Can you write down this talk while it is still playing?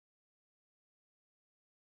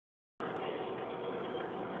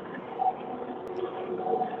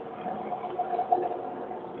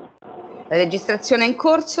La registrazione è in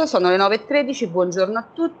corso, sono le 9:13, buongiorno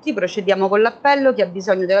a tutti, procediamo con l'appello, chi ha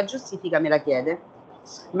bisogno della giustifica me la chiede.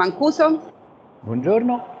 Mancuso?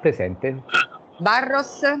 Buongiorno, presente.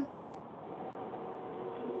 Barros?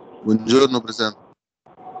 Buongiorno, presente.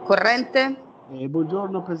 Corrente?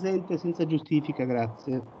 Buongiorno, presente, senza giustifica,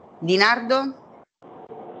 grazie. Di Nardo?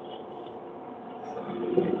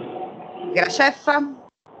 Graceffa?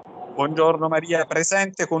 Buongiorno Maria,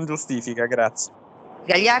 presente con giustifica, grazie.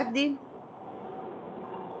 Gagliardi?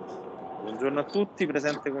 Buongiorno a tutti,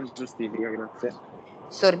 presente con giustifica, grazie.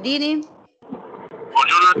 Sordini?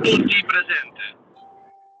 Buongiorno a tutti, presente.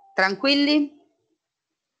 Tranquilli?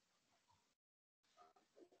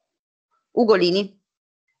 Ugolini?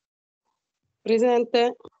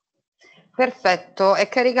 Presente. Perfetto, è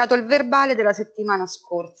caricato il verbale della settimana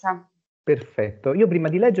scorsa. Perfetto. Io prima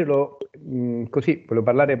di leggerlo, così, volevo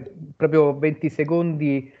parlare proprio 20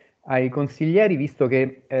 secondi ai consiglieri, visto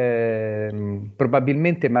che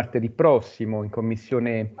probabilmente martedì prossimo in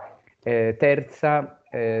commissione terza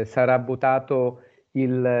sarà votato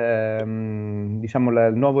il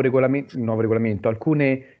nuovo regolamento,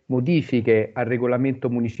 alcune modifiche al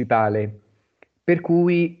regolamento municipale, per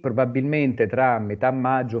cui probabilmente tra metà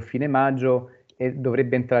maggio o fine maggio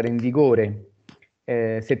dovrebbe entrare in vigore,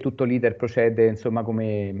 se tutto l'iter procede insomma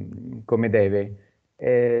come deve.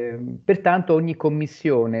 Pertanto ogni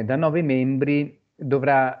commissione da 9 membri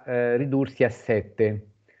dovrà ridursi a 7.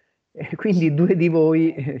 Quindi 2 di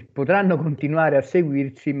voi potranno continuare a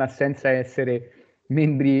seguirci, ma senza essere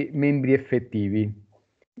membri effettivi.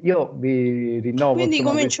 Io vi rinnovo. Quindi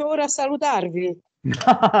insomma, comincio ora a salutarvi.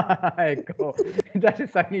 Ecco, già ci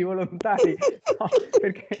stanno i volontari, no,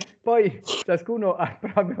 perché poi ciascuno al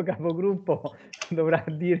proprio capogruppo dovrà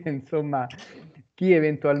dire insomma chi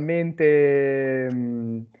eventualmente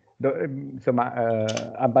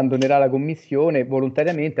abbandonerà la commissione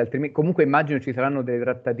volontariamente, altrimenti comunque immagino ci saranno delle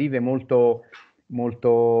trattative molto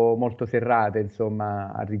serrate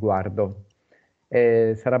insomma al riguardo.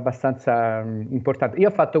 Sarà abbastanza importante. Io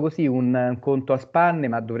ho fatto così un conto a spanne,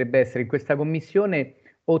 ma dovrebbe essere in questa commissione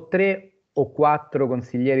o 3 o 4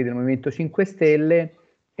 consiglieri del Movimento 5 Stelle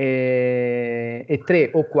e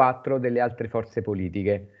 3 o 4 delle altre forze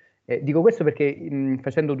politiche. Dico questo perché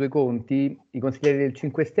facendo 2 conti, i consiglieri del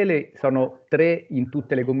 5 Stelle sono 3 in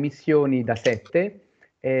tutte le commissioni da 7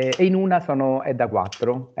 e in una è da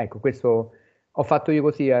 4. Ecco, questo ho fatto io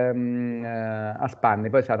così a spanne,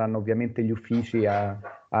 poi saranno ovviamente gli uffici a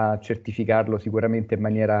certificarlo sicuramente in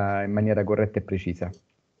maniera corretta e precisa.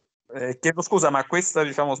 Chiedo scusa, ma questa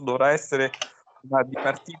dovrà essere una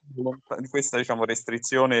dipartita di questa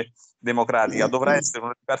restrizione democratica, dovrà essere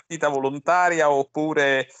una dipartita volontaria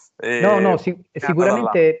oppure no,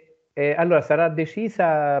 sicuramente allora sarà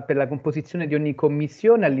decisa per la composizione di ogni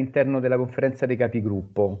commissione all'interno della conferenza dei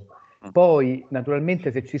capigruppo. Poi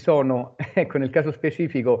naturalmente se ci sono, ecco nel caso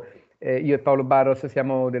specifico io e Paolo Barros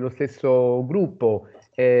siamo dello stesso gruppo,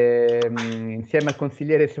 insieme al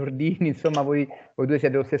consigliere Sordini, insomma voi 2 siete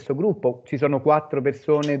dello stesso gruppo, ci sono 4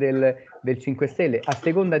 persone del 5 Stelle, a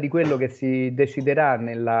seconda di quello che si deciderà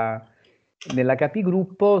nella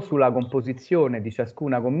capigruppo sulla composizione di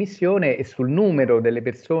ciascuna commissione e sul numero delle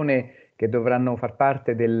persone che dovranno far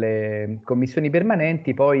parte delle commissioni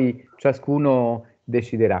permanenti, poi ciascuno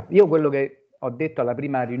deciderà. Io quello che ho detto alla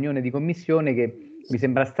prima riunione di commissione che mi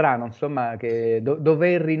sembra strano, insomma, che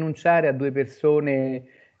dover rinunciare a 2 persone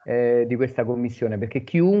di questa commissione, perché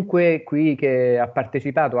chiunque qui che ha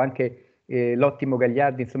partecipato, anche l'ottimo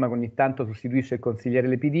Gagliardi, insomma, che ogni tanto sostituisce il consigliere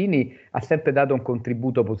Lepidini, ha sempre dato un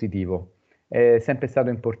contributo positivo, è sempre stato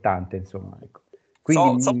importante, insomma, ecco.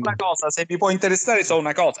 Quindi, so una cosa, se vi può interessare, so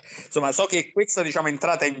una cosa, insomma, so che questa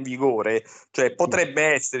entrata in vigore, cioè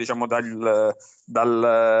potrebbe essere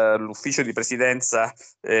dall'ufficio di presidenza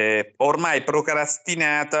ormai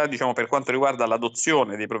procrastinata, per quanto riguarda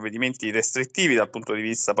l'adozione dei provvedimenti restrittivi dal punto di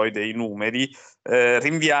vista poi dei numeri,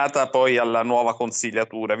 rinviata poi alla nuova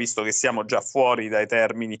consigliatura, visto che siamo già fuori dai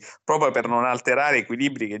termini, proprio per non alterare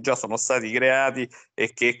equilibri che già sono stati creati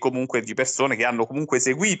e che comunque di persone che hanno comunque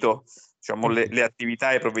seguito le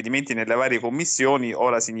attività e i provvedimenti nelle varie commissioni.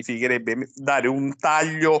 Ora significherebbe dare un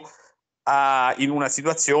taglio in una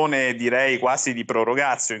situazione direi quasi di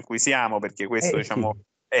prorogatio in cui siamo, perché questo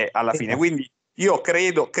è alla fine. Quindi io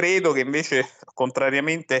credo che invece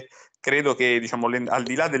contrariamente credo che al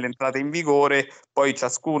di là dell'entrata in vigore poi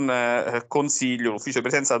ciascun consiglio, l'ufficio di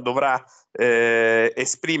presidenza dovrà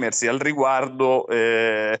esprimersi al riguardo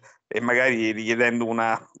e magari richiedendo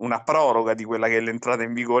una proroga di quella che è l'entrata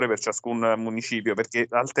in vigore per ciascun municipio, perché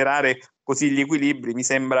alterare così gli equilibri mi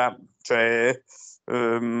sembra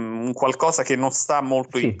un qualcosa che non sta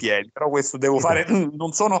molto in piedi, però questo devo fare,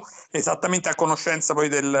 non sono esattamente a conoscenza poi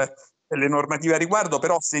delle normative a riguardo,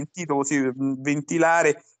 però ho sentito così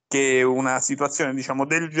ventilare che una situazione diciamo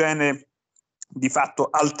del genere di fatto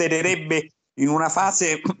altererebbe in una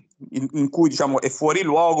fase in cui diciamo è fuori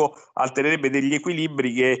luogo, altererebbe degli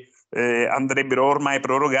equilibri che andrebbero ormai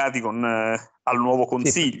prorogati con al nuovo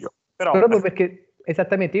Consiglio. Però, proprio perché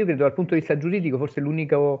esattamente io credo dal punto di vista giuridico forse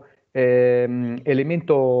l'unico elemento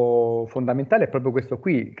fondamentale è proprio questo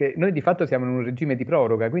qui, che noi di fatto siamo in un regime di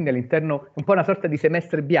proroga, quindi all'interno un po' una sorta di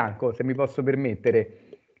semestre bianco, se mi posso permettere,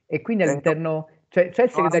 e quindi all'interno c'è il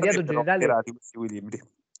segretariato generale. Questi equilibri.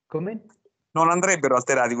 Come? Non andrebbero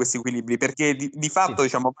alterati questi equilibri, perché di fatto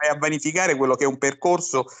diciamo, vai a vanificare quello che è un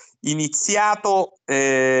percorso iniziato,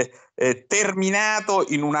 terminato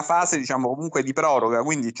in una fase diciamo comunque di proroga,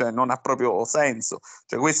 quindi cioè, non ha proprio senso.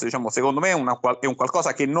 Cioè, questo diciamo, secondo me è un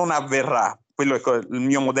qualcosa che non avverrà. Quello è il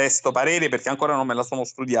mio modesto parere, perché ancora non me la sono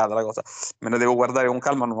studiata la cosa, me la devo guardare con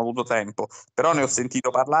calma, non ho avuto tempo, però ne ho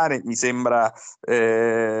sentito parlare, mi sembra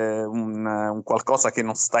un qualcosa che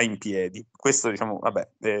non sta in piedi. Questo diciamo, vabbè.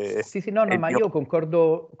 No, ma io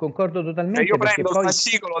concordo totalmente. Io prendo il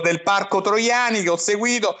fascicolo del Parco Troiani che ho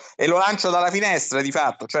seguito e lo lancio dalla finestra, di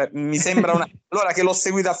fatto, cioè mi sembra allora che l'ho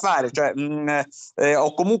seguito a fare, cioè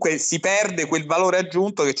o comunque si perde quel valore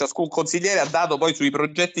aggiunto che ciascun consigliere ha dato poi sui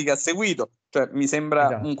progetti che ha seguito, cioè mi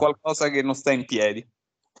sembra un qualcosa che non sta in piedi.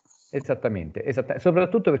 Esattamente,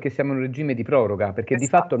 soprattutto perché siamo in un regime di proroga, perché di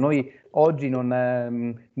fatto noi oggi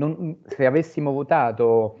se avessimo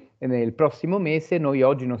votato nel prossimo mese, noi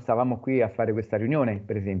oggi non stavamo qui a fare questa riunione,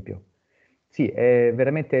 per esempio. Sì, è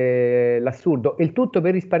veramente l'assurdo. E il tutto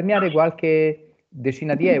per risparmiare qualche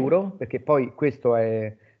decina di euro, perché poi questo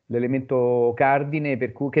è l'elemento cardine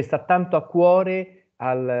che sta tanto a cuore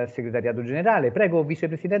al segretariato generale. Prego,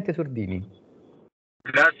 vicepresidente Sordini.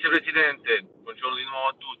 Grazie Presidente, buongiorno di nuovo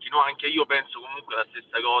a tutti. No, anche io penso comunque la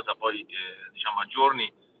stessa cosa, poi diciamo a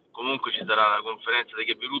giorni comunque ci sarà la conferenza dei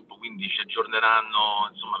capigruppo, quindi ci aggiorneranno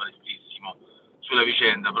insomma prestissimo sulla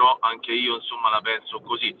vicenda, però anche io insomma la penso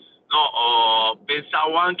così. No,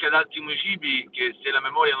 pensavo anche ad altri municipi che, se la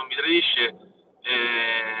memoria non mi tradisce,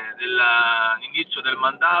 all'inizio del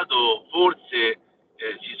mandato forse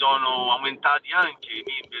si sono aumentati anche i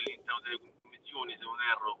membri all'interno delle commissioni, se non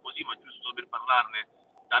erro, così, ma giusto per parlarne,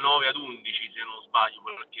 da 9 ad 11 se non sbaglio,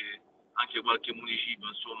 perché anche qualche municipio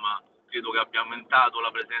insomma credo che abbia aumentato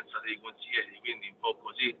la presenza dei consiglieri, quindi un po'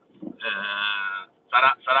 così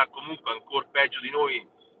sarà comunque ancora peggio di noi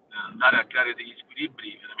andare a creare degli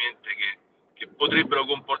squilibri veramente che potrebbero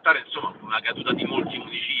comportare insomma una caduta di molti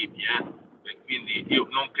municipi, e quindi io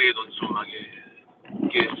non credo insomma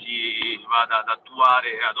che si vada ad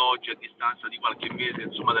attuare ad oggi, a distanza di qualche mese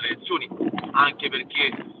insomma dalle elezioni, anche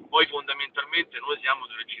perché poi fondamentalmente noi siamo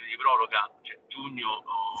in un regime di proroga, cioè giugno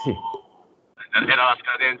era la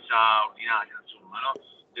scadenza ordinaria insomma, no?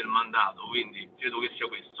 Del mandato, quindi credo che sia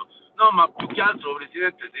questo. No, ma più che altro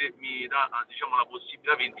Presidente, se mi dà diciamo la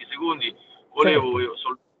possibilità, 20 secondi, volevo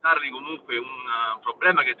sollecitarvi comunque un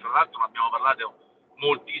problema che tra l'altro ne abbiamo parlato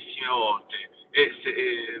moltissime volte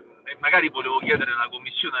e magari volevo chiedere alla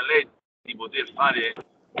Commissione, a lei, di poter fare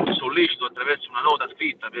un sollecito attraverso una nota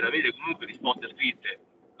scritta per avere comunque risposte scritte,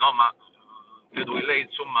 no? Ma credo che lei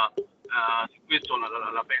insomma su questo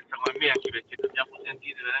la pensa come me, anche perché abbiamo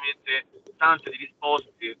sentito veramente tante di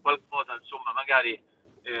risposte, qualcosa insomma magari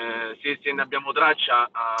se ne abbiamo traccia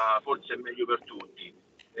forse è meglio per tutti.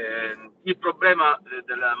 Il problema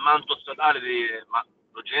del manto statale, ma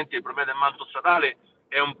logicamente il problema del manto statale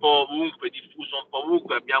è un po' ovunque, diffuso un po'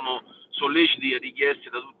 ovunque, abbiamo solleciti e richieste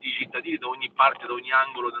da tutti i cittadini, da ogni parte, da ogni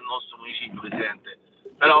angolo del nostro municipio, Presidente.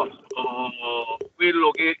 Però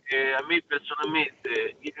quello che a me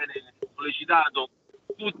personalmente viene sollecitato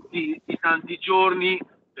tutti i tanti giorni,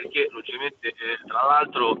 perché logicamente tra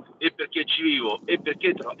l'altro, e perché ci vivo e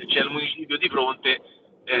perché c'è il municipio di fronte,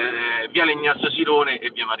 via Legnazzo Sirone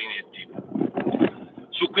e via Marinetti.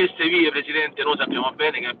 Su queste vie, Presidente, noi sappiamo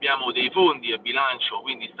bene che abbiamo dei fondi a bilancio,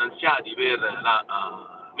 quindi stanziati per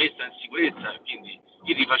la messa in sicurezza e quindi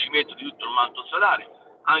il rifacimento di tutto il manto stradale,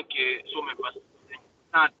 anche somme abbastanza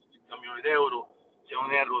importanti, 1 milione d'euro, se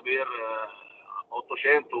non erro, per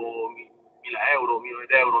 800 mila euro, 1 milione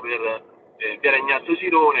d'euro per via Legnazzo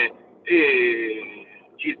Sirone e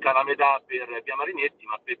circa la metà per via Marinetti,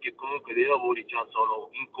 ma perché comunque dei lavori già sono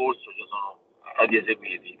in corso, già sono stati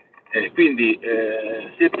eseguiti. Quindi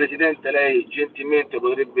se Presidente lei gentilmente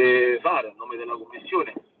potrebbe fare a nome della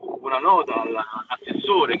Commissione una nota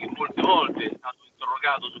all'assessore, che molte volte è stato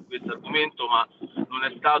interrogato su questo argomento ma non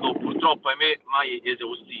è stato purtroppo, ahimè, mai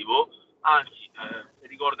esaustivo, anzi, se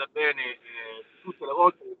ricorda bene, tutte le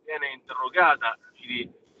volte che viene interrogata ci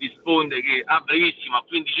risponde che a brevissimo, a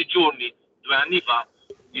 15 giorni, 2 anni fa,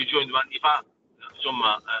 10 giorni, 2 anni fa,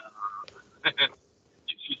 insomma,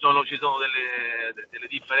 ci sono delle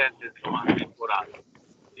differenze, insomma, temporali.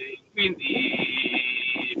 E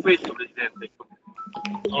quindi questo, Presidente,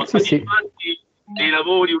 sono stati fatti dei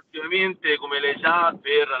lavori ultimamente, come lei sa,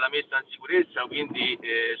 per la messa in sicurezza, quindi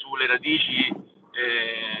sulle radici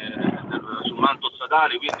sul manto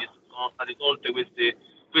statale, quindi sono state tolte queste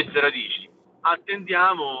radici.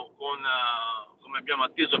 Attendiamo come abbiamo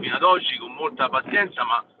atteso fino ad oggi, con molta pazienza,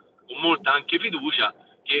 ma con molta anche fiducia,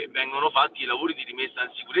 che vengono fatti i lavori di rimessa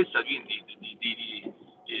in sicurezza, quindi di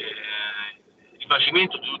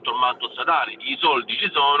rifacimento di tutto il manto statale. I soldi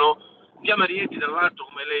ci sono. Chiamarieti, tra l'altro,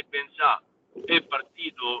 come lei ben sa, è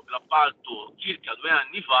partito l'appalto circa 2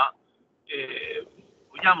 anni fa.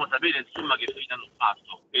 Vogliamo sapere, insomma, che fine hanno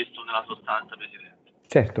fatto, questo nella sostanza, Presidente.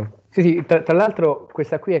 Certo, sì, tra l'altro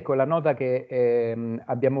questa qui è la nota che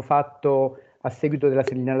abbiamo fatto a seguito della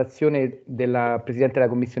segnalazione della Presidente della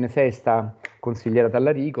Commissione Sesta, consigliera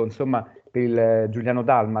Tallarico, insomma, per il Giuliano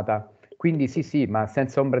Dalmata. Quindi sì, ma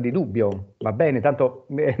senza ombra di dubbio, va bene, tanto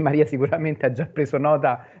Maria sicuramente ha già preso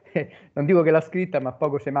nota, non dico che l'ha scritta, ma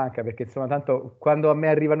poco ci manca, perché insomma tanto quando a me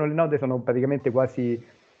arrivano le note sono praticamente quasi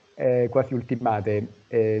ultimate.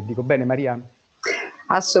 Dico bene, Maria?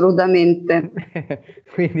 Assolutamente.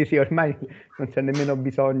 Quindi sì, ormai non c'è nemmeno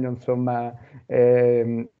bisogno, insomma,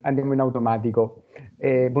 andiamo in automatico.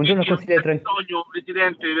 Buongiorno consigliere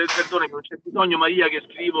Presidente, perdone, non c'è bisogno, Maria, che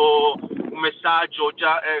scrivo un messaggio,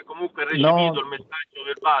 già comunque recepito il messaggio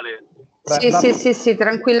verbale. Sì,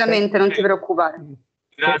 tranquillamente, non ti preoccupare.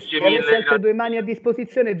 Grazie mille. Se avesse altre 2 mani a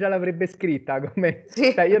disposizione già l'avrebbe scritta.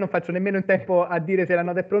 Cioè, io non faccio nemmeno in tempo a dire se la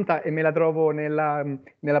nota è pronta e me la trovo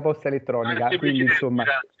nella posta elettronica. Grazie, quindi insomma,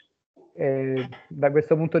 da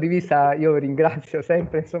questo punto di vista io ringrazio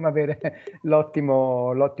sempre, insomma, per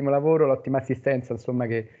l'ottimo lavoro, l'ottima assistenza, insomma,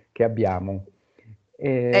 che abbiamo.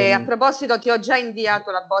 A proposito, ti ho già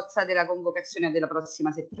inviato la bozza della convocazione della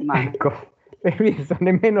prossima settimana. Ecco. Visto,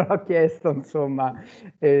 nemmeno l'ho chiesto, insomma,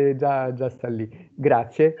 già sta lì.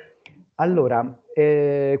 Grazie. Allora,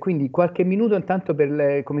 quindi qualche minuto intanto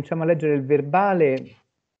cominciamo a leggere il verbale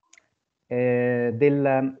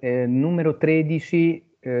del numero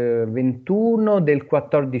 13-21 del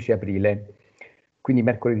 14 aprile, quindi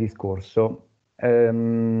mercoledì scorso.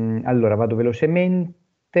 Allora, vado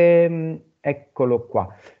velocemente, eccolo qua.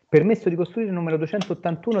 Permesso di costruire numero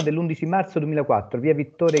 281 dell'11 marzo 2004, via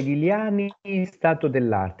Vittore Ghiliani, stato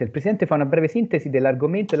dell'arte. Il Presidente fa una breve sintesi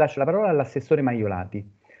dell'argomento e lascia la parola all'assessore Maiolati.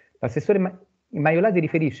 L'assessore Maiolati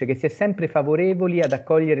riferisce che si è sempre favorevoli ad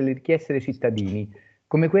accogliere le richieste dei cittadini,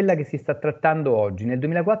 come quella che si sta trattando oggi. Nel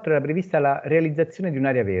 2004 era prevista la realizzazione di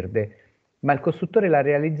un'area verde, ma il costruttore l'ha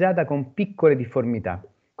realizzata con piccole difformità.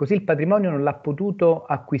 Così il patrimonio non l'ha potuto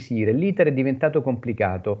acquisire, l'iter è diventato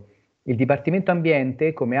complicato. Il Dipartimento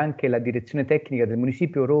Ambiente, come anche la direzione tecnica del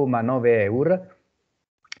municipio Roma 9 Eur,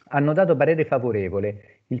 hanno dato parere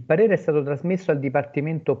favorevole. Il parere è stato trasmesso al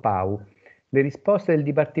Dipartimento PAU. Le risposte del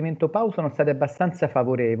Dipartimento PAU sono state abbastanza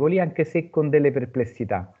favorevoli, anche se con delle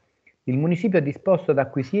perplessità. Il municipio è disposto ad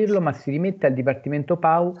acquisirlo, ma si rimette al Dipartimento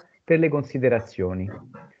PAU per le considerazioni.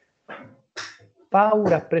 PAU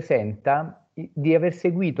rappresenta di aver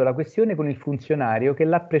seguito la questione con il funzionario che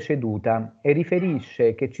l'ha preceduta e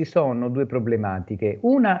riferisce che ci sono 2 problematiche.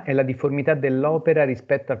 Una è la difformità dell'opera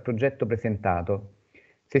rispetto al progetto presentato.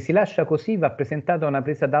 Se si lascia così va presentata una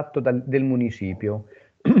presa d'atto del municipio.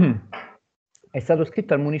 È stato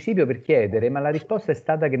scritto al municipio per chiedere, ma la risposta è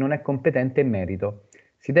stata che non è competente in merito.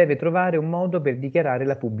 Si deve trovare un modo per dichiarare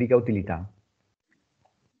la pubblica utilità.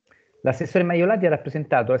 L'assessore Maiolati ha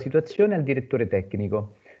rappresentato la situazione al direttore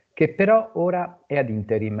tecnico, che però ora è ad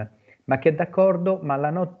interim, ma che è d'accordo, ma alla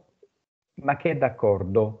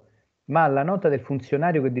nota del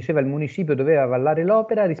funzionario che diceva il municipio doveva avallare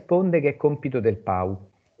l'opera risponde che è compito del PAU.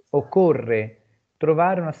 Occorre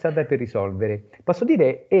trovare una strada per risolvere. Posso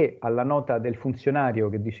dire alla nota del funzionario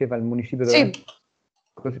che diceva il municipio doveva... Sì.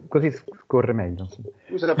 Così scorre meglio.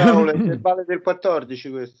 Scusa Paolo, è il verbale del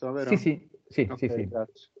 14 questo, vero? Sì. Okay, sì.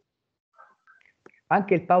 Grazie.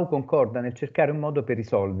 Anche il PAU concorda nel cercare un modo per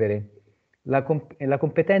risolvere. La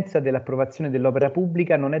competenza dell'approvazione dell'opera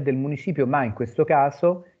pubblica non è del municipio, ma in questo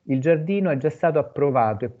caso il giardino è già stato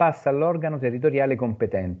approvato e passa all'organo territoriale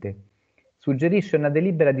competente. Suggerisce una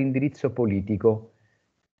delibera di indirizzo politico.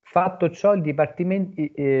 Fatto ciò, il Dipartimento...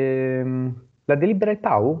 la delibera del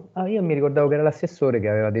PAU? Io mi ricordavo che era l'assessore che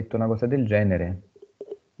aveva detto una cosa del genere.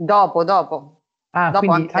 Dopo.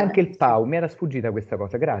 Quindi anche il PAU, mi era sfuggita questa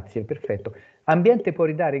cosa, grazie, perfetto. Ambiente può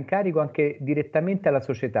ridare incarico anche direttamente alla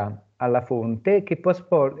società, alla fonte, che può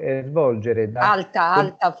svolgere da...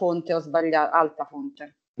 Alta fonte, ho sbagliato, alta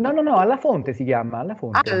fonte. No, alla fonte si chiama, alla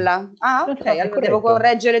fonte. Ah, No, ok, no, è allora devo corretto.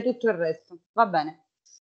 correggere tutto il resto. Va bene.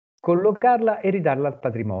 Collocarla e ridarla al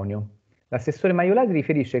patrimonio. L'assessore Maiolati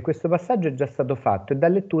riferisce che questo passaggio è già stato fatto e dà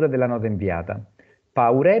lettura della nota inviata.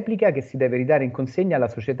 Pau replica che si deve ridare in consegna alla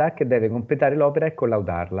società che deve completare l'opera e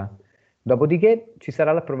collaudarla. Dopodiché ci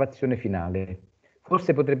sarà l'approvazione finale.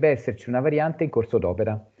 Forse potrebbe esserci una variante in corso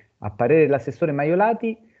d'opera. A parere dell'assessore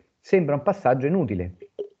Maiolati sembra un passaggio inutile.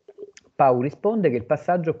 Pau risponde che il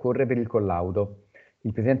passaggio occorre per il collaudo.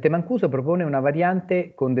 Il presidente Mancuso propone una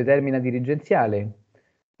variante con determina dirigenziale.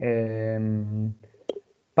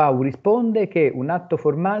 Pau risponde che un atto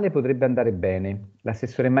formale potrebbe andare bene.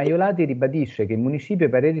 L'assessore Maiolati ribadisce che in municipio i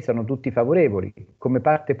pareri sono tutti favorevoli. Come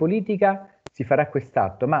parte politica si farà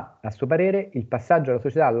quest'atto, ma a suo parere il passaggio alla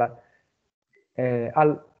società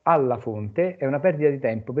alla fonte è una perdita di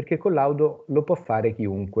tempo perché il collaudo lo può fare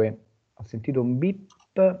chiunque. Ho sentito un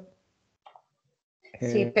bip.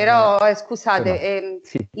 Sì, però scusate, no.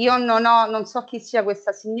 Sì. io non so chi sia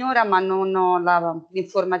questa signora, ma non ho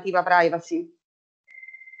l'informativa privacy.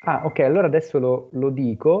 Ah, ok, allora adesso lo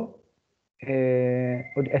dico.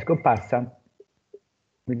 È scomparsa.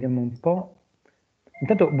 Vediamo un po'.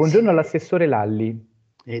 Intanto, buongiorno all'assessore Lalli.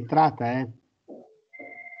 È entrata,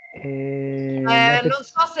 Non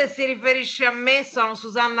so se si riferisce a me, sono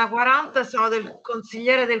Susanna 40, sono del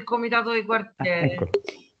consigliere del comitato di quartiere. Eccolo.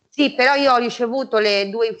 Sì, però io ho ricevuto le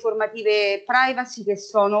due informative privacy che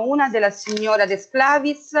sono una della signora De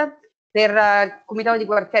Sclavis per il comitato di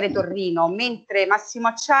quartiere Torrino, mentre Massimo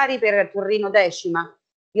Acciari per Torrino Decima.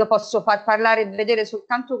 Io posso far parlare e vedere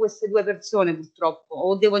soltanto queste due persone purtroppo,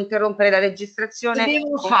 o devo interrompere la registrazione? Che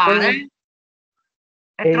devo fare?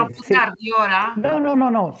 È troppo tardi ora?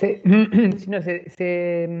 No, signora,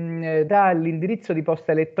 se dà l'indirizzo di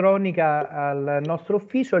posta elettronica al nostro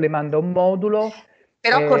ufficio, le manda un modulo.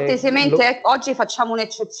 Però cortesemente oggi facciamo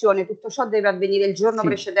un'eccezione, tutto ciò deve avvenire il giorno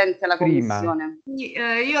precedente alla commissione.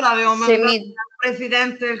 Io l'avevo mandato al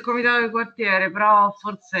presidente del comitato di quartiere, però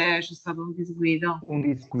forse c'è stato un disguido.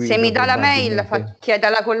 Se mi dà la mail, chieda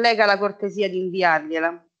alla collega la cortesia di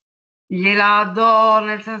inviargliela. Gliela do,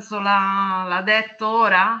 nel senso l'ha detto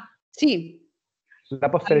ora? Sì. La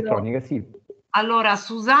posta elettronica, sì. Allora,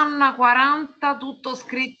 Susanna 40, tutto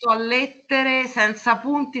scritto a lettere, senza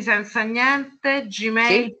punti, senza niente,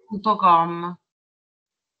 gmail.com.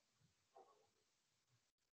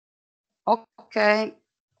 Ok.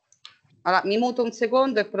 Allora, mi muto un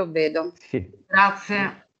secondo e provvedo. Sì.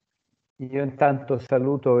 Grazie. Io intanto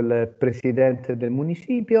saluto il presidente del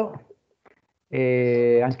municipio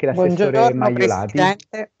e anche l'assessore Maiolati.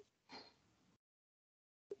 Presidente.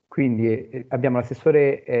 Quindi abbiamo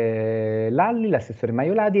l'assessore Lalli, l'assessore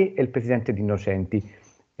Maiolati e il presidente Di Innocenti.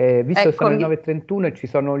 Visto che sono le 9:31 e ci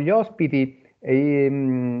sono gli ospiti,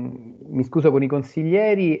 mi scuso con i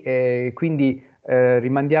consiglieri, quindi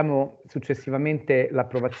rimandiamo successivamente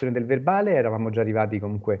l'approvazione del verbale, eravamo già arrivati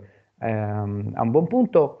comunque a un buon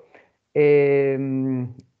punto.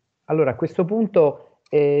 Allora, a questo punto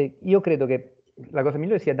io credo che la cosa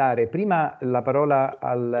migliore sia dare prima la parola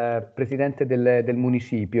al presidente del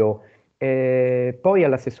municipio, poi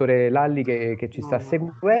all'assessore Lalli che ci sta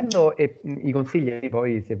seguendo e i consiglieri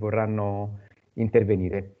poi se vorranno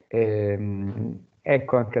intervenire.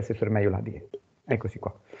 Ecco anche l'assessore Maiolati. Eccoci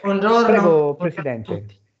qua. Buongiorno. Prego, presidente.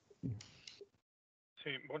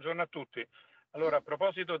 Sì, buongiorno a tutti. Allora, a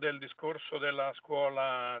proposito del discorso della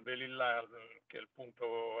scuola di Lillà, che è il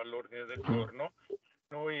punto all'ordine del giorno,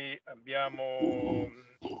 noi abbiamo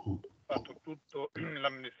fatto tutto,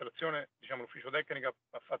 l'amministrazione, diciamo l'ufficio tecnico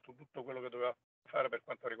ha fatto tutto quello che doveva fare per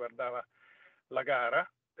quanto riguardava la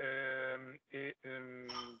gara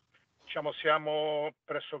diciamo siamo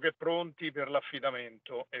pressoché pronti per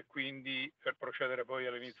l'affidamento e quindi per procedere poi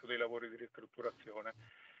all'inizio dei lavori di ristrutturazione.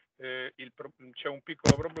 C'è un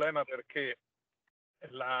piccolo problema perché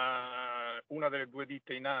una delle due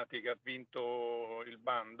ditte Inati che ha vinto il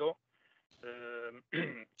bando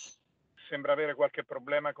sembra avere qualche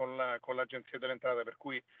problema con l'Agenzia delle Entrate, per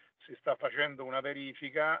cui si sta facendo una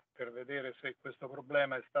verifica per vedere se questo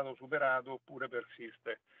problema è stato superato oppure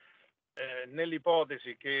persiste.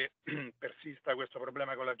 Nell'ipotesi che persista questo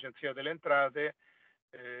problema con l'Agenzia delle Entrate,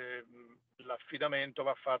 l'affidamento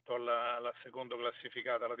va fatto alla seconda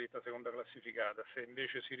classificata, alla ditta seconda classificata. Se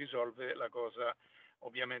invece si risolve, la cosa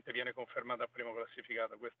ovviamente viene confermata a primo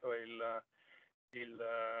classificata. Questo è il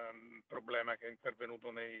problema che è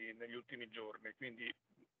intervenuto negli ultimi giorni. Quindi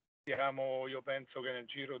io penso che nel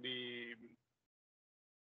giro di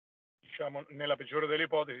diciamo, nella peggiore delle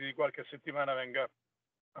ipotesi, di qualche settimana venga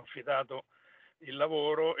affidato il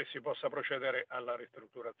lavoro e si possa procedere alla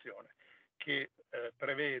ristrutturazione, che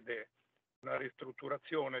prevede una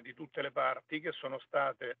ristrutturazione di tutte le parti che sono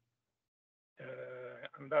state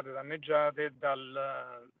andate danneggiate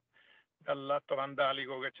dall'atto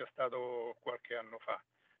vandalico che c'è stato qualche anno fa.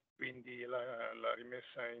 Quindi la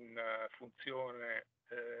rimessa in funzione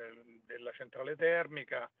della centrale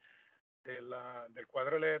termica, del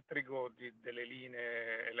quadro elettrico, delle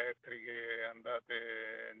linee elettriche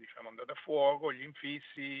andate, diciamo, andate a fuoco, gli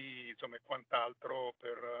infissi, insomma, e quant'altro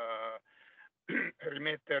per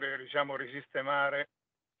rimettere, diciamo, risistemare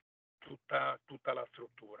tutta la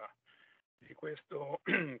struttura. Di questo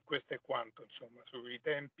è quanto, insomma. Sui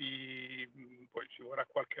tempi poi ci vorrà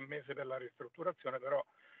qualche mese per la ristrutturazione, però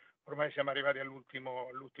ormai siamo arrivati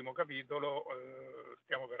all'ultimo capitolo,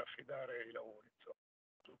 stiamo per affidare i lavori, insomma.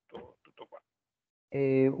 Tutto qua.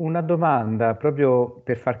 Una domanda proprio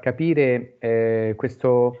per far capire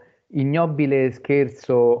questo ignobile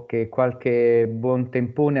scherzo che qualche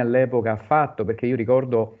buontempone all'epoca ha fatto, perché io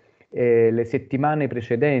ricordo le settimane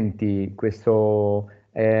precedenti questo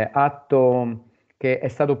atto che è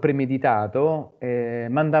stato premeditato,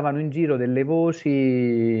 mandavano in giro delle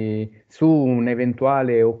voci su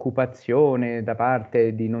un'eventuale occupazione da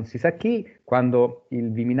parte di non si sa chi, quando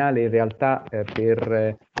il Viminale in realtà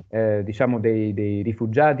per diciamo dei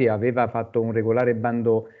rifugiati aveva fatto un regolare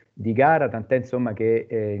bando di gara, tant'è insomma che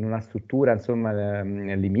in una struttura insomma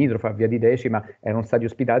limitrofa a Via di Decima erano stati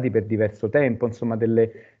ospitati per diverso tempo insomma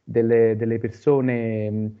delle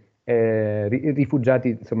persone rifugiati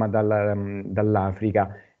insomma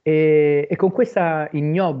dall'Africa. E con questa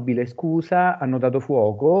ignobile scusa hanno dato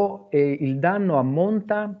fuoco e il danno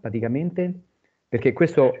ammonta praticamente, perché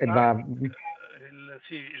questo va...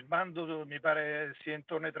 Sì, il bando mi pare sia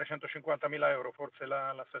intorno ai 350.000 euro, forse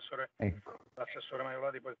l'assessore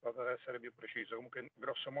Maiolati poi potrà essere più preciso, comunque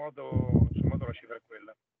grosso modo la cifra è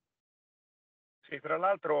quella. Sì, tra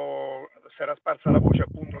l'altro si era sparsa la voce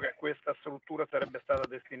appunto che questa struttura sarebbe stata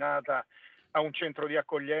destinata a un centro di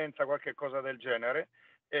accoglienza, qualche cosa del genere.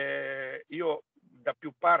 Io da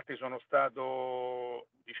più parti sono stato,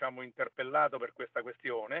 diciamo, interpellato per questa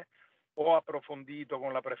questione. Ho approfondito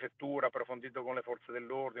con la prefettura, approfondito con le forze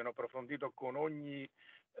dell'ordine, ho approfondito con ogni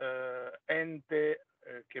ente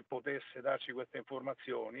che potesse darci queste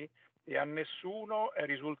informazioni e a nessuno è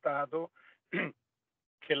risultato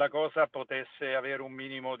che la cosa potesse avere un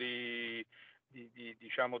minimo di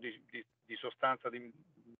sostanza, di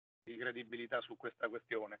credibilità su questa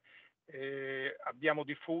questione. Abbiamo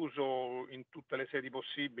diffuso in tutte le sedi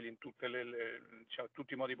possibili, in tutti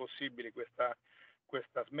i modi possibili questa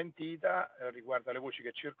smentita riguardo alle voci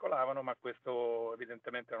che circolavano, ma questo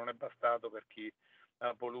evidentemente non è bastato per chi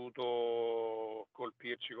ha voluto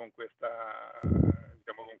colpirci con questo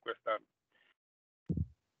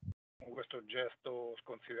gesto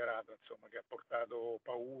sconsiderato, insomma, che ha portato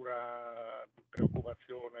paura,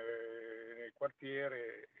 preoccupazione nel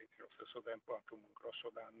quartiere e allo stesso tempo anche un grosso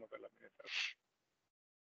danno per l'amministrazione.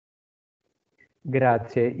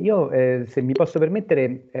 Grazie. Io, se mi posso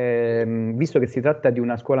permettere, visto che si tratta di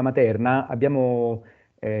una scuola materna, abbiamo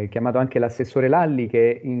chiamato anche l'assessore Lalli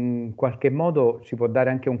che in qualche modo ci può dare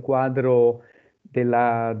anche un quadro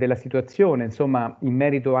della situazione, insomma, in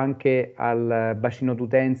merito anche al bacino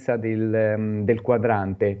d'utenza del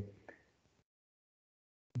quadrante.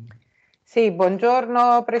 Sì,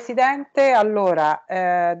 buongiorno Presidente. Allora,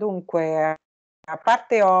 dunque, a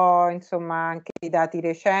parte ho insomma anche i dati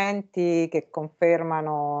recenti che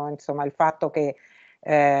confermano insomma il fatto che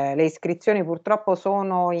le iscrizioni purtroppo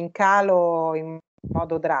sono in calo in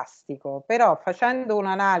modo drastico, però facendo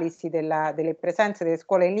un'analisi delle presenze delle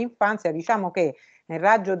scuole dell'infanzia, diciamo che nel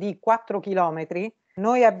raggio di 4 chilometri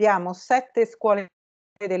noi abbiamo 7 scuole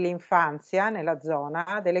dell'infanzia nella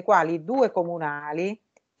zona, delle quali 2 comunali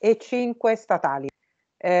e 5 statali.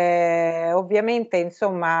 Ovviamente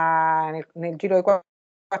insomma nel giro di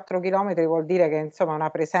 4 chilometri vuol dire che insomma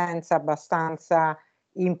una presenza abbastanza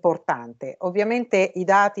importante. Ovviamente i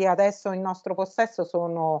dati adesso in nostro possesso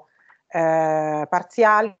sono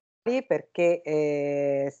parziali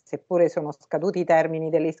perché seppure sono scaduti i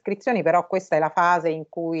termini delle iscrizioni, però questa è la fase in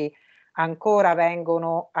cui ancora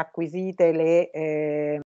vengono acquisite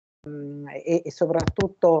e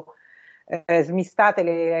soprattutto smistate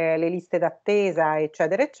le liste d'attesa,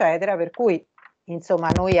 eccetera, eccetera, per cui insomma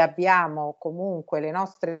noi abbiamo comunque le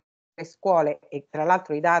nostre scuole, e tra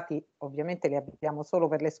l'altro i dati ovviamente li abbiamo solo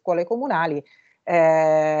per le scuole comunali,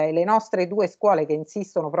 le nostre 2 scuole che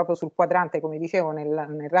insistono proprio sul quadrante, come dicevo,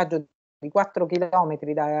 nel raggio 4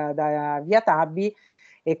 chilometri da Via Tabi,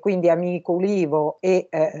 e quindi Amico Ulivo e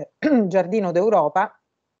Giardino d'Europa,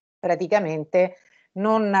 praticamente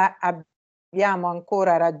non abbiamo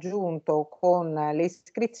ancora raggiunto con le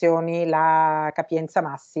iscrizioni la capienza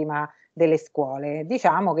massima delle scuole.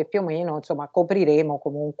 Diciamo che più o meno, insomma, copriremo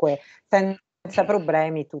comunque senza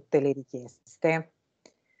problemi tutte le richieste.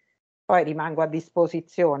 Poi rimango a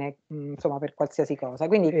disposizione, insomma, per qualsiasi cosa.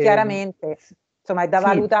 Quindi chiaramente, insomma, è da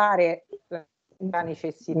valutare la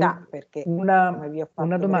necessità, perché come vi ho fatto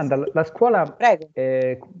una domanda, la scuola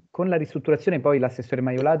con la ristrutturazione, poi l'assessore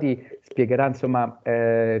Maiolati spiegherà, insomma,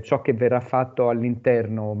 ciò che verrà fatto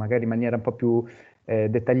all'interno, magari in maniera un po' più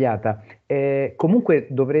dettagliata. Comunque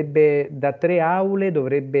dovrebbe, da 3 aule,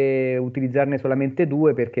 dovrebbe utilizzarne solamente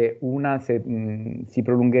 2, perché una, se si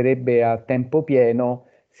prolungherebbe a tempo pieno,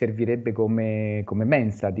 servirebbe come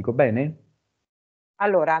mensa, dico bene?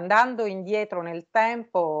 Allora, andando indietro nel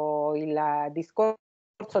tempo, il discorso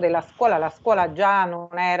della scuola, la scuola già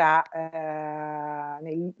non era,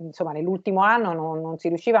 insomma, nell'ultimo anno non si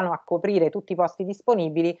riuscivano a coprire tutti i posti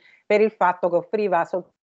disponibili, per il fatto che offriva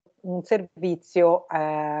un servizio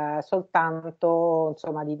soltanto,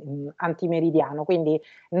 insomma, antimeridiano, quindi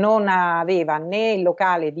non aveva né il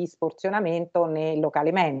locale di sporzionamento né il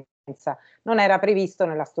locale mensa. Non era previsto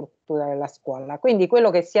nella struttura della scuola. Quindi quello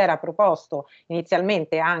che si era proposto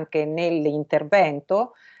inizialmente anche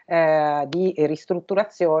nell'intervento di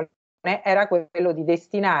ristrutturazione era quello di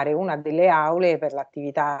destinare una delle aule per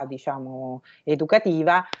l'attività, diciamo,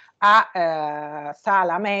 educativa a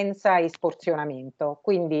sala mensa e sporzionamento.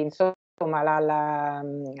 Quindi, insomma,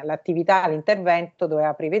 l'attività, l'intervento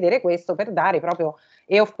doveva prevedere questo, per dare proprio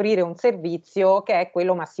e offrire un servizio che è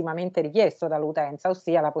quello massimamente richiesto dall'utenza,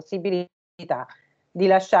 ossia la possibilità di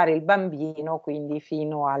lasciare il bambino quindi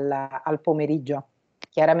fino al pomeriggio.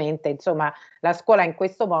 Chiaramente, insomma, la scuola in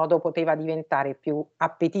questo modo poteva diventare più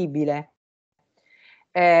appetibile.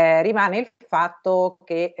 Rimane il fatto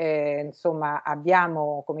che insomma,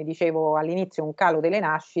 abbiamo, come dicevo all'inizio, un calo delle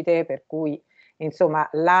nascite, per cui insomma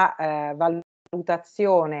la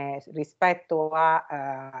valutazione rispetto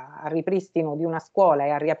al ripristino di una scuola e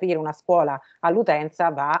a riaprire una scuola all'utenza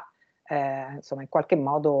va insomma in qualche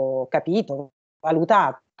modo capito,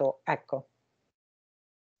 valutato, ecco.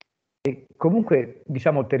 E comunque,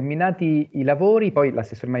 diciamo, terminati i lavori, poi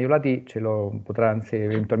l'assessore Maiolati ce lo potrà anzi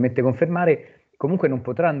eventualmente confermare, comunque non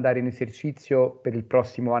potrà andare in esercizio per il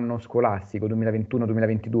prossimo anno scolastico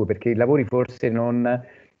 2021-2022, perché i lavori forse non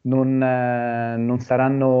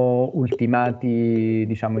saranno ultimati,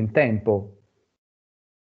 diciamo, in tempo.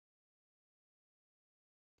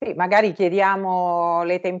 Sì, magari chiediamo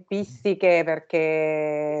le tempistiche,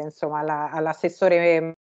 perché insomma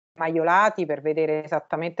all'assessore Maiolati, per vedere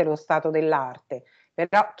esattamente lo stato dell'arte,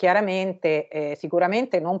 però chiaramente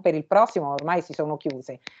sicuramente non per il prossimo, ormai si sono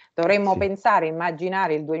chiuse. Dovremmo pensare,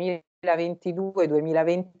 immaginare il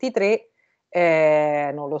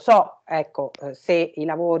 2022-2023, non lo so, ecco, se i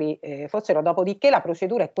lavori fossero. Dopodiché la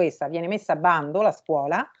procedura è questa: viene messa a bando la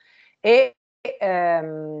scuola e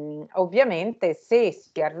ovviamente se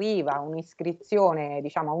si arriva a un'iscrizione,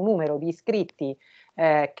 diciamo a un numero di iscritti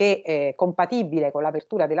che è compatibile con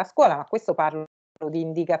l'apertura della scuola, ma questo parlo di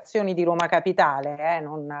indicazioni di Roma Capitale,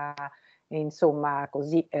 non insomma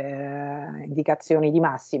così indicazioni di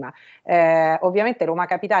massima. Ovviamente Roma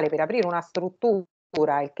Capitale, per aprire una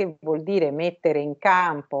struttura, il che vuol dire mettere in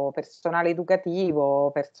campo personale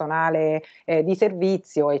educativo, personale di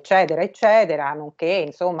servizio, eccetera, eccetera, nonché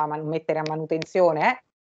insomma mettere a manutenzione,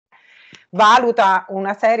 valuta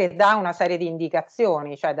dà una serie di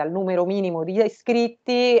indicazioni, cioè dal numero minimo di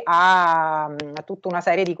iscritti a tutta una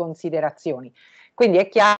serie di considerazioni. Quindi è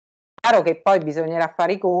chiaro che poi bisognerà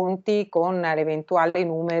fare i conti con l'eventuale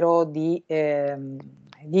numero di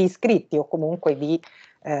iscritti, o comunque di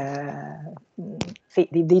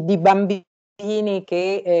bambini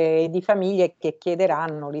di famiglie che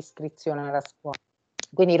chiederanno l'iscrizione alla scuola.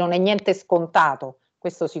 Quindi non è niente scontato,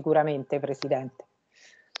 questo sicuramente, Presidente.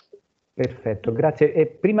 Perfetto, grazie. E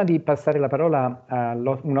prima di passare la parola a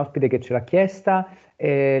un ospite che ce l'ha chiesta,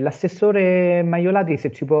 l'assessore Maiolati,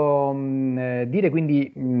 se ci può dire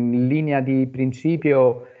quindi in linea di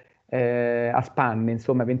principio a spanne,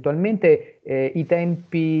 insomma, eventualmente i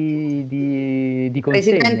tempi di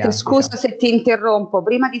consegna. Presidente, scusa, diciamo, se ti interrompo,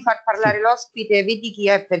 prima di far parlare l'ospite, vedi chi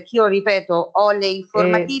è, perché io ripeto, ho le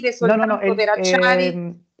informative soltanto per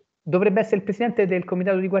Acciari. Dovrebbe essere il presidente del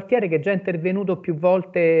comitato di quartiere, che è già intervenuto più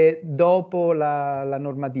volte dopo la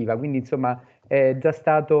normativa, quindi insomma è già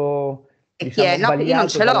stato, diciamo,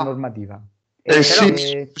 vagliato dalla normativa.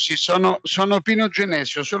 Sì, sono Pino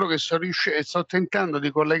Genesio, solo che sto tentando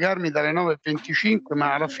di collegarmi dalle 9:25,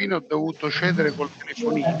 ma alla fine ho dovuto cedere col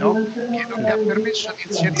telefonino che non mi ha permesso di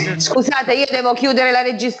inserire il... Scusate, io devo chiudere la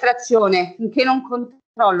registrazione finché non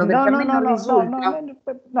controllo, perché a me non risulta.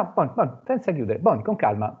 No, senza chiudere, con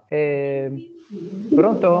calma.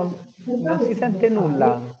 Pronto? Non si sente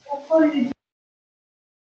nulla.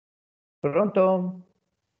 Pronto?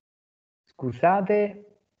 Scusate.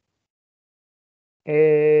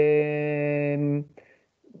 Pino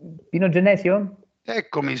Genesio?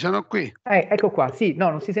 Eccomi, sono qui. Ecco qua, sì,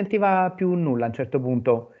 no, non si sentiva più nulla a un certo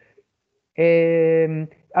punto.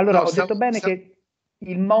 Allora, ho detto bene che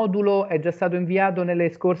il modulo è già stato inviato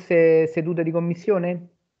nelle scorse sedute di commissione?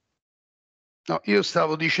 No, io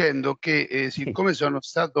stavo dicendo che siccome sono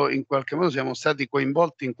stato, in qualche modo siamo stati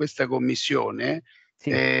coinvolti in questa commissione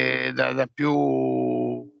da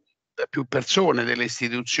più persone delle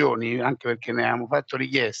istituzioni, anche perché ne avevamo fatto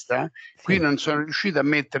richiesta, qui non sono riuscito a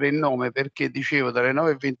mettere il nome perché dicevo dalle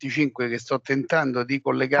 9:25 che sto tentando di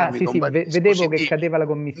collegarmi con vari vedevo che cadeva la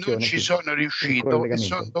commissione. Non ci sono riuscito e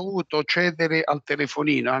sono dovuto cedere al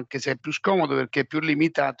telefonino, anche se è più scomodo perché è più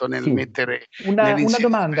limitato nel mettere... Una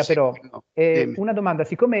domanda però, una domanda,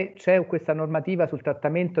 siccome c'è questa normativa sul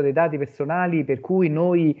trattamento dei dati personali per cui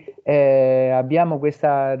noi abbiamo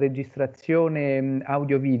questa registrazione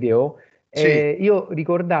audio-video, io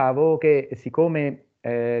ricordavo che siccome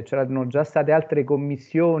c'erano già state altre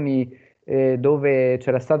commissioni dove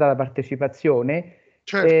c'era stata la partecipazione,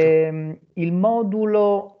 il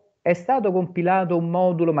modulo, è stato compilato un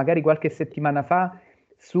modulo magari qualche settimana fa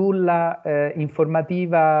sulla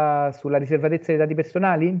informativa sulla riservatezza dei dati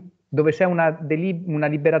personali, dove c'è una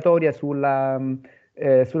liberatoria sulla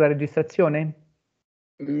registrazione?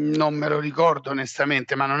 Non me lo ricordo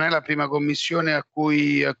onestamente, ma non è la prima commissione a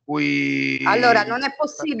cui... Allora, non è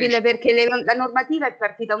possibile perché la normativa è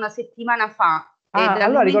partita una settimana fa.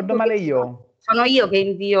 Allora ricordo male io. Sono io che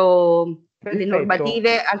invio le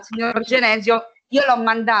normative al signor Genesio. Io l'ho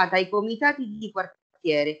mandata ai comitati di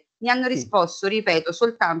quartiere. Mi hanno risposto, ripeto,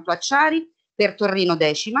 soltanto a Ciari per Torrino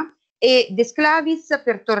Decima e De Sclavis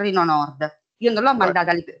per Torrino Nord. Io non l'ho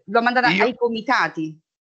mandata, l'ho mandata ai comitati.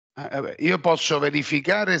 Io posso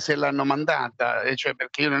verificare se l'hanno mandata, cioè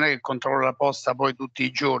perché io non è che controllo la posta poi tutti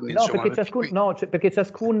i giorni. No, insomma, perché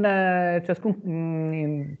ciascun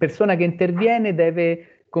persona che interviene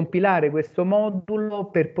deve compilare questo modulo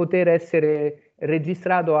per poter essere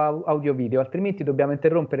registrato audio-video, altrimenti dobbiamo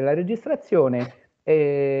interrompere la registrazione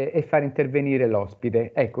e far intervenire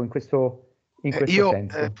l'ospite. Ecco, in questo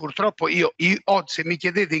senso. Purtroppo se mi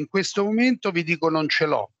chiedete in questo momento vi dico non ce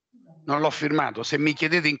l'ho. Non l'ho firmato, se mi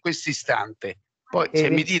chiedete in questo istante, poi se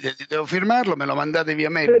mi dite che devo firmarlo, me lo mandate via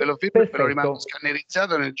mail, ve lo firmo e ve lo rimando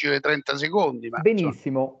scannerizzato nel giro di 30 secondi.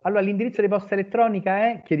 Benissimo, allora l'indirizzo di posta elettronica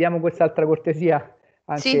è, chiediamo quest'altra cortesia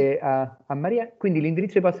anche a Maria, quindi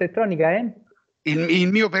l'indirizzo di posta elettronica è? Il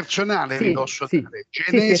mio personale vi posso dare,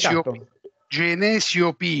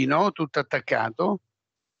 Genesio Pino, tutto attaccato,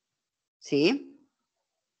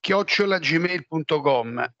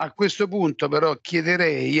 @gmail.com. A questo punto però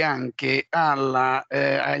chiederei anche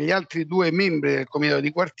agli altri due membri del comitato di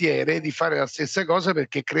quartiere di fare la stessa cosa,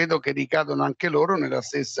 perché credo che ricadono anche loro nella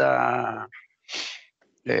stessa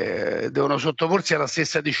devono sottoporsi alla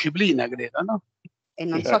stessa disciplina, credo, no? E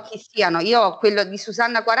non so chi siano. Io ho quello di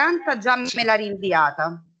Susanna 40 già me l'ha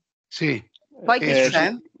rinviata. Poi chi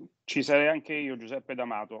c'è? Ci sarei anche io, Giuseppe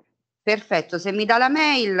D'Amato. Perfetto, se mi dà la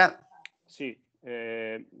mail.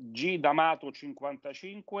 G D'Amato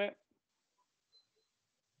 55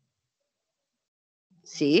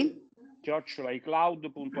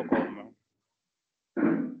 @icloud.com.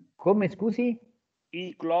 Come, scusi?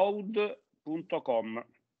 icloud.com.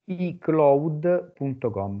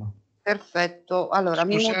 icloud.com. Perfetto, allora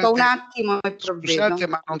mi muto un attimo e provvedo. Scusate,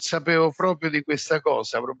 ma non sapevo proprio di questa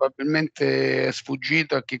cosa, probabilmente è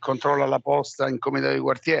sfuggito a chi controlla la posta in comitato di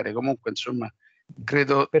quartiere. Comunque, insomma,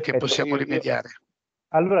 credo che possiamo rimediare.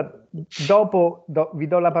 Allora, dopo vi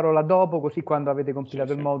do la parola dopo, così quando avete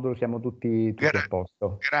compilato il modulo siamo tutti a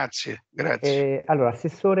posto. Grazie. Allora,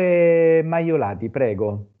 Assessore Maiolati,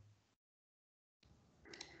 prego.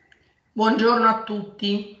 Buongiorno a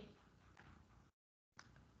tutti.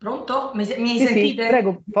 Pronto? Mi sentite? Sì,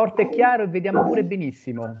 prego, forte e chiaro e vediamo pure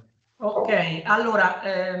benissimo. Ok,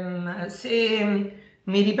 allora, se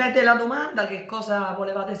mi ripete la domanda, che cosa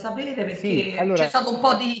volevate sapere? Perché c'è stato un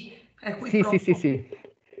po' di... Sì.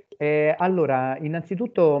 Allora,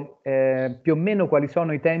 innanzitutto più o meno quali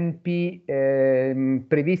sono i tempi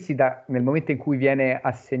previsti nel momento in cui viene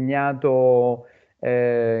assegnato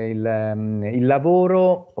il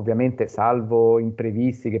lavoro, ovviamente salvo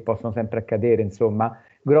imprevisti che possono sempre accadere, insomma,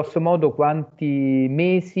 grosso modo quanti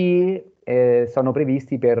mesi sono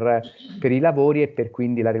previsti per i lavori e per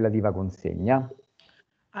quindi la relativa consegna?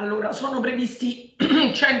 Allora, sono previsti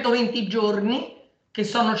 120 giorni, che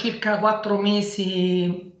sono circa 4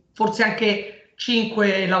 mesi, forse anche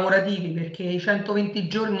 5 lavorativi, perché i 120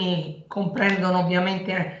 giorni comprendono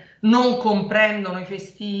ovviamente, non comprendono i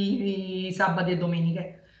festivi, i sabati e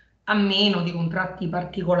domeniche, a meno di contratti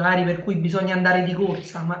particolari per cui bisogna andare di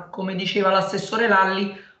corsa, ma come diceva l'assessore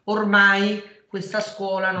Lalli, ormai questa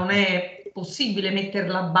scuola non è possibile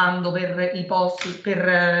metterla a bando per i posti,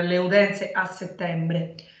 per le utenze a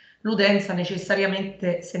settembre. L'utenza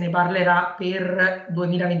necessariamente se ne parlerà per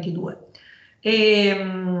 2022.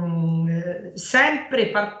 Sempre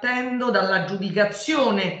partendo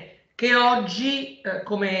dall'aggiudicazione che oggi,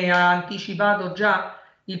 come ha anticipato già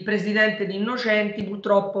il presidente Di Innocenti,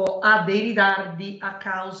 purtroppo ha dei ritardi a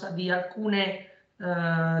causa di alcune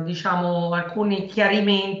alcuni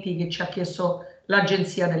chiarimenti che ci ha chiesto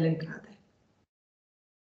l'Agenzia delle Entrate.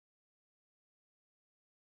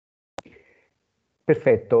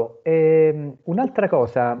 Perfetto. Un'altra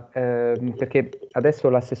cosa, perché adesso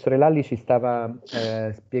l'assessore Lalli ci stava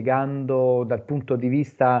spiegando dal punto di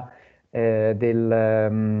vista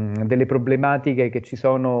delle problematiche che ci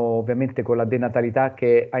sono ovviamente con la denatalità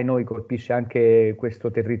che ai noi colpisce anche questo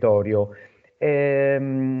territorio.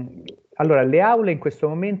 Allora, le aule in questo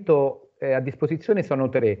momento a disposizione sono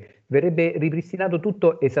 3. Verrebbe ripristinato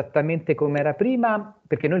tutto esattamente come era prima,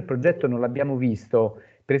 perché noi il progetto non l'abbiamo visto.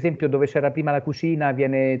 Per esempio, dove c'era prima la cucina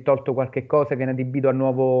viene tolto qualche cosa, viene adibito a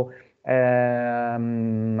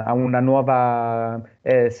una nuova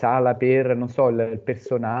sala per, non so, il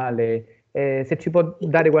personale. Se ci può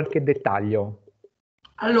dare qualche dettaglio.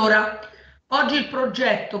 Allora, oggi il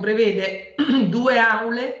progetto prevede 2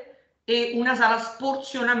 aule e una sala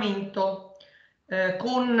sporzionamento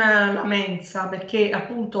con la mensa, perché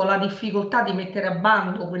appunto la difficoltà di mettere a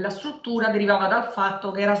bando quella struttura derivava dal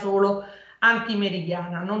fatto che era solo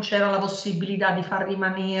antimeridiana, non c'era la possibilità di far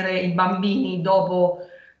rimanere i bambini dopo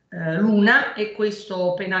l'una, e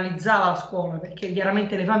questo penalizzava la scuola, perché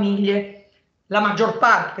chiaramente le famiglie, la maggior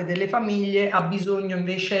parte delle famiglie ha bisogno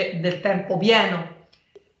invece del tempo pieno.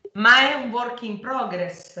 Ma è un work in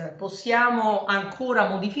progress, possiamo ancora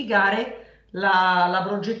modificare la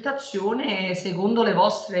progettazione secondo le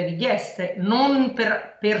vostre richieste, non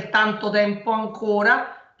per tanto tempo ancora,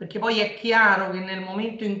 perché poi è chiaro che nel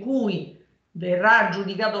momento in cui verrà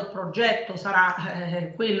aggiudicato il progetto sarà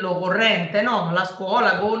quello corrente, no? La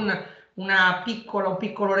scuola con un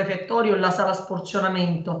piccolo refettorio e la sala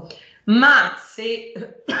sporzionamento. Ma se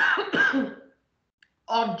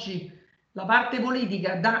oggi la parte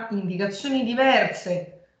politica dà indicazioni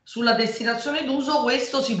diverse sulla destinazione d'uso,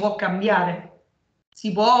 questo si può cambiare,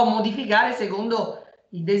 si può modificare secondo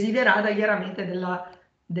i desiderata chiaramente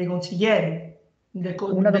dei consiglieri.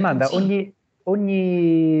 Una domanda,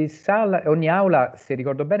 ogni sala, ogni aula, se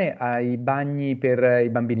ricordo bene, ha i bagni per i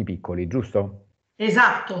bambini piccoli, giusto?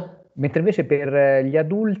 Esatto. Mentre invece per gli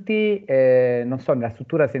adulti, non so, nella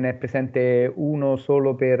struttura se ne è presente uno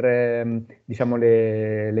solo per diciamo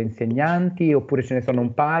le insegnanti, oppure ce ne sono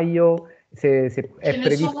un paio? Ce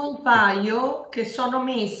ne sono un paio che sono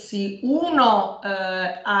messi, uno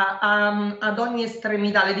ad ogni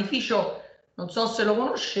estremità. L'edificio, non so se lo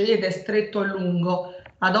conoscete, è stretto e lungo.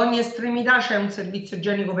 Ad ogni estremità c'è un servizio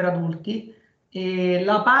igienico per adulti, e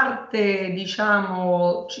la parte,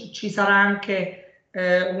 diciamo, ci sarà anche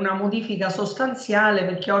una modifica sostanziale,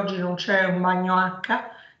 perché oggi non c'è un bagno H,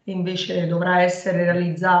 e invece dovrà essere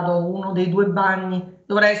realizzato uno dei 2 bagni,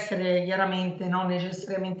 dovrà essere chiaramente non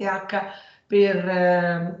necessariamente H,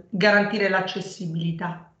 per garantire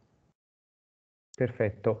l'accessibilità.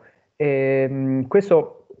 Perfetto.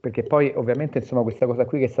 Questo perché poi ovviamente insomma questa cosa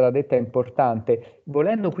qui che è stata detta è importante.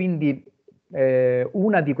 Volendo quindi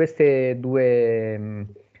una di queste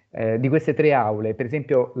di queste 3 aule, per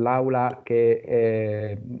esempio l'aula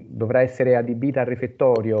che dovrà essere adibita al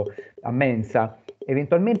refettorio, a mensa,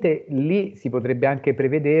 eventualmente lì si potrebbe anche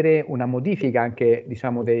prevedere una modifica anche,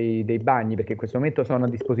 diciamo, dei bagni, perché in questo momento sono a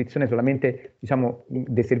disposizione solamente, diciamo,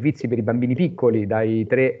 dei servizi per i bambini piccoli dai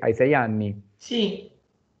 3 ai 6 anni. Sì,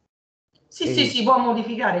 sì, si può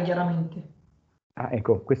modificare chiaramente. Ah,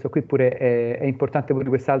 ecco, questo qui pure è importante, pure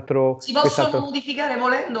quest'altro. Si possono modificare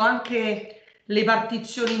volendo anche le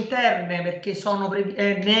partizioni interne, perché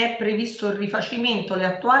ne è previsto il rifacimento. Le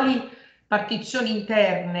attuali partizioni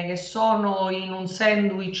interne, che sono in un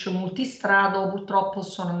sandwich multistrato, purtroppo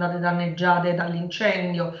sono andate danneggiate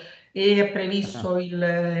dall'incendio, e è previsto il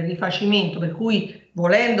rifacimento, per cui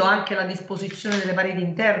volendo anche la disposizione delle pareti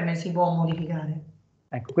interne si può modificare.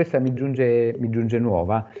 Ecco, questa mi giunge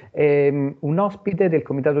nuova. Un ospite del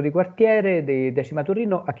comitato di quartiere di Decima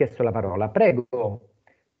Torrino ha chiesto la parola. Prego,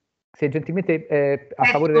 se gentilmente a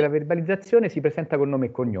favore della verbalizzazione si presenta con nome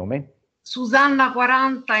e cognome. Susanna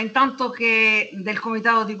 40, intanto che del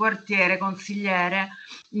comitato di quartiere, consigliere,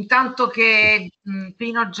 intanto che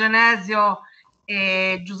Pino Genesio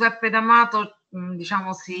e Giuseppe D'Amato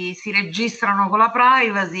diciamo si registrano con la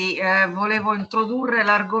privacy, volevo introdurre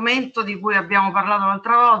l'argomento di cui abbiamo parlato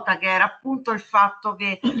l'altra volta, che era appunto il fatto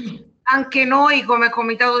che anche noi come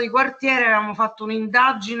comitato di quartiere avevamo fatto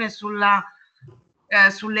un'indagine sulle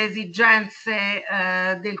esigenze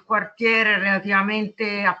del quartiere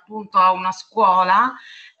relativamente appunto a una scuola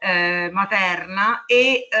materna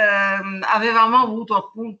e avevamo avuto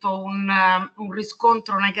appunto un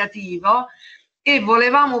riscontro negativo e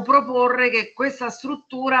volevamo proporre che questa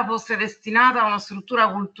struttura fosse destinata a una struttura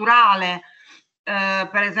culturale,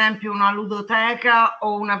 per esempio una ludoteca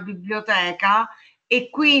o una biblioteca, e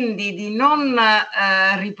quindi di non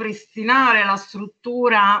ripristinare la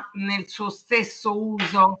struttura nel suo stesso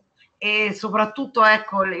uso e soprattutto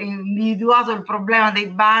ecco individuato il problema dei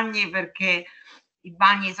bagni, perché i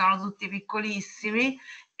bagni sono tutti piccolissimi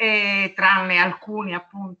tranne alcuni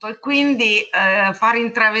appunto, e quindi far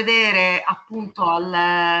intravedere appunto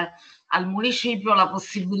al municipio la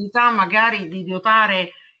possibilità magari di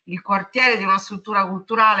dotare il quartiere di una struttura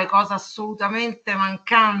culturale, cosa assolutamente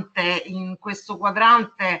mancante in questo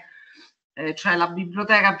quadrante, cioè la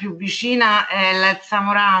biblioteca più vicina è l'Ezza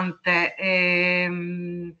Morante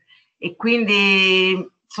e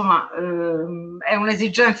quindi insomma è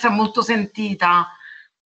un'esigenza molto sentita.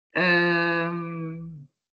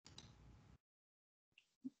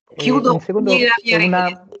 Chiudo un secondo,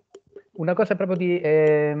 una cosa proprio di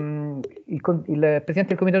il presidente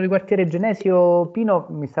del comitato di quartiere Genesio Pino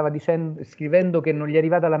mi stava scrivendo che non gli è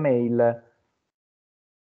arrivata la mail.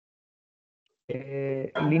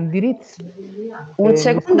 L'indirizzo un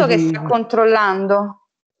secondo che sta controllando.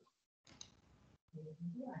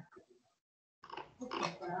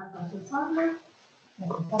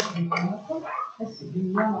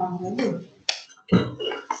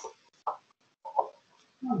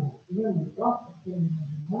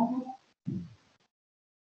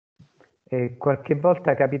 Qualche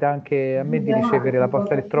volta capita anche a me di ricevere la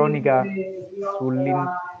posta elettronica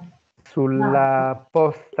sulla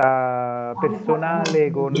posta personale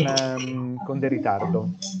con del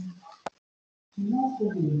ritardo.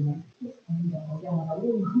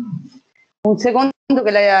 Un secondo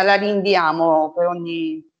che la rinviamo per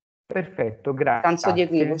ogni perfetto, grazie. tanto di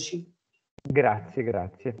equivoci. Grazie.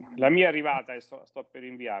 La mia è arrivata e sto per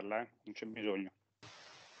inviarla, non c'è bisogno.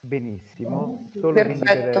 Benissimo, solo quindi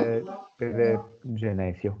per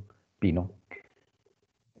Genesio Pino.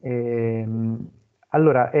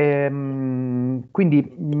 Allora,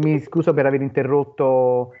 quindi mi scuso per aver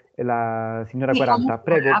interrotto la signora 40,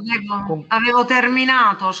 prego. Avevo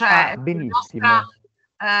terminato, cioè benissimo.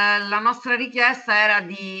 La nostra richiesta era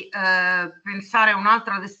di pensare a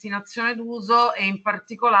un'altra destinazione d'uso e in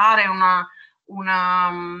particolare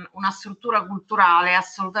una struttura culturale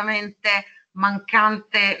assolutamente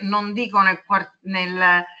mancante, non dico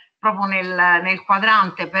proprio nel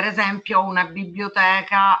quadrante, per esempio una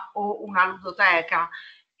biblioteca o una ludoteca,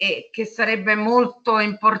 e che sarebbe molto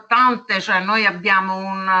importante, cioè noi abbiamo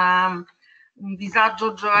un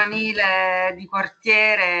disagio giovanile di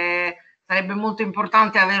quartiere, sarebbe molto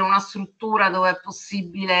importante avere una struttura dove è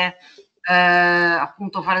possibile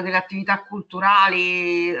appunto fare delle attività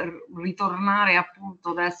culturali, ritornare appunto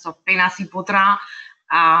adesso appena si potrà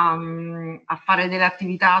a fare delle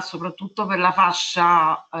attività soprattutto per la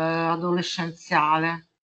fascia adolescenziale.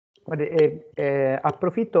 Guardi,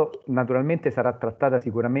 approfitto, naturalmente sarà trattata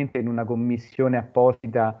sicuramente in una commissione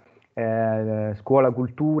apposita, scuola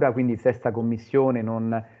cultura, quindi sesta commissione,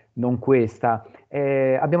 non questa.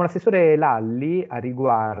 Abbiamo l'assessore Lalli a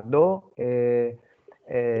riguardo.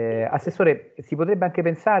 Assessore, si potrebbe anche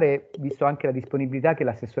pensare, visto anche la disponibilità che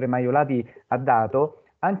l'assessore Maiolati ha dato,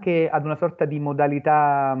 anche ad una sorta di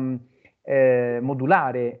modalità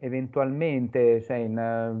modulare eventualmente, cioè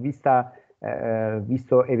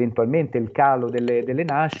visto eventualmente il calo delle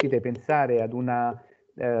nascite, pensare ad una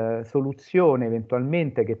soluzione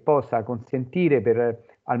eventualmente che possa consentire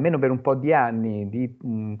almeno per un po' di anni di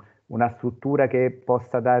una struttura che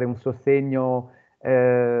possa dare un sostegno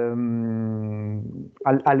alle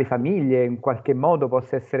famiglie, in qualche modo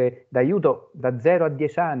possa essere d'aiuto da 0 a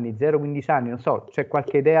 10 anni, 0 a 15 anni, non so, c'è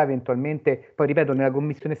qualche idea eventualmente, poi ripeto, nella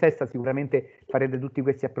commissione sesta sicuramente farete tutti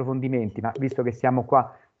questi approfondimenti, ma visto che siamo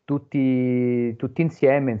qua tutti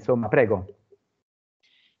insieme, insomma, prego.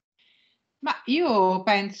 Ma io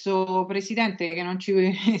penso, Presidente, che non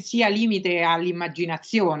ci sia limite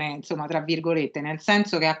all'immaginazione, insomma, tra virgolette, nel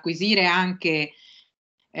senso che acquisire anche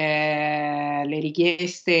le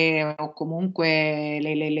richieste o comunque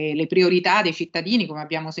le priorità dei cittadini, come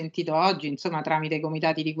abbiamo sentito oggi, insomma, tramite i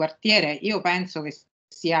comitati di quartiere, io penso che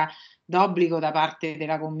sia d'obbligo da parte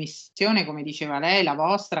della Commissione, come diceva lei, la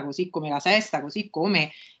vostra, così come la sesta, così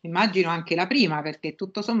come immagino anche la prima, perché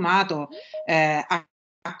tutto sommato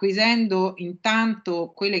acquisendo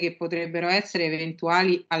intanto quelle che potrebbero essere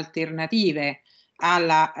eventuali alternative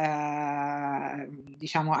alla,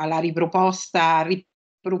 diciamo, alla riproporre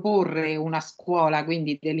una scuola,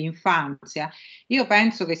 quindi dell'infanzia, io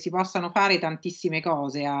penso che si possano fare tantissime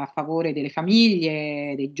cose a favore delle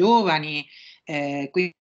famiglie, dei giovani,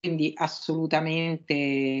 quindi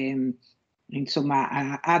assolutamente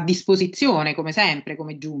insomma a disposizione come sempre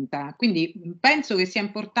come giunta. Quindi penso che sia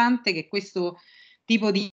importante che questo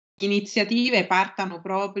tipo di iniziative partano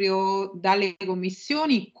proprio dalle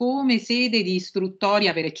commissioni come sede di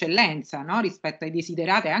istruttoria per eccellenza, no? Rispetto ai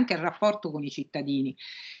desiderati e anche al rapporto con i cittadini.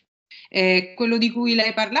 Quello di cui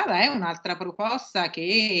lei parlava è un'altra proposta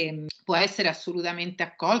che può essere assolutamente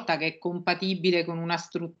accolta, che è compatibile con una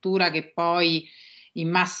struttura che poi in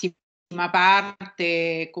massima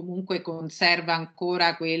parte comunque conserva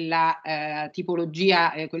ancora quella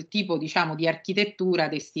tipologia, quel tipo diciamo di architettura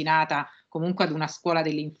destinata comunque ad una scuola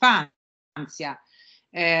dell'infanzia.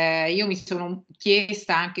 Io mi sono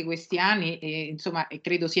chiesta anche questi anni, insomma, e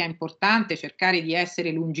credo sia importante cercare di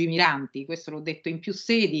essere lungimiranti, questo l'ho detto in più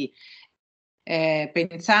sedi,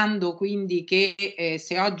 pensando quindi che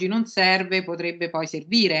se oggi non serve potrebbe poi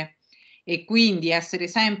servire e quindi essere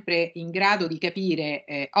sempre in grado di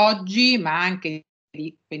capire oggi, ma anche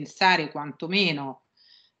di pensare quantomeno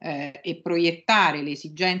e proiettare le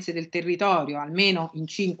esigenze del territorio almeno in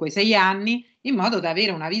 5-6 anni in modo da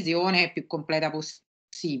avere una visione più completa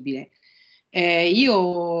possibile.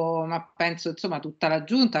 Io ma penso insomma tutta la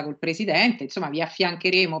giunta col presidente insomma vi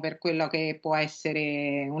affiancheremo per quello che può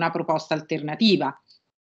essere una proposta alternativa,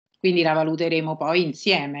 quindi la valuteremo poi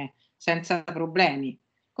insieme senza problemi.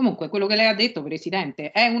 Comunque quello che lei ha detto, Presidente,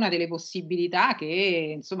 è una delle possibilità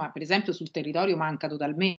che insomma per esempio sul territorio manca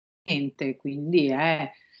totalmente, quindi è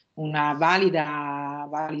una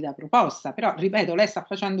valida proposta, però ripeto, lei sta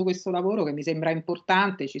facendo questo lavoro che mi sembra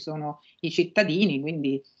importante, ci sono i cittadini,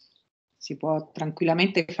 quindi si può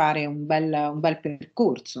tranquillamente fare un bel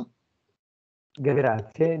percorso.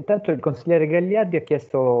 Grazie. Intanto il consigliere Gagliardi ha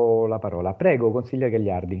chiesto la parola. Prego, consigliere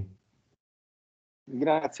Gagliardi.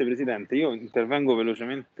 Grazie Presidente, io intervengo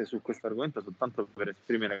velocemente su questo argomento soltanto per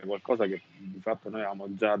esprimere qualcosa che di fatto noi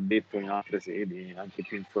avevamo già detto in altre sedi, anche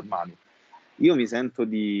più informali. Io mi sento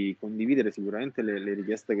di condividere sicuramente le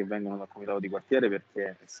richieste che vengono dal comitato di quartiere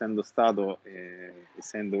perché essendo stato,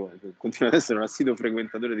 continuo ad essere un assiduo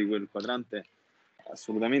frequentatore di quel quadrante,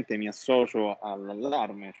 assolutamente mi associo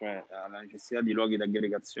all'allarme, cioè alla necessità di luoghi di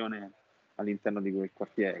aggregazione all'interno di quel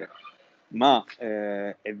quartiere. Ma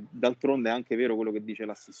è d'altronde anche vero quello che dice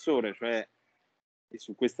l'assessore, cioè, e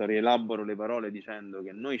su questo rielaboro le parole dicendo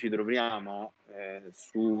che noi ci troviamo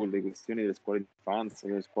sulle questioni delle scuole di infanzia,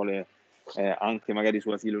 delle scuole anche magari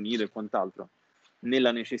su asilo nido e quant'altro,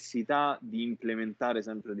 nella necessità di implementare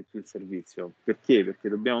sempre di più il servizio. Perché? Perché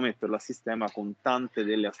dobbiamo metterlo a sistema con tante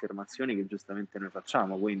delle affermazioni che giustamente noi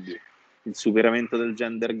facciamo, quindi il superamento del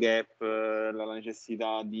gender gap, la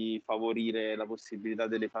necessità di favorire la possibilità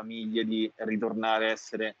delle famiglie di ritornare a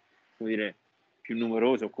essere, come dire, più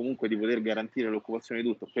numerose o comunque di poter garantire l'occupazione di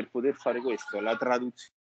tutto. Per poter fare questo, la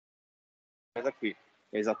traduzione qui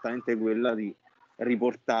è esattamente quella di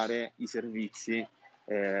riportare i servizi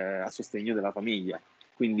a sostegno della famiglia.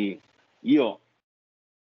 Quindi io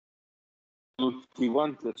tutti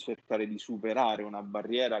quanti a cercare di superare una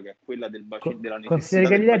barriera che è quella del bacino della necessità.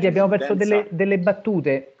 Consigliere Gagliardi, abbiamo perso delle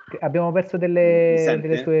battute, abbiamo perso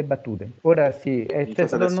delle sue battute. Ora sì, c'è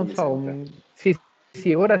stato, non so, sì,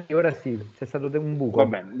 ora sì, c'è stato un buco. Va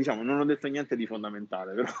bene, diciamo, non ho detto niente di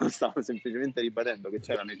fondamentale, però stavo semplicemente ribadendo che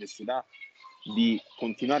c'è la necessità di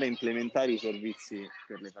continuare a implementare i servizi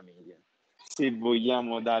per le famiglie. Se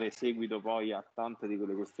vogliamo dare seguito poi a tante di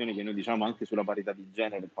quelle questioni che noi diciamo anche sulla parità di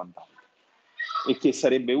genere e quant'altro, e che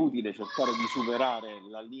sarebbe utile cercare di superare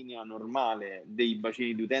la linea normale dei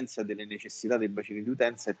bacini di utenza, delle necessità dei bacini di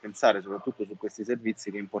utenza e pensare soprattutto su questi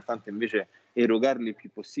servizi che è importante invece erogarli il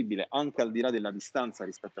più possibile, anche al di là della distanza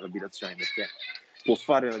rispetto all'abitazione, perché può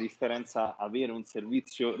fare la differenza avere un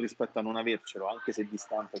servizio rispetto a non avercelo, anche se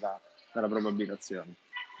distante dalla propria abitazione.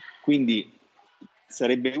 Quindi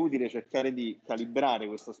sarebbe utile cercare di calibrare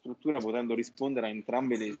questa struttura potendo rispondere a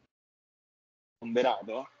entrambe le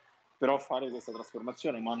ponderato però fare questa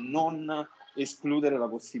trasformazione, ma non escludere la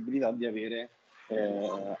possibilità di avere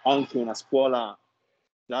anche una scuola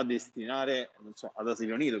da destinare, non so, ad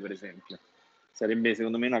asilo nido, per esempio. Sarebbe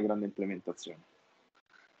secondo me una grande implementazione.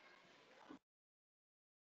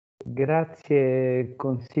 Grazie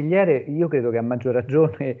consigliere, io credo che a maggior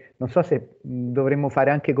ragione, non so se dovremmo fare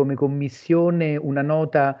anche come commissione una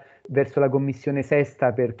nota verso la commissione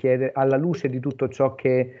sesta per chiedere, alla luce di tutto ciò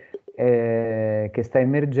che sta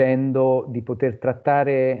emergendo, di poter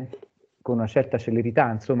trattare con una certa celerità,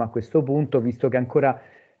 insomma, a questo punto, visto che ancora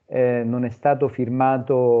non è stato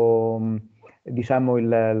firmato diciamo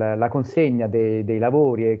la consegna dei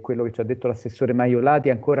lavori, e quello che ci ha detto l'assessore Maiolati,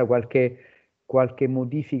 ancora qualche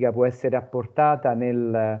modifica può essere apportata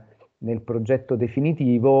nel progetto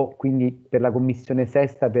definitivo, quindi per la commissione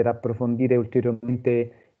sesta per approfondire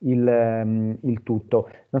ulteriormente il tutto.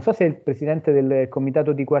 Non so se il presidente del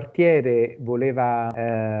comitato di quartiere voleva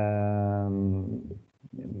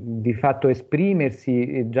di fatto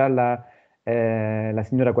esprimersi, già la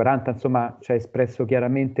signora 40 insomma ci ha espresso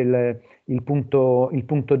chiaramente il punto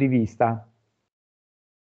di vista.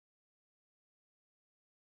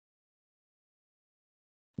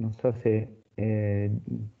 Non so se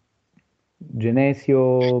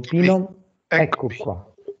Genesio Pino, ecco qua.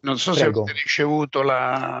 Non so Prego. se avete ricevuto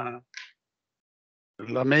la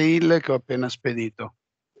mail che ho appena spedito.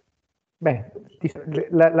 Beh,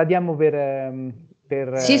 la diamo per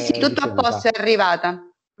sì, tutto ricevuta. a posto, è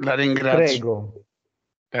arrivata. La ringrazio. Prego.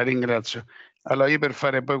 La ringrazio. Allora, io per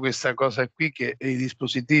fare poi questa cosa qui, che i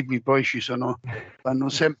dispositivi poi vanno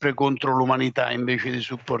sempre contro l'umanità invece di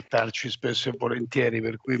supportarci spesso e volentieri,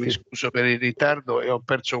 per cui mi scuso per il ritardo e ho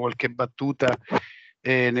perso qualche battuta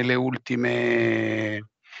negli ultimi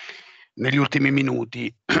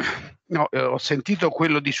minuti. No, ho sentito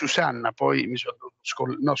quello di Susanna, poi mi sono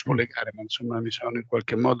dovuto scollegare, ma insomma mi sono in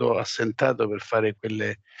qualche modo assentato per fare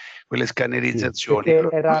quelle scannerizzazioni. Sì,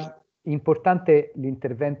 perché era importante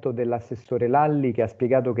l'intervento dell'assessore Lalli, che ha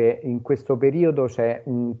spiegato che in questo periodo c'è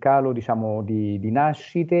un calo, diciamo, di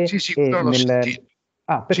nascite. Sì, quello l'ho sentito.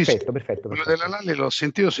 Ah, perfetto, Sì. perfetto. Quello della Lalli l'ho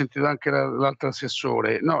sentito, ho sentito anche l'altro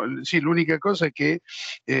assessore. No, sì, l'unica cosa che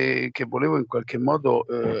volevo in qualche modo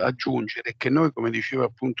aggiungere è che noi, come diceva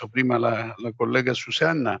appunto prima la collega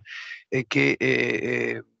Susanna, è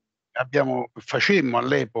che facemmo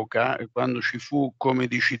all'epoca, quando ci fu, come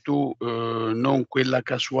dici tu, non quel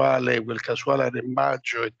casuale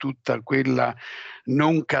arrembaggio e tutta quella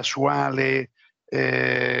non casuale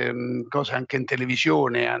cosa anche in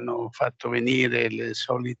televisione hanno fatto venire le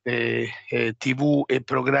solite TV e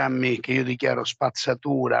programmi che io dichiaro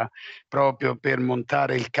spazzatura, proprio per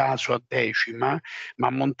montare il caso a decima, ma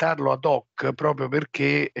montarlo ad hoc proprio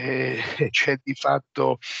perché c'è di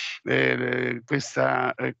fatto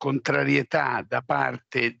questa contrarietà da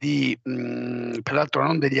parte di, peraltro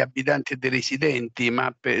non degli abitanti e dei residenti,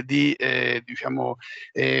 ma di diciamo,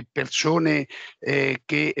 persone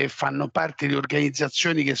che fanno parte di organizzazioni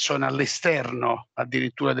che sono all'esterno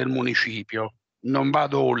addirittura del municipio. Non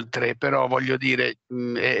vado oltre, però voglio dire,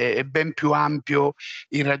 è ben più ampio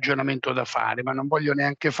il ragionamento da fare, ma non voglio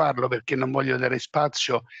neanche farlo perché non voglio dare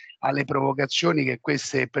spazio alle provocazioni che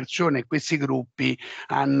queste persone, questi gruppi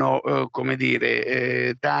hanno, come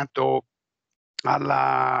dire, dato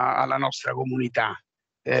alla nostra comunità.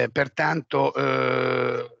 Pertanto,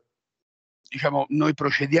 diciamo, noi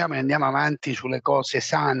procediamo e andiamo avanti sulle cose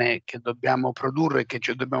sane che dobbiamo produrre e che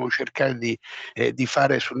dobbiamo cercare di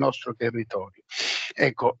fare sul nostro territorio.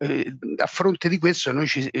 Ecco, a fronte di questo noi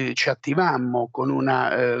ci attivammo con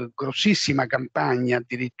una grossissima campagna,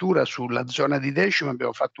 addirittura sulla zona di Decima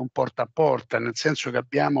abbiamo fatto un porta a porta, nel senso che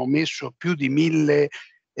abbiamo messo più di 1000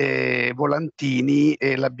 volantini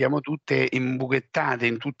e l'abbiamo tutte imbuchettate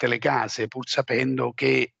in tutte le case, pur sapendo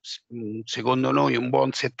che secondo noi un buon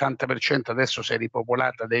 70%, adesso si è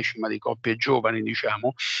ripopolata Decima di coppie giovani,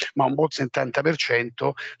 diciamo, ma un buon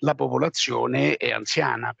 70% la popolazione è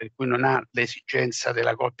anziana, per cui non ha l'esigenza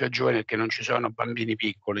della coppia giovane perché non ci sono bambini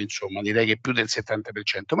piccoli, insomma, direi che più del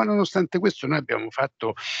 70%, ma nonostante questo noi abbiamo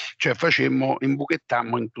fatto, cioè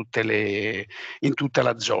imbuchettammo in tutta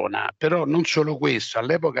la zona. Però non solo questo,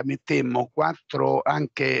 all'epoca mettemmo 4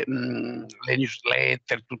 anche le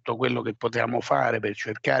newsletter, tutto quello che potevamo fare per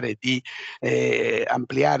cercare di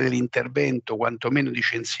ampliare l'intervento, quantomeno di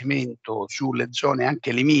censimento sulle zone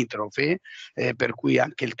anche limitrofe, per cui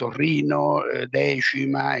anche il Torrino,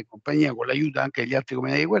 Decima e compagnia, con l'aiuto anche degli altri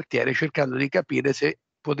comuni di quartiere, cercando di capire se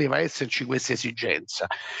poteva esserci questa esigenza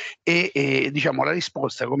e diciamo la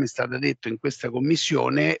risposta, come è stata detto in questa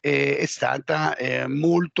commissione, è stata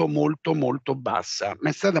molto bassa, ma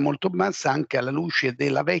è stata molto bassa anche alla luce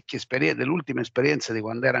della vecchia esperienza, dell'ultima esperienza di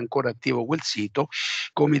quando era ancora attivo quel sito,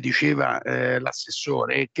 come diceva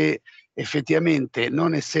l'assessore, che effettivamente,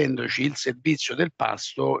 non essendoci il servizio del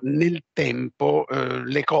pasto, nel tempo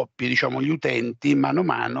le coppie, diciamo gli utenti, mano a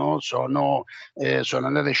mano sono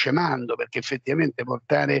andate scemando, perché effettivamente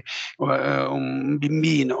portare un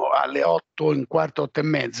bambino alle 8, in quarto, 8 e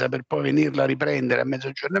mezza, per poi venirla a riprendere a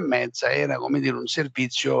mezzogiorno e mezza, era come dire un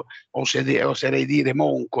servizio, oserei dire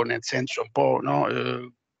monco, nel senso un po', no,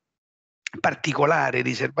 particolare,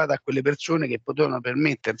 riservata a quelle persone che potevano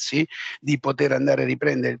permettersi di poter andare a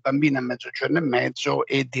riprendere il bambino a mezzogiorno e mezzo,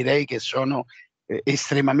 e direi che sono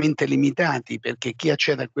estremamente limitati, perché chi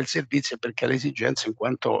accede a quel servizio è perché ha l'esigenza, in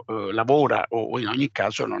quanto lavora o in ogni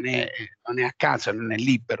caso non è a casa, non è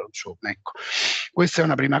libero, insomma, ecco. Questa è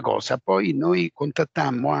una prima cosa. Poi noi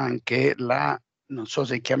contattammo anche non so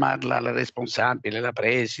se chiamarla la responsabile, la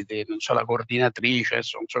preside, non so, la coordinatrice,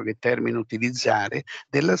 adesso non so che termine utilizzare,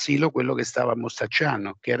 dell'asilo, quello che stava a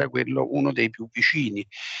Mostacciano, che era uno dei più vicini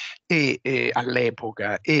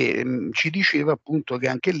all'epoca, e ci diceva appunto che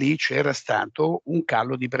anche lì c'era stato un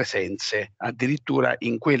calo di presenze, addirittura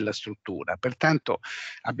in quella struttura. Pertanto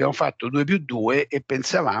abbiamo fatto 2+2 e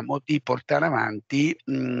pensavamo di portare avanti,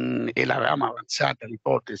 e l'avevamo avanzata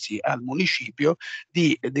l'ipotesi al municipio,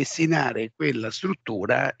 di destinare quella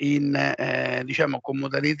struttura diciamo con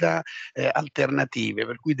modalità alternative,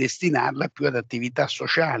 per cui destinarla più ad attività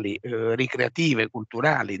sociali, ricreative,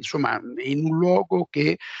 culturali, insomma in un luogo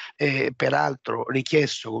che peraltro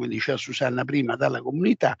richiesto, come diceva Susanna prima, dalla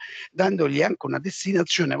comunità, dandogli anche una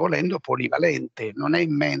destinazione, volendo, polivalente. Non è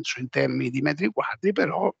immenso in termini di metri quadri,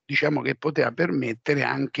 però diciamo che poteva permettere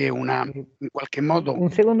anche in qualche modo...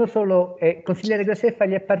 Un secondo solo, consigliere Graceffa,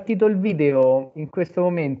 gli è partito il video in questo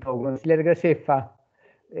momento, consigliere Graceffa,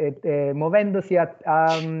 muovendosi ha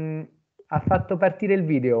fatto partire il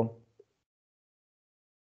video.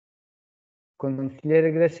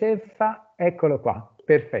 Consigliere Graceffa, eccolo qua,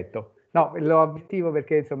 perfetto. No, lo avvertivo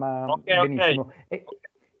perché insomma, benissimo. Okay.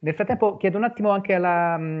 Nel frattempo chiedo un attimo anche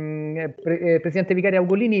alla Presidente Vicaria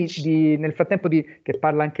Ugolini, nel frattempo che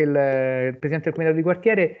parla anche il Presidente del Comitato di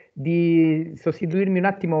Quartiere, di sostituirmi un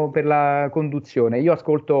attimo per la conduzione. Io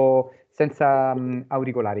ascolto senza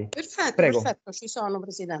auricolari. Perfetto, prego. Perfetto, ci sono,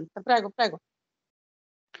 Presidente. Prego, prego.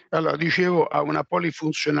 Allora, dicevo, ha una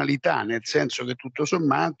polifunzionalità, nel senso che tutto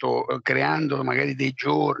sommato, creando magari dei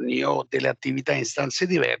giorni o delle attività in stanze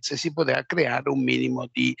diverse, si poteva creare un minimo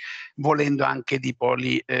di, volendo anche di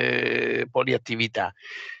poliattività.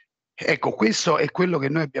 Ecco, questo è quello che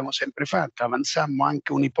noi abbiamo sempre fatto. Avanzammo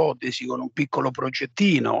anche un'ipotesi con un piccolo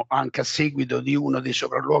progettino, anche a seguito di uno dei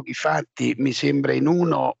sopralluoghi fatti, mi sembra in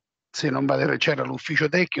uno, se non vado, c'era l'ufficio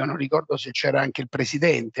tecnico, non ricordo se c'era anche il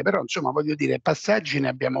presidente, però insomma voglio dire, passaggi ne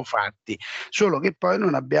abbiamo fatti, solo che poi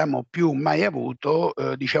non abbiamo più mai avuto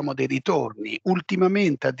diciamo dei ritorni.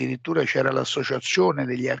 Ultimamente addirittura c'era l'associazione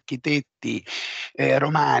degli architetti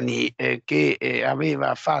romani che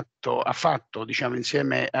ha fatto diciamo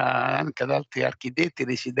insieme anche ad altri architetti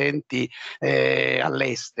residenti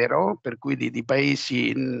all'estero, per cui di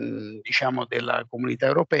paesi diciamo della comunità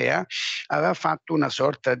europea, aveva fatto una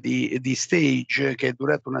sorta di stage che è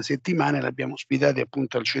durato una settimana, e l'abbiamo ospitati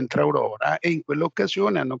appunto al Centro Aurora, e in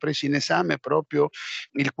quell'occasione hanno preso in esame proprio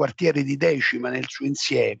il quartiere di Decima nel suo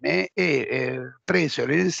insieme, e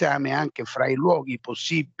presero in esame anche fra i luoghi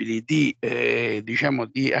possibili di diciamo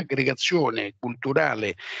di aggregazione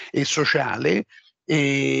culturale e sociale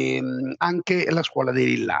anche la scuola dei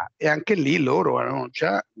Lillà, e anche lì loro avevano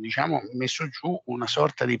già diciamo messo giù una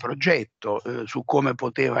sorta di progetto su come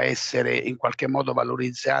poteva essere in qualche modo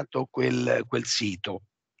valorizzato quel sito.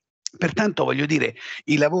 Pertanto voglio dire,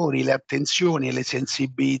 i lavori, le attenzioni, le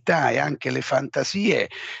sensibilità e anche le fantasie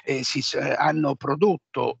hanno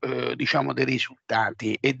prodotto diciamo dei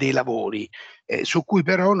risultati e dei lavori su cui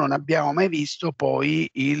però non abbiamo mai visto poi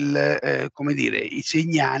come dire, i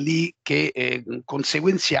segnali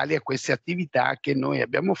conseguenziali a queste attività che noi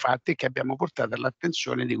abbiamo fatto e che abbiamo portato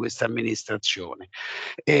all'attenzione di questa amministrazione.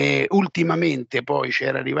 Ultimamente poi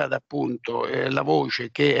c'era arrivata appunto la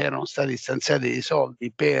voce che erano stati stanziati dei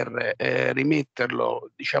soldi per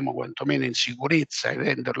rimetterlo diciamo quantomeno in sicurezza e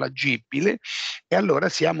renderlo agibile, e allora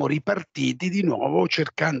siamo ripartiti di nuovo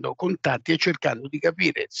cercando contatti e cercando di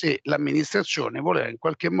capire se l'amministrazione voleva in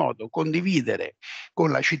qualche modo condividere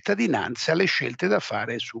con la cittadinanza le scelte da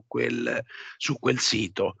fare su quel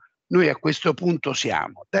sito. Noi a questo punto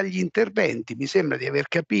siamo. Dagli interventi mi sembra di aver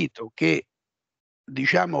capito che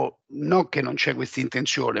diciamo, non che non c'è questa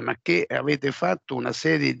intenzione, ma che avete fatto una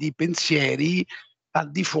serie di pensieri al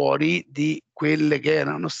di fuori di quelle che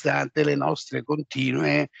erano state le nostre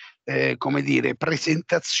continue, come dire,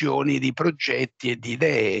 presentazioni di progetti e di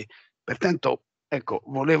idee. Pertanto, ecco,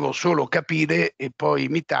 volevo solo capire, e poi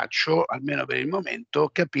mi taccio, almeno per il momento,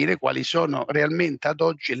 capire quali sono realmente ad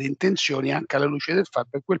oggi le intenzioni, anche alla luce del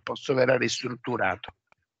fatto che quel posto verrà ristrutturato.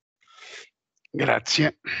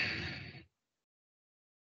 Grazie.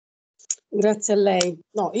 Grazie a lei.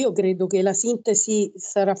 No, io credo che la sintesi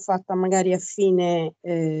sarà fatta magari alla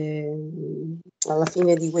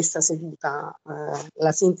fine di questa seduta,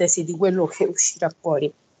 la sintesi di quello che uscirà fuori.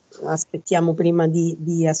 Aspettiamo prima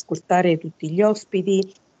di ascoltare tutti gli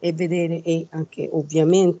ospiti e vedere, e anche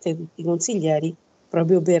ovviamente tutti i consiglieri,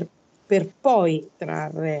 proprio per poi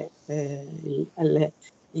trarre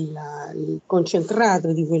il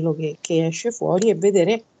concentrato di quello che esce fuori e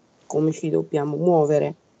vedere come ci dobbiamo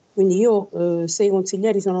muovere. Quindi io, se i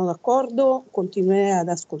consiglieri sono d'accordo, continuerei ad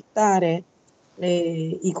ascoltare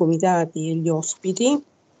i comitati e gli ospiti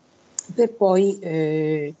per poi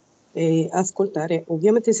ascoltare.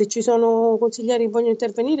 Ovviamente se ci sono consiglieri che vogliono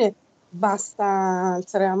intervenire, basta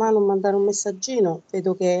alzare la mano o mandare un messaggino.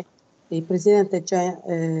 Vedo che il Presidente è già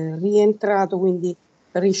rientrato, quindi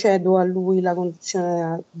ricedo a lui la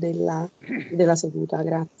conduzione della seduta.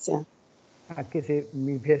 Grazie. Anche se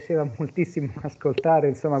mi piaceva moltissimo ascoltare,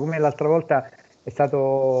 insomma, come l'altra volta è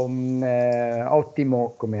stato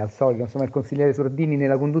ottimo, come al solito, insomma, il consigliere Sordini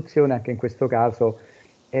nella conduzione, anche in questo caso.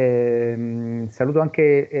 Saluto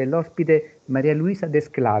anche l'ospite Maria Luisa De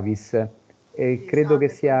Sclavis, credo che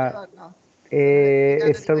sia,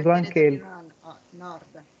 e saluto anche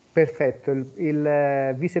perfetto,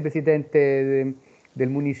 il vicepresidente del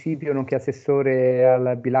municipio, nonché assessore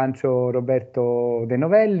al bilancio Roberto De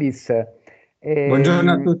Novellis.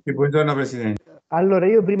 Buongiorno a tutti, buongiorno Presidente. Allora,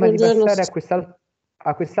 io prima Buongiorno. di passare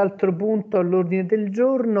a quest'altro punto all'ordine del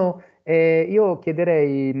giorno, io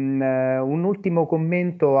chiederei un ultimo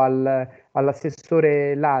commento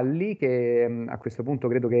all'assessore Lalli, che a questo punto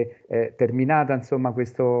credo che terminata insomma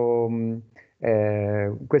questa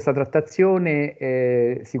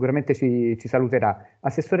trattazione sicuramente ci saluterà.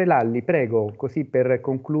 Assessore Lalli, prego, così per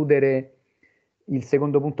concludere il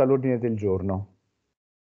secondo punto all'ordine del giorno.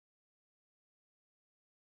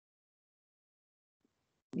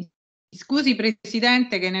 Scusi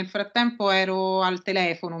Presidente che nel frattempo ero al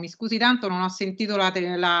telefono, mi scusi tanto, non ho sentito la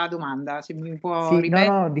domanda, se mi può ripetere.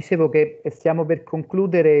 No, dicevo che stiamo per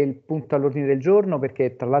concludere il punto all'ordine del giorno,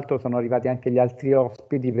 perché tra l'altro sono arrivati anche gli altri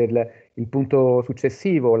ospiti per il punto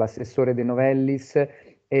successivo, l'assessore De Novellis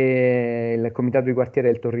e il comitato di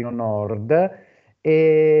quartiere del Torrino Nord,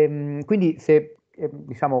 e quindi se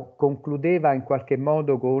diciamo concludeva in qualche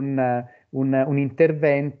modo con un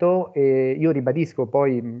intervento, io ribadisco,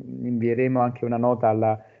 poi invieremo anche una nota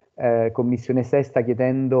alla Commissione Sesta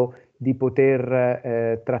chiedendo di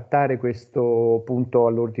poter trattare questo punto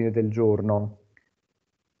all'ordine del giorno.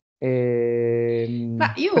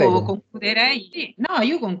 Ma io concluderei,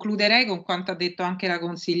 io concluderei con quanto ha detto anche la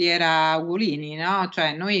consigliera Ugolini, no?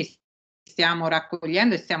 Cioè noi stiamo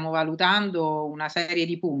raccogliendo e stiamo valutando una serie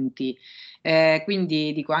di punti,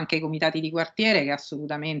 quindi dico anche ai comitati di quartiere che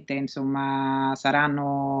assolutamente insomma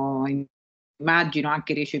saranno, immagino,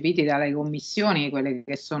 anche recepiti dalle commissioni quelle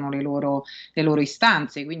che sono le loro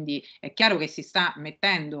istanze, quindi è chiaro che si sta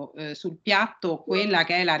mettendo sul piatto quella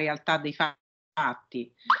che è la realtà dei fatti.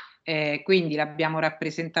 Quindi l'abbiamo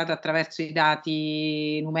rappresentata attraverso i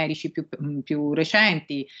dati numerici più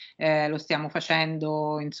recenti, lo stiamo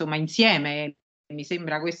facendo insomma insieme, mi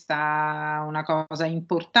sembra questa una cosa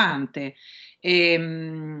importante.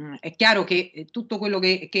 È chiaro che tutto quello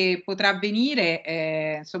che potrà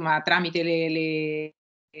avvenire insomma tramite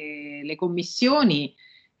le commissioni,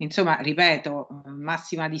 insomma ripeto,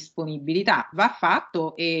 massima disponibilità va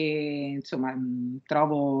fatto e insomma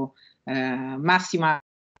trovo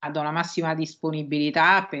do la massima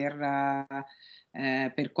disponibilità per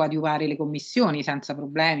coadiuvare le commissioni senza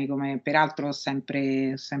problemi, come peraltro ho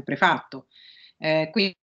sempre fatto.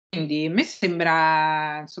 Quindi a me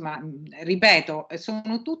sembra, insomma, ripeto,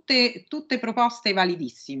 sono tutte proposte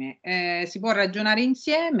validissime, si può ragionare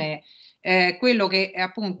insieme, quello che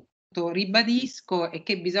appunto ribadisco è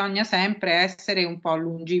che bisogna sempre essere un po'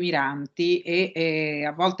 lungimiranti e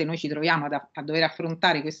a volte noi ci troviamo a dover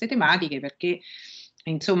affrontare queste tematiche perché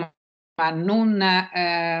insomma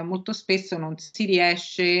molto spesso non si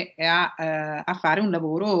riesce a fare un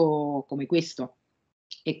lavoro come questo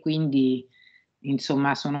e quindi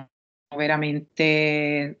insomma sono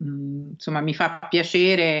veramente, insomma, mi fa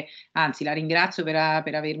piacere, anzi la ringrazio per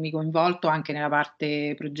avermi coinvolto anche nella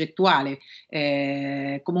parte progettuale.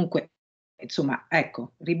 Comunque, insomma,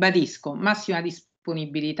 ecco, ribadisco, massima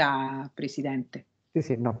disponibilità, Presidente.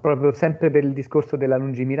 Sì, no, proprio sempre per il discorso della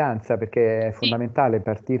lungimiranza, perché è fondamentale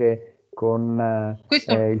partire con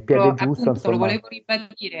Questo il piede giusto, appunto insomma. lo volevo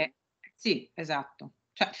ribadire. Sì, esatto.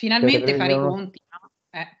 Cioè, finalmente fare i conti, no?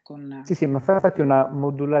 Sì, ma infatti una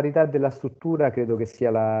modularità della struttura credo che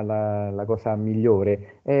sia la cosa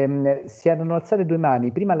migliore. Si erano alzate due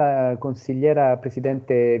mani, prima la consigliera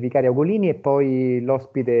presidente vicaria Ugolini e poi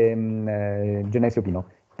l'ospite Genesio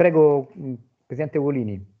Pino. Prego, Presidente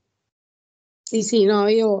Ugolini. Sì, no,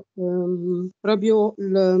 io proprio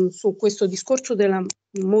su questo discorso della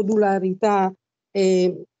modularità,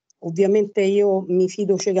 ovviamente io mi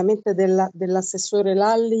fido ciecamente dell'assessore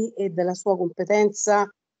Lalli e della sua competenza,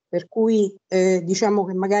 per cui diciamo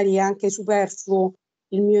che magari è anche superfluo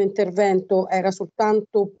il mio intervento, era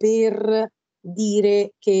soltanto per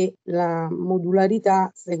dire che la modularità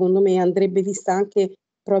secondo me andrebbe vista anche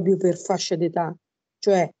proprio per fasce d'età,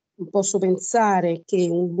 cioè posso pensare che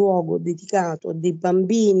un luogo dedicato a dei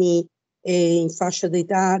bambini in fascia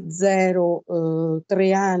d'età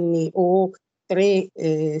 0-3 anni o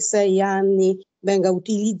 3-6 anni venga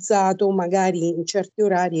utilizzato magari in certi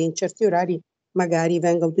orari e in certi orari magari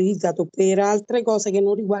venga utilizzato per altre cose che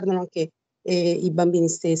non riguardano anche i bambini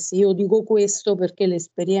stessi. Io dico questo perché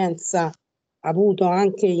l'esperienza avuto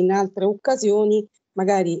anche in altre occasioni,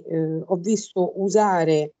 magari ho visto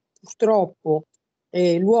usare purtroppo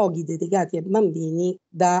luoghi dedicati ai bambini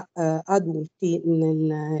da adulti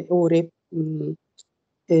nelle ore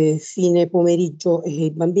fine pomeriggio, e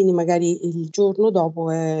i bambini magari il giorno dopo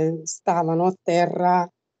stavano a terra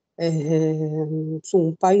su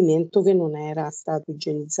un pavimento che non era stato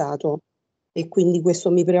igienizzato, e quindi questo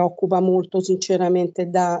mi preoccupa molto sinceramente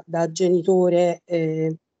da genitore.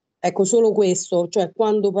 Ecco, solo questo, cioè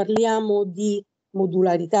quando parliamo di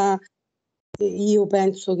modularità io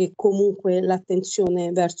penso che comunque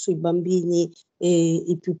l'attenzione verso i bambini e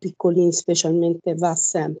i più piccolini specialmente va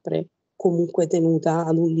sempre comunque tenuta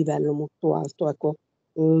ad un livello molto alto, ecco.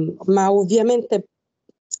 Ma ovviamente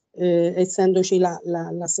essendoci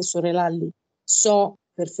l'assessore Lalli, so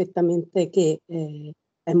perfettamente che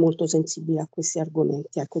è molto sensibile a questi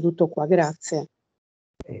argomenti. Ecco, tutto qua, grazie.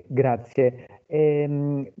 Grazie.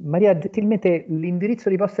 Maria, gentilmente l'indirizzo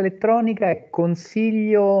di posta elettronica è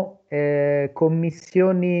consiglio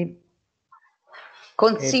commissioni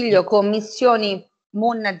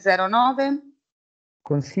MUN 09.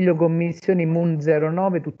 Consiglio commissioni MUN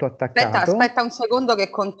 09, tutto attaccato. Aspetta un secondo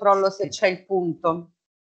che controllo se c'è il punto.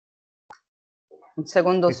 Un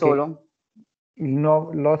secondo perché solo.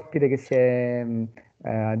 L'ospite che si è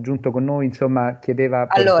aggiunto con noi, insomma, chiedeva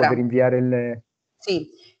per poter inviare il...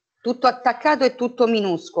 Sì, tutto attaccato e tutto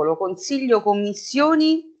minuscolo. Consiglio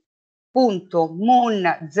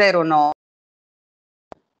commissioni.mun 09.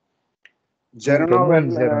 09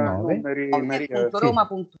 Maria. Roma.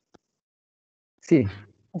 Sì.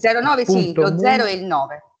 09 sì, lo 0 e il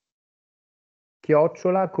 9.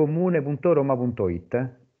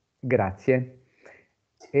 @comune.roma.it. Grazie.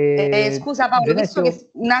 Scusa Paolo, visto che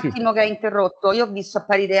un attimo che hai interrotto, io ho visto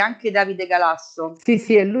apparire anche Davide Galasso.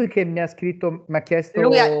 Sì, è lui che mi ha scritto, mi ha chiesto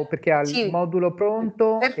perché ha il modulo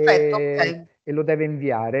pronto. Perfetto, e lo deve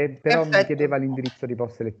inviare, però mi chiedeva l'indirizzo di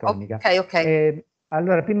posta elettronica. Ok.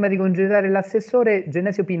 Allora, prima di congedare l'assessore,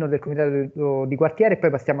 Genesio Pino del Comitato di Quartiere, e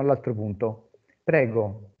poi passiamo all'altro punto.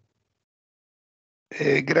 Prego.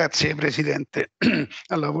 Grazie Presidente.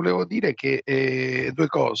 Allora, volevo dire che due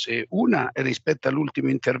cose. Una rispetto all'ultimo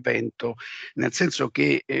intervento, nel senso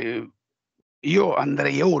che io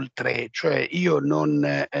andrei oltre, cioè io non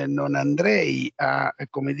andrei a,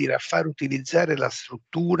 come dire, a far utilizzare la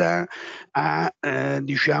struttura a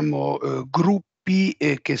gruppi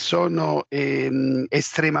che sono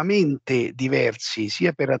estremamente diversi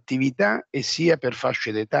sia per attività e sia per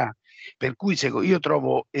fasce d'età. Per cui io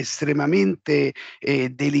trovo estremamente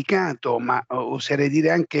delicato, ma oserei dire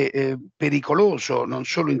anche pericoloso, non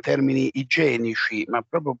solo in termini igienici, ma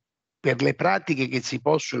proprio per le pratiche che si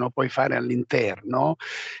possono poi fare all'interno,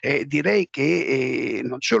 direi che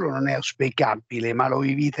non solo non è auspicabile, ma lo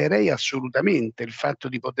eviterei assolutamente, il fatto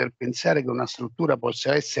di poter pensare che una struttura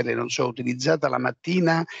possa essere, non so, utilizzata la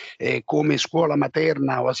mattina come scuola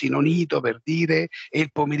materna o asilo nido, per dire, e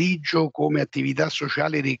il pomeriggio come attività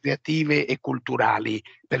sociali, ricreative e culturali,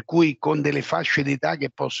 per cui con delle fasce d'età che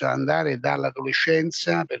possono andare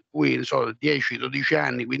dall'adolescenza, per cui 10, 12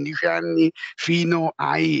 anni, 15 anni, fino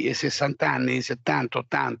ai 60 anni, 70,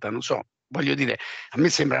 80, non so. voglio dire, a me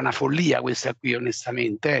sembra una follia questa qui,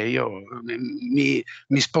 onestamente. Io mi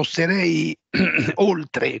sposterei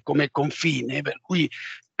oltre come confine, per cui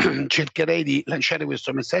cercherei di lanciare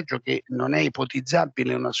questo messaggio che non è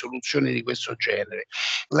ipotizzabile una soluzione di questo genere.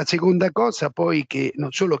 La seconda cosa poi, che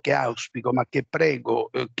non solo che auspico, ma che prego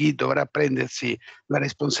chi dovrà prendersi la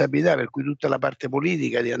responsabilità, per cui tutta la parte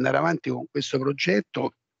politica, di andare avanti con questo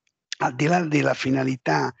progetto, al di là della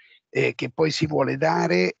finalità che poi si vuole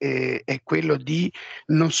dare, è quello di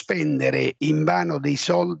non spendere invano dei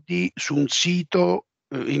soldi su un sito,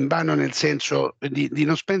 invano nel senso di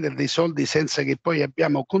non spendere dei soldi senza che poi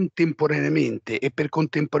abbiamo contemporaneamente, e per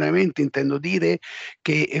contemporaneamente intendo dire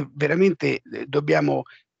che veramente dobbiamo,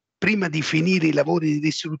 prima di finire i lavori di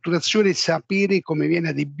ristrutturazione, sapere come viene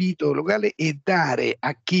adibito il locale e dare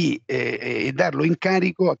a chi e darlo in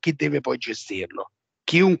carico a chi deve poi gestirlo,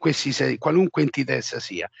 chiunque qualunque entità essa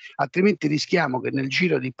sia, altrimenti rischiamo che nel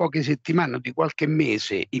giro di poche settimane o di qualche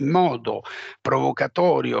mese, in modo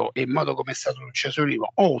provocatorio e in modo come è stato successo prima,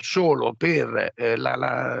 o solo per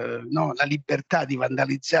la libertà di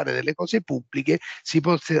vandalizzare delle cose pubbliche, si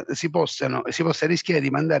possa rischiare di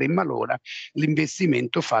mandare in malora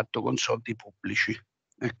l'investimento fatto con soldi pubblici.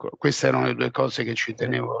 Ecco, queste erano le due cose che ci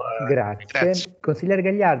tenevo a... Grazie. Consigliere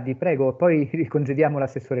Gagliardi, prego, poi ricongediamo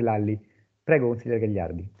l'assessore Lalli. Prego, consigliere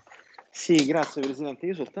Gagliardi. Sì, grazie Presidente.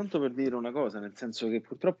 Io soltanto per dire una cosa, nel senso che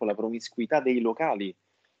purtroppo la promiscuità dei locali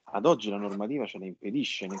ad oggi la normativa ce la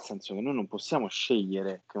impedisce, nel senso che noi non possiamo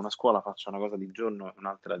scegliere che una scuola faccia una cosa di giorno e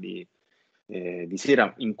un'altra di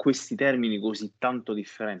sera in questi termini così tanto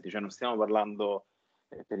differenti. Cioè non stiamo parlando,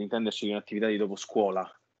 per intenderci, di un'attività di dopo scuola,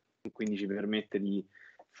 che quindi ci permette di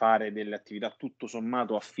fare delle attività tutto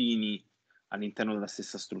sommato affini all'interno della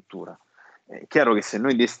stessa struttura. È chiaro che se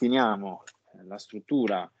noi destiniamo la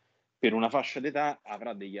struttura per una fascia d'età,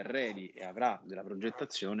 avrà degli arredi e avrà della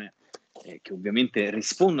progettazione che ovviamente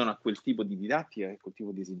rispondono a quel tipo di didattica e a quel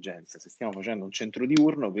tipo di esigenza. Se stiamo facendo un centro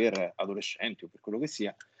diurno per adolescenti o per quello che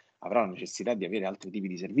sia, avrà la necessità di avere altri tipi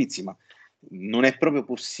di servizi, ma non è proprio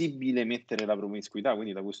possibile mettere la promiscuità,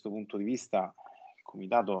 quindi da questo punto di vista il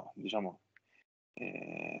Comitato, diciamo,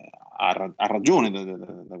 ha ragione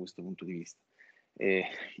da questo punto di vista.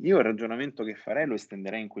 Io il ragionamento che farei lo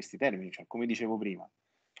estenderei in questi termini, cioè come dicevo prima,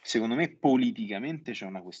 secondo me politicamente c'è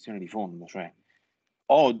una questione di fondo, cioè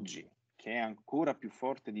oggi, che è ancora più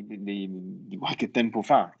forte di qualche tempo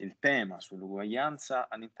fa, il tema sull'uguaglianza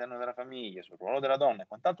all'interno della famiglia, sul ruolo della donna e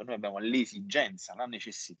quant'altro, noi abbiamo l'esigenza, la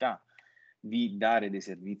necessità di dare dei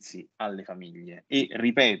servizi alle famiglie e,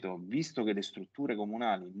 ripeto, visto che le strutture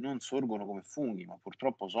comunali non sorgono come funghi, ma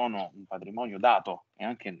purtroppo sono un patrimonio dato e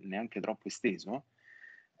anche neanche troppo esteso,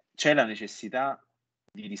 c'è la necessità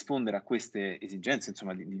di rispondere a queste esigenze,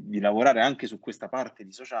 insomma di lavorare anche su questa parte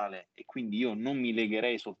di sociale, e quindi io non mi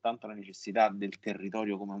legherei soltanto alla necessità del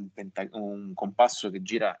territorio come un compasso che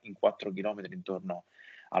gira in 4 chilometri intorno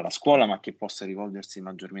alla scuola, ma che possa rivolgersi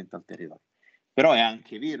maggiormente al territorio. Però è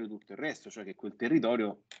anche vero tutto il resto, cioè che quel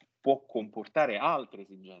territorio può comportare altre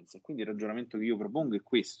esigenze, quindi il ragionamento che io propongo è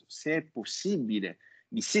questo: se è possibile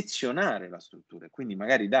di sezionare la struttura e quindi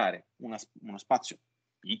magari dare uno spazio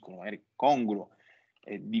piccolo, magari congruo,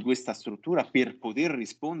 di questa struttura per poter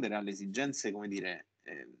rispondere alle esigenze, come dire,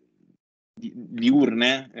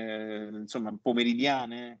 diurne, insomma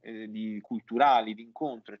pomeridiane, culturali, di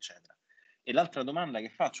incontro, eccetera. E l'altra domanda che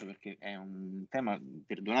faccio, perché è un tema,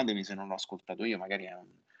 perdonatemi se non l'ho ascoltato io, magari è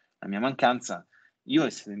una mia mancanza, io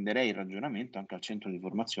estenderei il ragionamento anche al centro di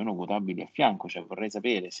formazione quotabili a fianco, cioè vorrei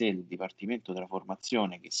sapere se il Dipartimento della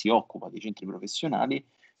Formazione che si occupa dei centri professionali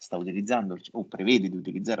sta utilizzando o prevede di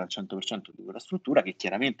utilizzare al 100% di quella struttura, che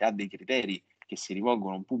chiaramente ha dei criteri che si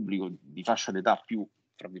rivolgono a un pubblico di fascia d'età più,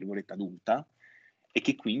 tra virgolette, adulta, e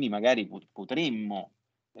che quindi magari potremmo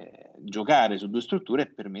giocare su 2 strutture e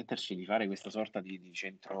permetterci di fare questa sorta di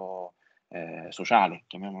centro sociale,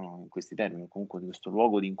 chiamiamolo in questi termini, comunque di questo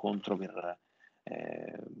luogo di incontro per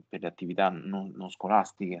le attività non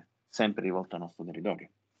scolastiche, sempre rivolto al nostro territorio.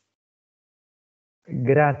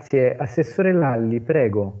 Grazie. Assessore Lalli,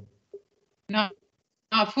 prego. No,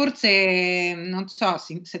 forse, non so,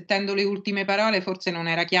 sentendo le ultime parole, forse non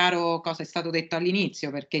era chiaro cosa è stato detto all'inizio,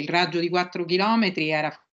 perché il raggio di 4 chilometri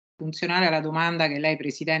era funzionale alla domanda che lei,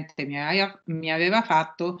 Presidente, mi aveva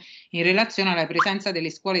fatto in relazione alla presenza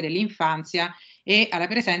delle scuole dell'infanzia e alla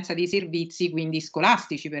presenza di servizi quindi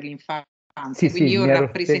scolastici per l'infanzia. Quindi io ho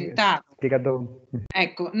rappresentato.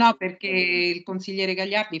 Ecco, no, perché il consigliere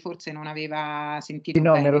Gagliardi forse non aveva sentito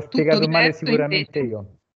no, bene. me l'ho spiegato male diverso, sicuramente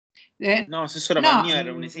io. No, assessore, no, ma il mio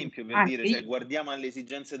era un esempio per dire, cioè, io, guardiamo alle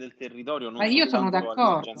esigenze del territorio, non io sono soltanto alle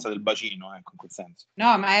d'accordo. esigenze del bacino, ecco, in quel senso.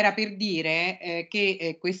 No, ma era per dire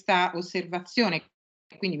che questa osservazione,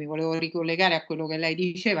 quindi mi volevo ricollegare a quello che lei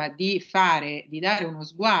diceva, di dare uno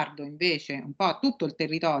sguardo invece un po' a tutto il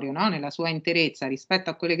territorio, no? Nella sua interezza rispetto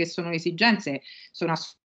a quelle che sono le esigenze, sono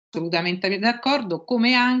assolutamente d'accordo,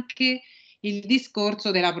 come anche il discorso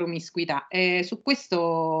della promiscuità. Su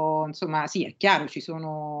questo, insomma, sì, è chiaro,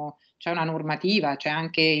 c'è una normativa, c'è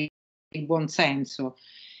anche il buon senso.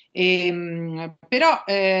 Però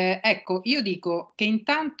ecco, io dico che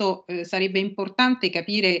intanto sarebbe importante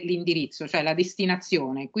capire l'indirizzo, cioè la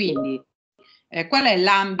destinazione, quindi qual è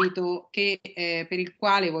l'ambito per il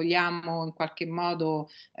quale vogliamo in qualche modo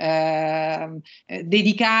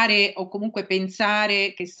dedicare o comunque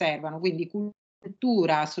pensare che servano, quindi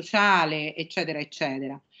cultura, sociale, eccetera,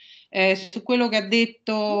 eccetera. Su quello che ha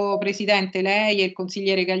detto Presidente lei e il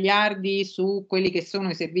consigliere Gagliardi su quelli che sono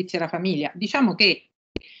i servizi alla famiglia, diciamo che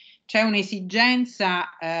c'è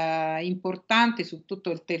un'esigenza importante su tutto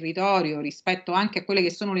il territorio rispetto anche a quelle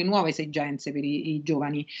che sono le nuove esigenze per i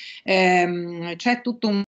giovani. C'è tutto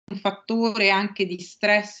un fattore anche di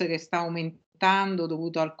stress che sta aumentando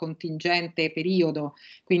dovuto al contingente periodo,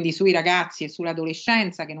 quindi sui ragazzi e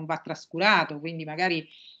sull'adolescenza che non va trascurato, quindi magari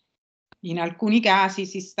in alcuni casi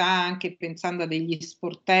si sta anche pensando a degli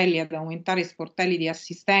sportelli, ad aumentare sportelli di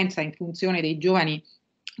assistenza in funzione dei giovani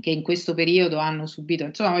che in questo periodo hanno subito.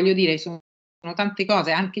 Insomma, voglio dire, sono tante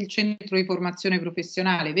cose, anche il centro di formazione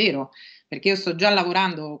professionale, vero? Perché io sto già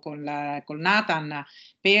lavorando con Nathan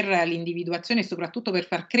per l'individuazione e soprattutto per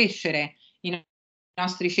far crescere i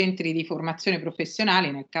nostri centri di formazione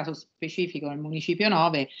professionale, nel caso specifico nel Municipio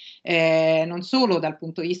 9, non solo dal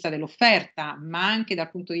punto di vista dell'offerta, ma anche dal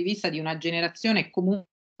punto di vista di una generazione comunque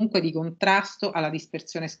di contrasto alla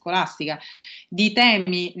dispersione scolastica. Di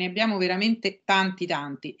temi ne abbiamo veramente tanti.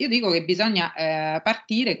 Io dico che bisogna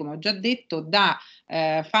partire, come ho già detto, da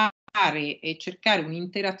fare e cercare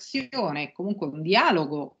un'interazione, comunque un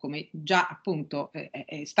dialogo, come già appunto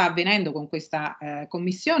sta avvenendo con questa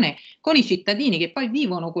commissione, con i cittadini che poi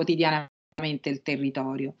vivono quotidianamente il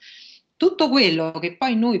territorio. Tutto quello che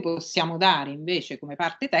poi noi possiamo dare invece come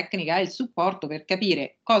parte tecnica è il supporto per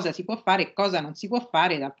capire cosa si può fare e cosa non si può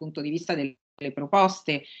fare dal punto di vista delle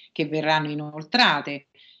proposte che verranno inoltrate.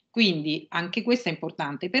 Quindi anche questo è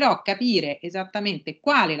importante, però capire esattamente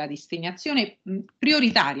quale è la destinazione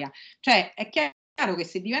prioritaria. Cioè è chiaro che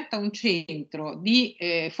se diventa un centro di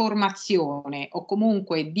formazione o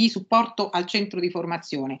comunque di supporto al centro di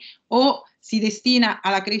formazione o si destina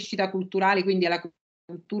alla crescita culturale, quindi alla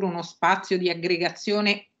cultura, uno spazio di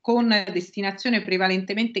aggregazione con destinazione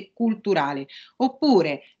prevalentemente culturale,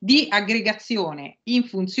 oppure di aggregazione in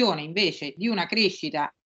funzione invece di una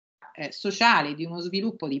crescita sociale, di uno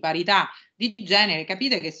sviluppo di parità di genere,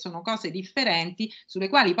 capite che sono cose differenti sulle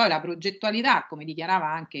quali poi la progettualità, come dichiarava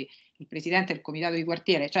anche il presidente del comitato di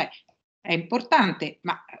quartiere, cioè è importante,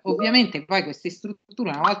 ma ovviamente poi queste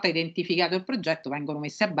strutture, una volta identificato il progetto, vengono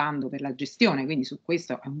messe a bando per la gestione, quindi su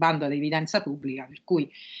questo è un bando ad evidenza pubblica, per cui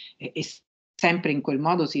sempre in quel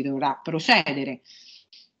modo si dovrà procedere.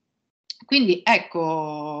 Quindi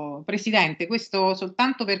ecco, Presidente, questo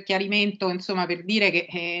soltanto per chiarimento, insomma, per dire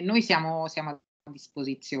che noi siamo a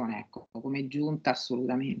disposizione, ecco, come giunta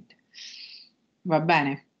assolutamente. Va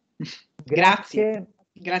bene? Grazie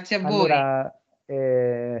a voi. Allora,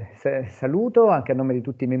 saluto anche a nome di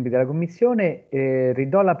tutti i membri della Commissione,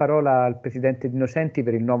 ridò la parola al Presidente Di Innocenti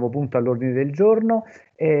per il nuovo punto all'ordine del giorno.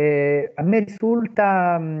 A me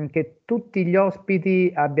risulta che tutti gli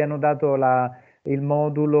ospiti abbiano dato il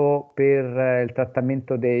modulo per il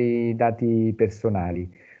trattamento dei dati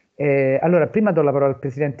personali. Allora, prima do la parola al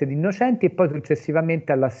Presidente Di Innocenti e poi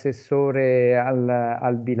successivamente all'assessore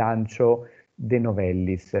al bilancio De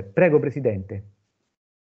Novellis. Prego, Presidente.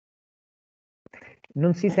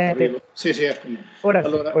 Non si sente. Sì, eccomi.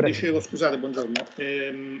 Allora, dicevo, scusate, buongiorno.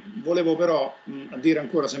 Volevo però dire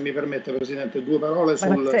ancora, se mi permette, Presidente, due parole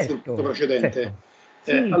sul punto precedente. Certo.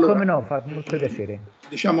 Sì, allora, come no, fa molto piacere.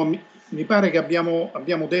 Diciamo, mi pare che abbiamo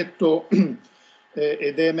detto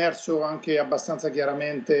ed è emerso anche abbastanza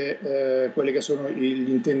chiaramente quelli che sono gli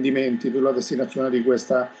intendimenti sulla destinazione di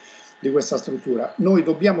questa struttura. Noi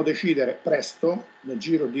dobbiamo decidere presto, nel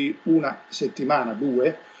giro di una settimana,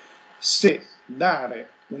 due, se dare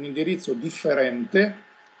un indirizzo differente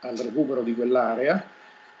al recupero di quell'area,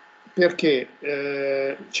 perché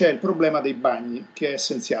c'è il problema dei bagni, che è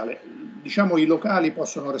essenziale. Diciamo, i locali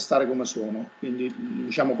possono restare come sono, quindi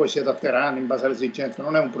diciamo poi si adatteranno in base alle esigenze,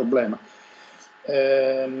 non è un problema.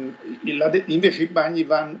 Invece i bagni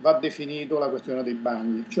va definito la questione dei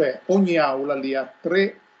bagni, cioè ogni aula lì ha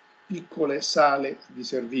 3 piccole sale di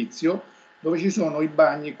servizio dove ci sono i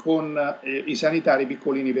bagni con i sanitari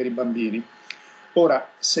piccolini per i bambini. Ora,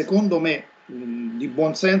 secondo me, di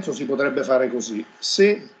buon senso si potrebbe fare così.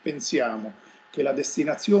 Se pensiamo che la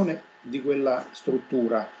destinazione di quella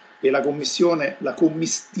struttura e la commistione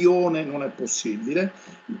non è possibile,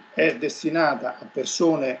 è destinata a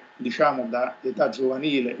persone, diciamo, da età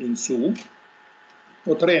giovanile in su,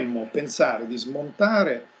 potremmo pensare di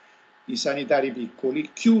smontare i sanitari piccoli,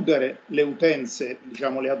 chiudere le utenze,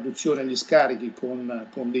 diciamo le adduzioni e gli scarichi con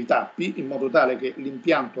dei tappi, in modo tale che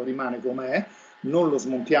l'impianto rimane com'è, non lo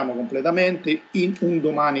smontiamo completamente, in un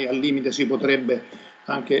domani al limite si potrebbe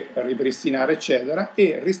anche ripristinare, eccetera,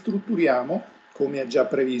 e ristrutturiamo, come è già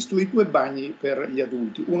previsto, i 2 bagni per gli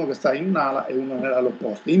adulti, uno che sta in un'ala e uno nell'ala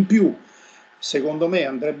opposta. In più, secondo me,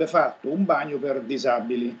 andrebbe fatto un bagno per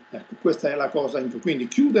disabili. Ecco, questa è la cosa in più. Quindi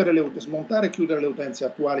smontare e chiudere le utenze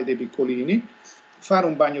attuali dei piccolini, fare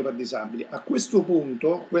un bagno per disabili. A questo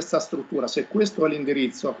punto, questa struttura, se questo è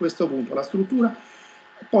l'indirizzo, a questo punto la struttura,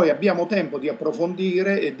 poi abbiamo tempo di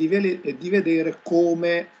approfondire e di vedere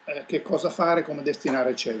come, che cosa fare, come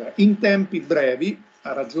destinare, eccetera. In tempi brevi,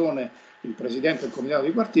 ha ragione il Presidente del Comitato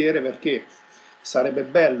di Quartiere, perché sarebbe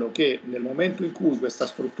bello che nel momento in cui questa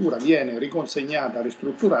struttura viene riconsegnata,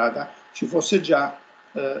 ristrutturata, ci fosse già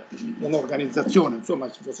un'organizzazione,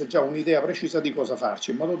 insomma ci fosse già un'idea precisa di cosa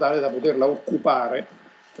farci, in modo tale da poterla occupare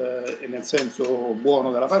nel senso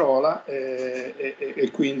buono della parola e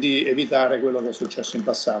quindi evitare quello che è successo in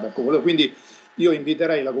passato. Ecco, quindi io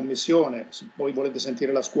inviterei la Commissione, se poi volete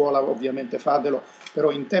sentire la scuola ovviamente fatelo, però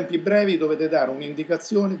in tempi brevi dovete dare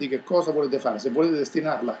un'indicazione di che cosa volete fare, se volete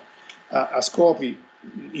destinarla a scopi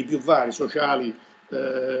i più vari, sociali,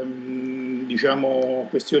 diciamo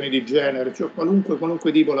questioni di genere, cioè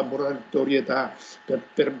qualunque tipo di laboratorietà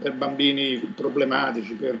per bambini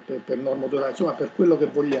problematici, per normodotazione, insomma per quello che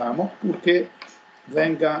vogliamo, purché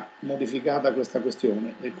venga modificata questa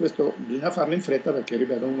questione, e questo bisogna farlo in fretta perché,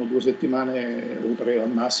 ripeto, 1 o 2 settimane o 3 al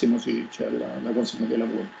massimo c'è la consegna dei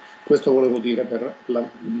lavori. Questo volevo dire per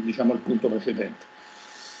diciamo, il punto precedente.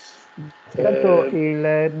 Intanto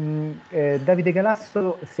Davide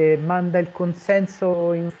Galasso se manda il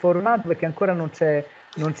consenso informato, perché ancora non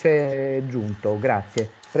c'è giunto. Grazie.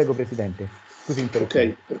 Prego Presidente.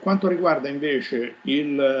 Ok, per quanto riguarda invece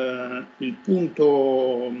il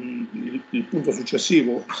punto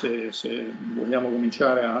successivo, se vogliamo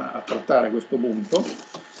cominciare a trattare questo punto,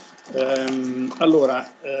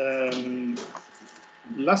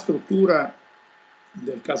 la struttura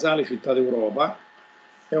del Casale Città d'Europa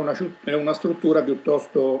è una struttura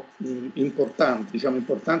piuttosto importante, diciamo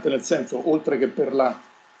importante nel senso, oltre che per la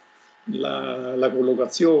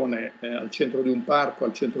collocazione al centro di un parco,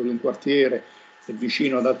 al centro di un quartiere e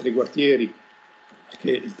vicino ad altri quartieri, perché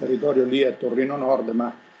il territorio lì è Torrino Nord,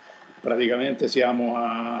 ma praticamente siamo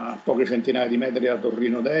a poche centinaia di metri da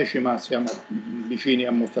Torrino Decima, siamo vicini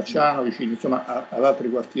a Mostacciano, vicini insomma ad altri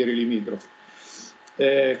quartieri limitrofi.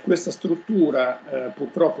 Questa struttura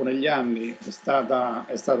purtroppo negli anni è stata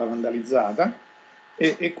vandalizzata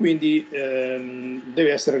e quindi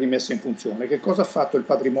deve essere rimessa in funzione. Che cosa ha fatto il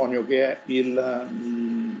patrimonio, che è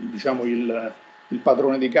diciamo il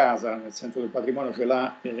padrone di casa, nel senso che il patrimonio ce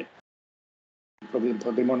l'ha il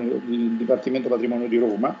Dipartimento Patrimonio di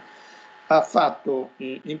Roma, ha fatto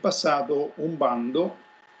in passato un bando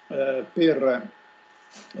per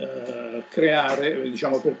creare,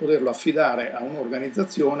 diciamo, per poterlo affidare a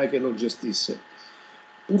un'organizzazione che lo gestisse.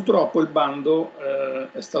 Purtroppo il bando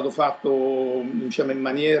è stato fatto, diciamo, in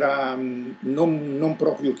maniera non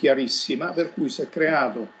proprio chiarissima, per cui si è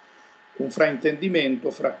creato un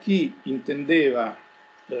fraintendimento fra chi intendeva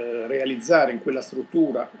realizzare in quella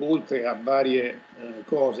struttura, oltre a varie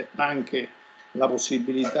cose, anche la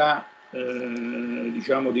possibilità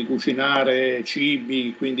diciamo di cucinare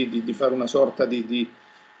cibi, quindi di fare una sorta di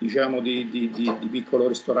piccolo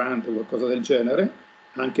ristorante o qualcosa del genere,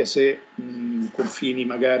 anche se con fini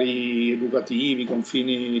magari educativi, con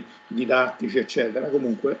fini didattici, eccetera.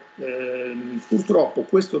 Comunque purtroppo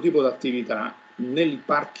questo tipo di attività nei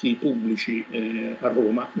parchi pubblici a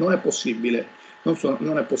Roma non è possibile,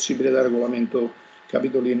 non è possibile da regolamento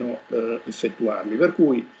capitolino effettuarli, per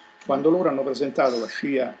cui quando loro hanno presentato la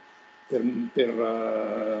SCIA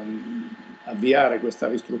per avviare questa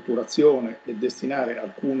ristrutturazione e destinare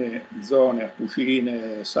alcune zone a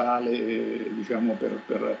cucine, sale, diciamo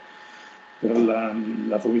per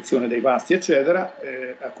la fruizione dei pasti, eccetera,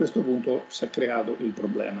 a questo punto si è creato il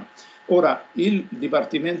problema. Ora, il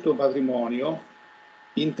Dipartimento Patrimonio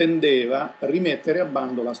intendeva rimettere a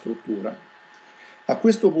bando la struttura. A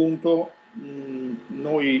questo punto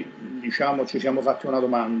noi diciamo ci siamo fatti una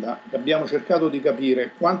domanda e abbiamo cercato di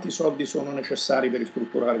capire quanti soldi sono necessari per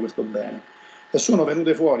ristrutturare questo bene e sono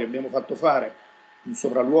venute fuori, abbiamo fatto fare un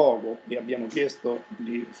sopralluogo e abbiamo chiesto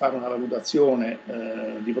di fare una valutazione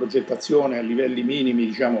di progettazione a livelli minimi,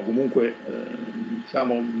 diciamo comunque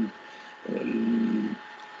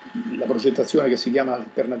la progettazione che si chiama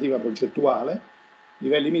alternativa progettuale.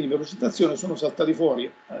 Livelli minimi di progettazione sono saltati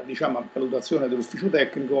fuori, diciamo a valutazione dell'ufficio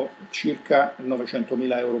tecnico, circa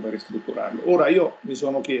 900.000 euro per ristrutturarlo. Ora io mi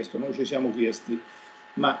sono chiesto, noi ci siamo chiesti,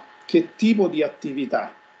 ma che tipo di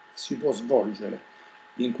attività si può svolgere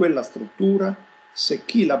in quella struttura se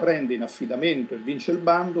chi la prende in affidamento e vince il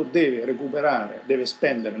bando deve recuperare, deve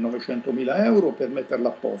spendere 900.000 euro per metterla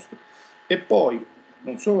a posto e poi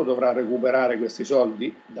non solo dovrà recuperare questi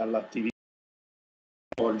soldi dall'attività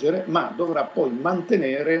ma dovrà poi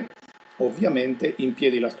mantenere ovviamente in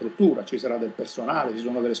piedi la struttura, ci sarà del personale, ci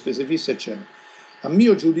sono delle spese fisse eccetera. A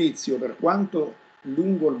mio giudizio, per quanto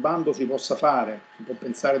lungo il bando si possa fare, si può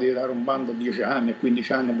pensare di dare un bando a 10 anni, a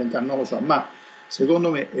 15 anni, a 20 anni, non lo so, ma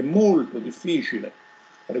secondo me è molto difficile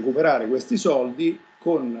recuperare questi soldi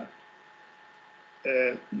con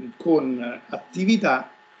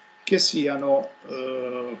attività che siano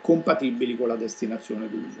compatibili con la destinazione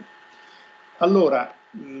d'uso. Allora,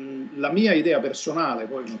 la mia idea personale,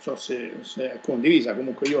 poi non so se è condivisa,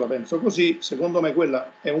 comunque io la penso così, secondo me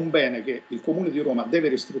quella è un bene che il Comune di Roma deve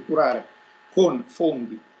ristrutturare con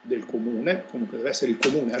fondi del Comune, comunque deve essere il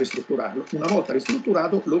Comune a ristrutturarlo, una volta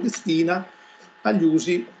ristrutturato lo destina agli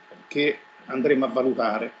usi che andremo a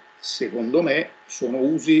valutare. Secondo me sono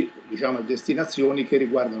usi, diciamo, e destinazioni che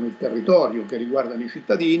riguardano il territorio, che riguardano i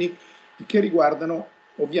cittadini, che riguardano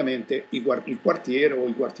ovviamente il quartiere o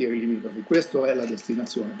i quartieri limitrofi. Questa è la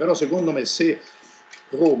destinazione. Però secondo me se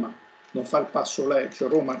Roma non fa il passo lei, cioè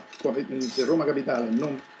se Roma Capitale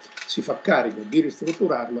non si fa carico di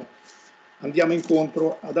ristrutturarlo, andiamo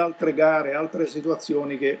incontro ad altre gare, altre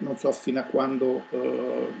situazioni che non so fino a quando,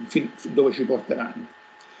 dove ci porteranno.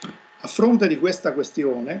 A fronte di questa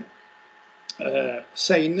questione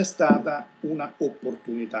si è innestata una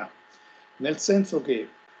opportunità, nel senso che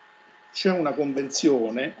c'è una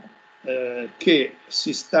convenzione che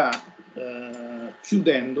si sta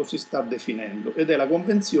chiudendo, si sta definendo, ed è la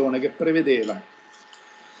convenzione che prevedeva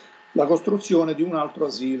la costruzione di un altro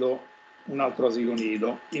asilo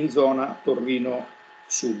nido in zona Torrino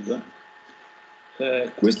Sud.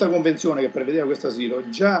 Questa convenzione che prevedeva questo asilo,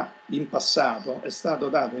 già in passato è stato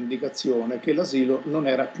dato indicazione che l'asilo non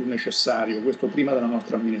era più necessario, questo prima della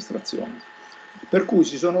nostra amministrazione. Per cui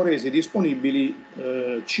si sono resi disponibili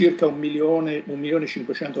circa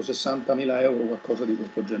 1.560.000 euro, qualcosa di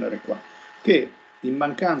questo genere qua, che in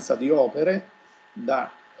mancanza di opere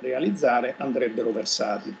da realizzare andrebbero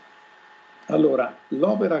versati. Allora,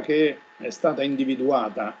 l'opera che è stata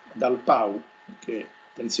individuata dal PAU, che,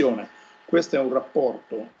 attenzione, questo è un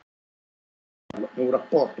rapporto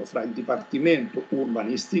fra il Dipartimento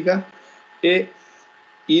Urbanistica e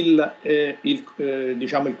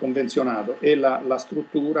diciamo il convenzionato e la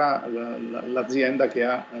struttura, l'azienda che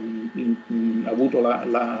ha avuto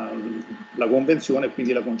la convenzione e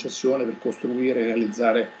quindi la concessione per costruire e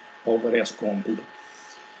realizzare opere a scomputo.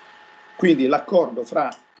 Quindi l'accordo fra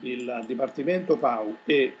il Dipartimento PAU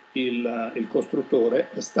e il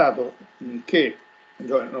costruttore è stato che,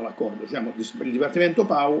 non l'accordo, diciamo, il Dipartimento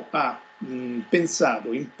PAU ha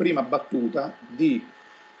pensato in prima battuta di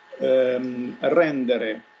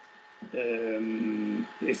rendere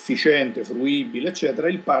efficiente, fruibile, eccetera,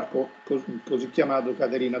 il parco così chiamato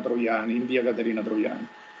Caterina Troiani, in via Caterina Troiani.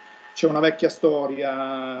 C'è una vecchia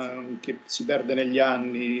storia che si perde negli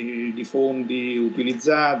anni di fondi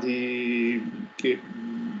utilizzati, che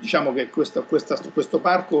diciamo che questo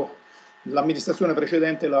parco l'amministrazione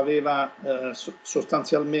precedente l'aveva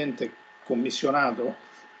sostanzialmente commissionato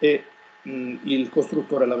e il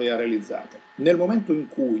costruttore l'aveva realizzato. Nel momento in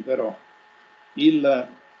cui però il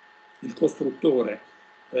costruttore,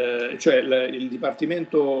 cioè il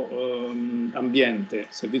Dipartimento Ambiente,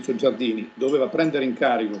 Servizio Giardini, doveva prendere in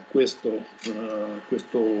carico questo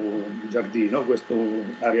giardino, questa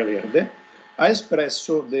area verde, ha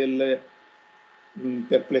espresso delle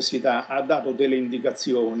perplessità, ha dato delle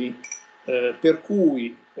indicazioni per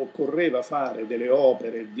cui occorreva fare delle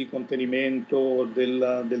opere di contenimento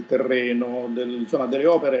del terreno, insomma delle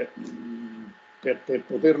opere per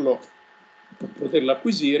poterlo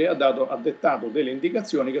acquisire, ha dettato delle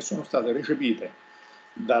indicazioni che sono state recepite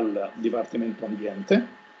dal Dipartimento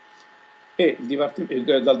Ambiente e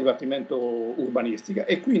dal Dipartimento Urbanistica,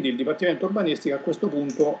 e quindi il Dipartimento Urbanistica a questo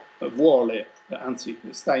punto vuole, anzi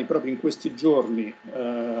sta proprio in questi giorni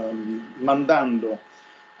mandando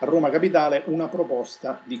a Roma Capitale una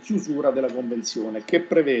proposta di chiusura della convenzione che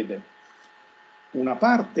prevede una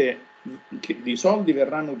parte di soldi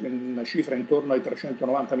verranno in una cifra intorno ai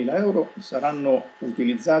 390.000 euro, saranno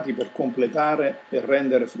utilizzati per completare e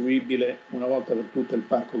rendere fruibile una volta per tutte il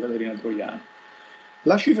parco Caterina Troiano.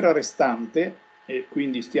 La cifra restante, e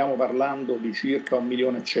quindi stiamo parlando di circa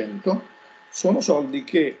 1.100.000, sono soldi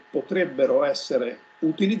che potrebbero essere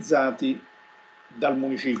utilizzati dal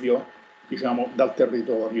municipio, diciamo dal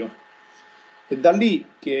territorio. E da lì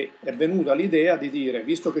che è venuta l'idea di dire,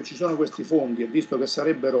 visto che ci sono questi fondi e visto che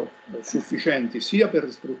sarebbero sufficienti sia per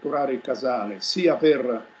ristrutturare il casale, sia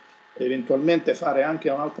per eventualmente fare anche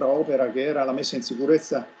un'altra opera che era la messa in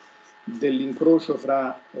sicurezza dell'incrocio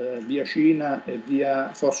fra via Cina e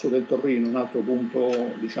via Fosso del Torrino, un altro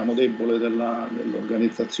punto diciamo debole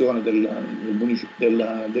dell'organizzazione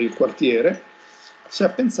del quartiere, si è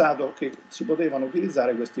pensato che si potevano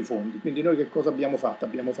utilizzare questi fondi. Quindi noi che cosa abbiamo fatto?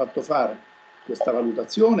 Abbiamo fatto fare questa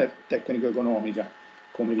valutazione tecnico-economica,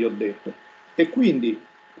 come vi ho detto, e quindi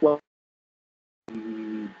quando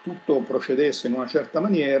tutto procedesse in una certa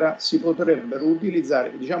maniera si potrebbero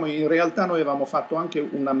utilizzare, diciamo in realtà noi avevamo fatto anche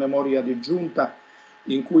una memoria di giunta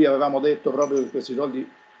in cui avevamo detto proprio che questi soldi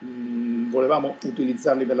volevamo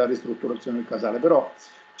utilizzarli per la ristrutturazione del casale, però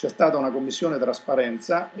c'è stata una commissione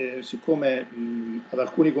trasparenza, siccome ad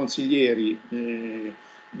alcuni consiglieri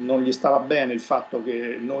non gli stava bene il fatto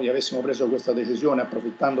che noi avessimo preso questa decisione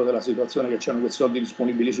approfittando della situazione che c'erano questi soldi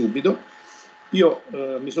disponibili subito, io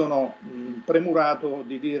mi sono premurato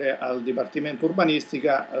di dire al Dipartimento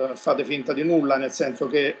Urbanistica fate finta di nulla, nel senso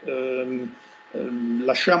che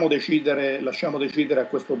lasciamo decidere a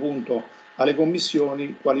questo punto alle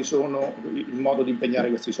commissioni quali sono il modo di impegnare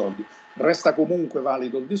questi soldi. Resta comunque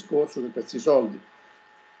valido il discorso che questi soldi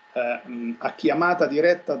a chiamata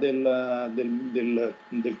diretta del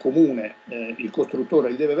comune il costruttore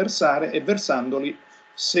li deve versare, e versandoli,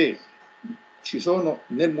 se ci sono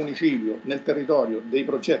nel municipio, nel territorio dei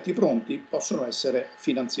progetti pronti, possono essere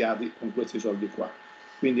finanziati con questi soldi qua.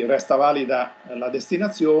 Quindi resta valida la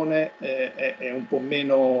destinazione, è un po'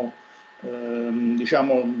 meno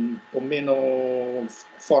diciamo un po' meno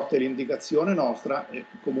forte l'indicazione nostra, e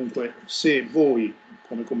comunque se voi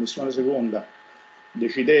come Commissione Seconda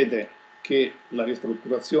decidete che la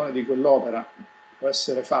ristrutturazione di quell'opera può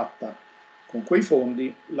essere fatta con quei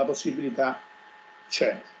fondi, la possibilità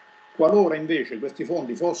c'è. Qualora invece questi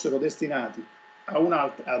fondi fossero destinati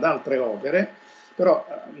ad altre opere, però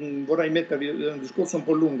vorrei mettervi un discorso un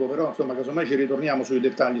po' lungo, però insomma casomai ci ritorniamo sui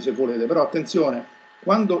dettagli se volete, però attenzione,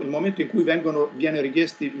 quando il momento in cui vengono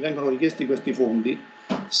richiesti questi fondi,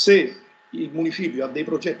 se il municipio ha dei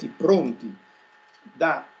progetti pronti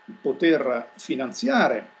da poter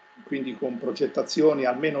finanziare, quindi con progettazioni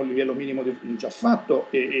almeno a livello minimo già fatto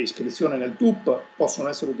e iscrizione nel TUP, possono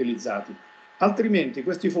essere utilizzati. Altrimenti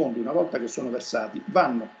questi fondi, una volta che sono versati,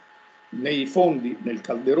 vanno nei fondi, nel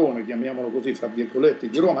calderone, chiamiamolo così, fra virgolette,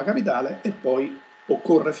 di Roma Capitale, e poi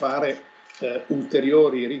occorre fare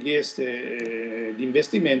ulteriori richieste di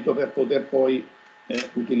investimento per poter poi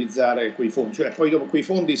utilizzare quei fondi. Cioè poi dopo quei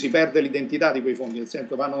fondi si perde l'identità di quei fondi, nel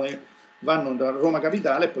senso vanno da Roma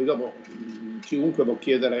Capitale e poi dopo chiunque può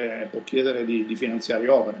chiedere di finanziare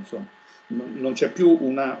opere, insomma. Non c'è più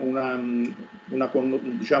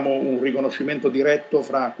diciamo, un riconoscimento diretto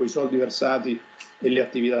fra quei soldi versati e le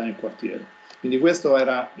attività nel quartiere. Quindi questo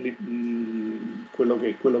era quello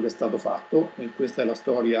che è stato fatto, e questa è la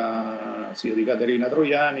storia sia di Caterina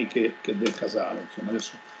Troiani che del casale. Insomma,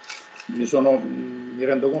 adesso mi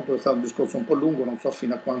rendo conto che è stato un discorso un po' lungo, non so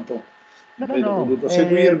fino a quanto avete potuto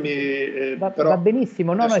seguirmi. Però va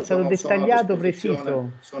benissimo, no, è stato dettagliato,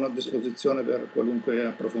 preciso. Sono a disposizione per qualunque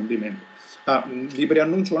approfondimento. Vi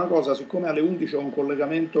preannuncio una cosa, siccome alle 11 ho un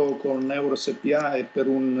collegamento con Euro SPA e per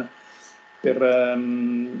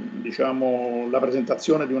diciamo, la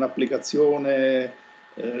presentazione di un'applicazione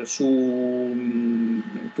su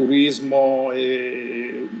turismo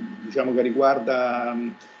e diciamo che riguarda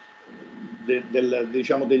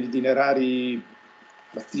diciamo, degli itinerari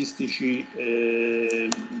artistici e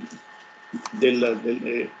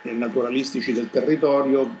naturalistici del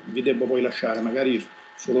territorio, vi devo poi lasciare magari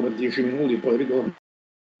solo per 10 minuti e poi ritorno.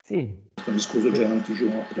 Sì. Mi scuso già in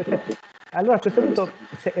anticipo. Allora a questo punto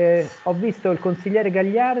ho visto il consigliere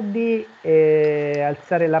Gagliardi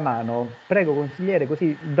alzare la mano. Prego consigliere,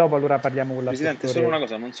 così dopo allora parliamo con l'assessore. Presidente, solo una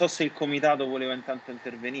cosa, non so se il comitato voleva intanto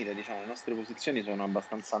intervenire, diciamo le nostre posizioni sono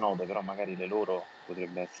abbastanza note, però magari le loro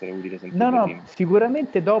potrebbe essere utile sentirle prima.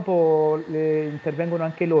 Sicuramente dopo intervengono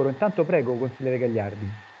anche loro. Intanto prego consigliere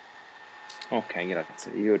Gagliardi. Ok,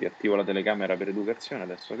 grazie. Io riattivo la telecamera per educazione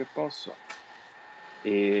adesso che posso.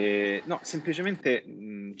 No,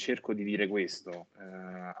 semplicemente cerco di dire questo.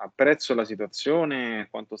 Apprezzo la situazione,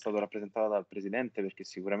 quanto è stato rappresentata dal Presidente, perché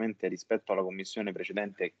sicuramente rispetto alla commissione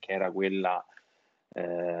precedente, che era quella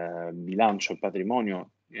bilancio e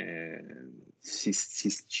patrimonio, ci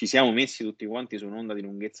siamo messi tutti quanti su un'onda di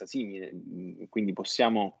lunghezza simile, quindi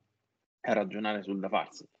possiamo ragionare sul da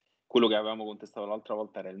farsi. Quello che avevamo contestato l'altra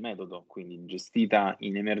volta era il metodo, quindi gestita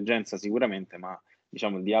in emergenza sicuramente, ma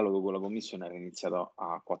diciamo il dialogo con la Commissione era iniziato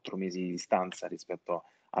a 4 mesi di distanza rispetto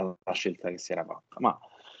alla scelta che si era fatta. Ma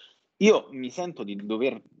io mi sento di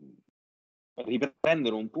dover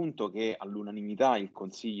riprendere un punto che all'unanimità il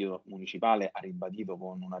Consiglio Municipale ha ribadito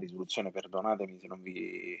con una risoluzione, perdonatemi se non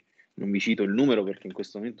vi cito il numero perché in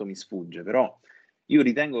questo momento mi sfugge, però io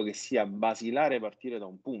ritengo che sia basilare partire da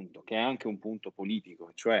un punto, che è anche un punto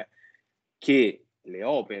politico, cioè che le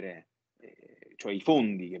opere, cioè i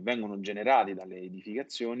fondi che vengono generati dalle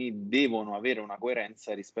edificazioni devono avere una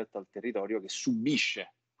coerenza rispetto al territorio che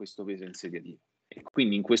subisce questo peso insediativo. E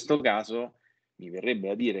quindi in questo caso mi verrebbe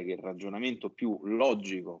a dire che il ragionamento più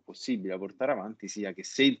logico possibile da portare avanti sia che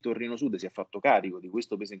se il Torrino Sud si è fatto carico di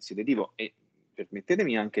questo peso insediativo, e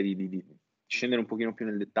permettetemi anche di scendere un pochino più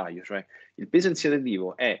nel dettaglio, cioè il peso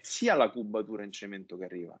insediativo è sia la cubatura in cemento che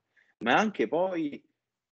arriva, ma anche poi,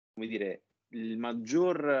 come dire, la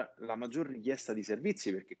maggior richiesta di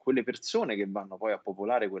servizi, perché quelle persone che vanno poi a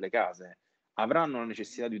popolare quelle case avranno la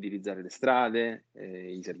necessità di utilizzare le strade,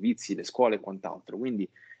 i servizi, le scuole e quant'altro. Quindi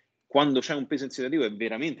quando c'è un peso insediativo è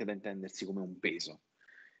veramente da intendersi come un peso.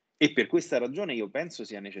 E per questa ragione io penso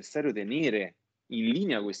sia necessario tenere in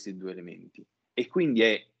linea questi due elementi. E quindi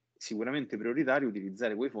è sicuramente prioritario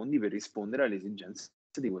utilizzare quei fondi per rispondere alle esigenze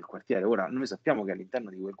di quel quartiere. Ora, noi sappiamo che all'interno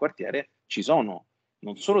di quel quartiere ci sono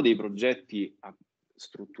non solo dei progetti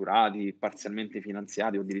strutturati, parzialmente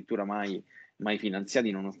finanziati o addirittura mai finanziati,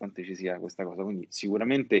 nonostante ci sia questa cosa. Quindi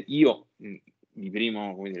sicuramente io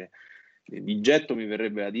di getto mi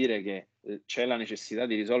verrebbe da dire che c'è la necessità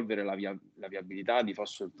di risolvere la viabilità di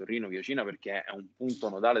Fosso del Torrino Viacina, perché è un punto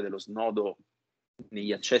nodale dello snodo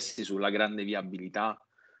negli accessi sulla grande viabilità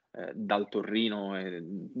dal Torrino,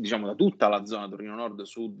 diciamo da tutta la zona Torrino Nord,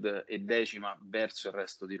 Sud e Decima verso il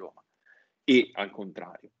resto di Roma, e al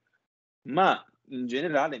contrario. Ma in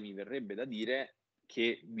generale mi verrebbe da dire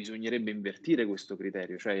che bisognerebbe invertire questo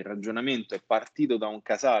criterio, cioè il ragionamento è partito da un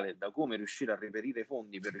casale, da come riuscire a reperire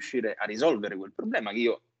fondi per riuscire a risolvere quel problema che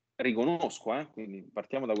io riconosco, quindi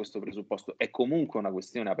partiamo da questo presupposto, è comunque una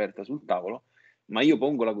questione aperta sul tavolo, ma io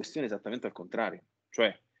pongo la questione esattamente al contrario,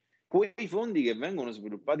 cioè quei fondi che vengono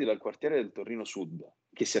sviluppati dal quartiere del Torrino Sud,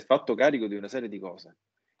 che si è fatto carico di una serie di cose,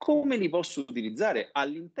 come li posso utilizzare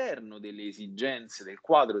all'interno delle esigenze, del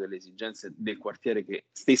quadro delle esigenze del quartiere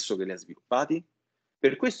stesso che li ha sviluppati?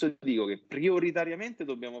 Per questo dico che prioritariamente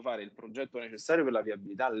dobbiamo fare il progetto necessario per la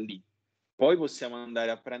viabilità lì. Poi possiamo andare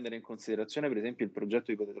a prendere in considerazione, per esempio, il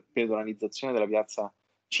progetto di pedonalizzazione della piazza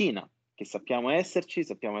Cina, che sappiamo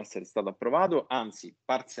essere stato approvato, anzi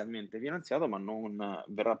parzialmente finanziato, ma non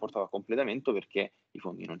verrà portato a completamento perché i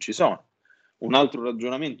fondi non ci sono. Un altro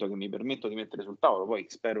ragionamento che mi permetto di mettere sul tavolo, poi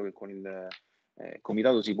spero che con il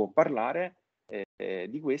comitato si può parlare,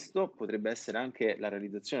 di questo potrebbe essere anche la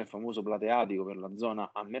realizzazione del famoso plateatico per la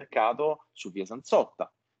zona a mercato su via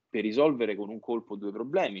Sanzotta, per risolvere con un colpo due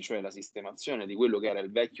problemi, cioè la sistemazione di quello che era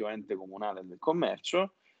il vecchio ente comunale del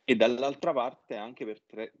commercio e dall'altra parte anche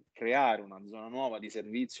per creare una zona nuova di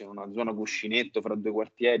servizio, una zona cuscinetto fra due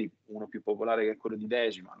quartieri, uno più popolare che è quello di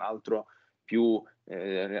Decima, l'altro più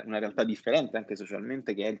una realtà differente anche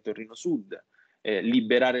socialmente che è il Torrino Sud,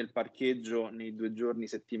 liberare il parcheggio nei 2 giorni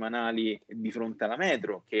settimanali di fronte alla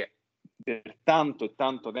metro, che per tanto e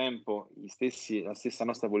tanto tempo la stessa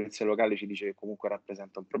nostra polizia locale ci dice che comunque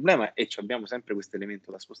rappresenta un problema e abbiamo sempre questo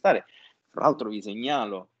elemento da spostare. Tra l'altro vi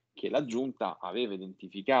segnalo che la Giunta aveva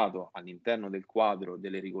identificato all'interno del quadro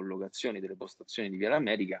delle ricollocazioni delle postazioni di Via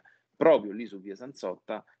l'America, proprio lì su via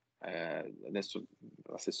Sanzotta, adesso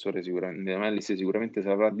l'assessore sicuramente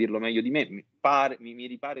saprà dirlo meglio di me, mi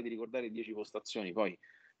ripare di ricordare 10 postazioni, poi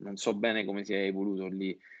non so bene come si è evoluto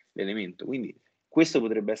lì l'elemento, quindi questo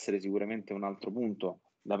potrebbe essere sicuramente un altro punto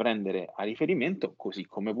da prendere a riferimento, così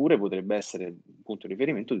come pure potrebbe essere un punto di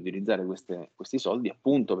riferimento di utilizzare questi soldi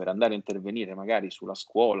appunto per andare a intervenire magari sulla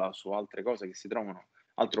scuola o su altre cose che si trovano,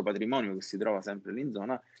 altro patrimonio che si trova sempre lì in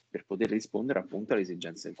zona, per poter rispondere appunto alle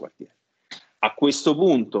esigenze del quartiere. A questo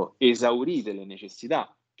punto, esaurite le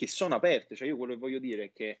necessità che sono aperte, cioè io quello che voglio dire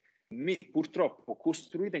è che purtroppo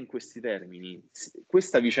costruita in questi termini,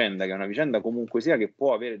 questa vicenda, che è una vicenda comunque sia che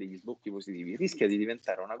può avere degli sbocchi positivi, rischia di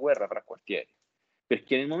diventare una guerra fra quartieri,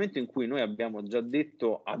 perché nel momento in cui noi abbiamo già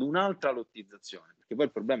detto ad un'altra lottizzazione, perché poi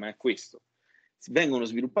il problema è questo, vengono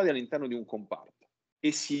sviluppati all'interno di un comparto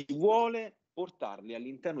e si vuole portarli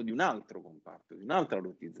all'interno di un altro comparto, di un'altra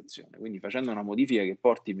lottizzazione, quindi facendo una modifica che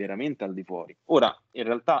porti veramente al di fuori. Ora, in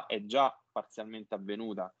realtà è già parzialmente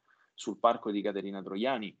avvenuta sul parco di Caterina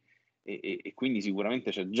Troiani e quindi sicuramente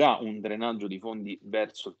c'è già un drenaggio di fondi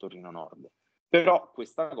verso il Torrino Nord. Però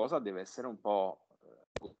questa cosa deve essere un po'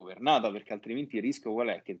 governata, perché altrimenti il rischio qual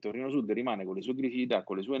è? Che il Torrino Sud rimane con le sue criticità,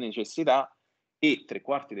 con le sue necessità, e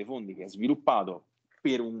 3/4 dei fondi che ha sviluppato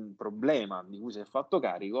per un problema di cui si è fatto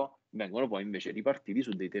carico vengono poi invece ripartiti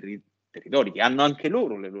su dei territori che hanno anche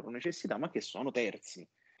loro le loro necessità, ma che sono terzi.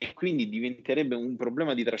 E quindi diventerebbe un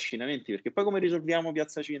problema di trascinamenti, perché poi come risolviamo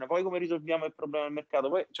Piazza Cina, poi come risolviamo il problema del mercato,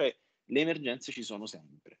 poi, cioè le emergenze ci sono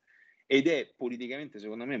sempre. Ed è politicamente,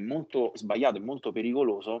 secondo me, molto sbagliato e molto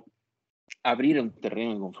pericoloso aprire un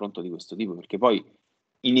terreno di confronto di questo tipo, perché poi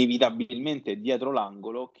inevitabilmente è dietro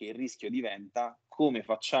l'angolo che il rischio diventa come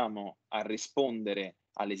facciamo a rispondere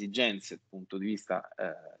alle esigenze dal punto di vista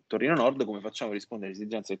Torrino Nord, come facciamo a rispondere alle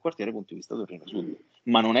esigenze del quartiere dal punto di vista Torrino Sud.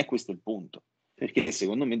 Ma non è questo il punto, perché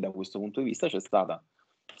secondo me da questo punto di vista c'è stata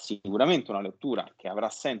sicuramente una lettura che avrà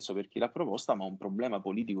senso per chi l'ha proposta, ma un problema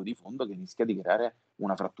politico di fondo che rischia di creare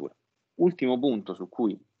una frattura. Ultimo punto su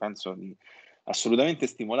cui penso di assolutamente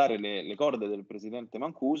stimolare le corde del presidente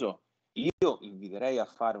Mancuso. Io inviterei a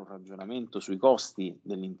fare un ragionamento sui costi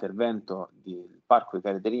dell'intervento del parco di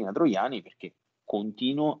Caterina Troiani, perché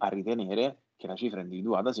continuo a ritenere che la cifra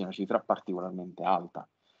individuata sia una cifra particolarmente alta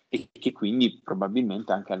e che quindi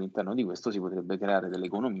probabilmente anche all'interno di questo si potrebbe creare delle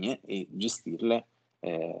economie e gestirle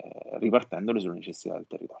ripartendole sulle necessità del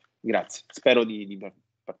territorio. Grazie. Spero di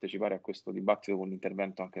partecipare a questo dibattito con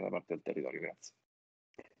l'intervento anche da parte del territorio. Grazie.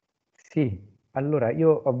 Sì, allora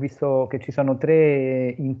io ho visto che ci sono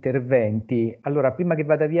 3 interventi. Allora, prima che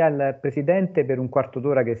vada via il Presidente per un quarto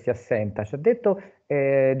d'ora che si assenta, ci ha detto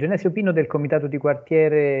Genesio Pino del Comitato di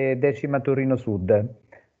Quartiere 10ª Torrino Sud.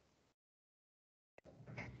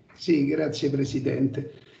 Sì, grazie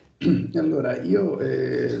Presidente. Allora, io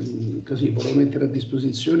così volevo mettere a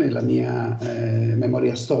disposizione la mia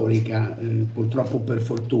memoria storica, purtroppo per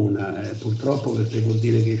fortuna, purtroppo perché vuol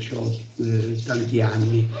dire che ho tanti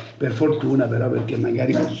anni, per fortuna però perché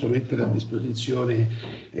magari posso mettere a disposizione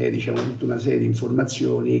diciamo tutta una serie di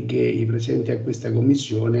informazioni che i presenti a questa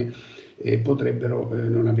commissione potrebbero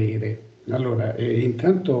non avere. Allora,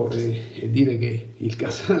 intanto dire che il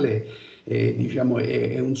casale diciamo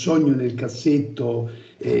è un sogno nel cassetto,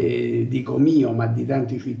 dico mio, ma di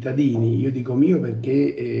tanti cittadini. Io dico mio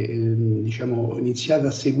perché diciamo, ho iniziato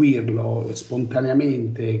a seguirlo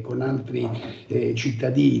spontaneamente con altri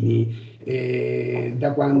cittadini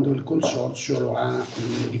da quando il consorzio lo ha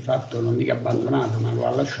di fatto, non dico abbandonato, ma lo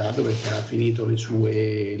ha lasciato perché ha finito le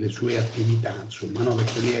sue attività, insomma, no?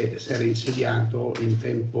 Perché lì si era insediato in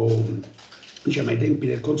tempo, diciamo, ai tempi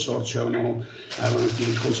del consorzio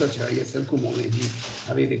il consorzio aveva chiesto al comune di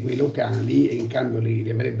avere quei locali e in cambio li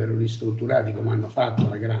avrebbero ristrutturati come hanno fatto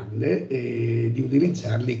alla grande e di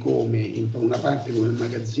utilizzarli come in una parte come un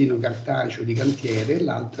magazzino cartaceo di cantiere e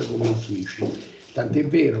l'altra come uffici. Tant'è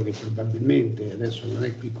vero che probabilmente, adesso non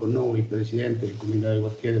è qui con noi il Presidente del Comitato di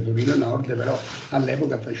Quartiere Torrino Nord, però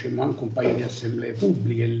all'epoca facemmo anche un paio di assemblee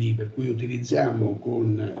pubbliche lì, per cui utilizziamo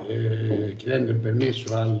chiedendo il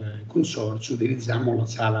permesso al Consorzio, utilizziamo la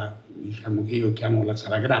sala, diciamo che io chiamo la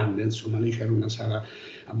sala grande, insomma lì c'era una sala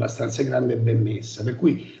abbastanza grande e ben messa, per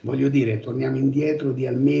cui voglio dire, torniamo indietro di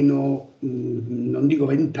almeno, non dico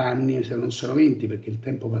 20 anni, se non sono 20 perché il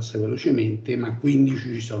tempo passa velocemente, ma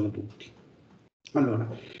 15 ci sono tutti. Allora,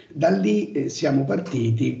 da lì siamo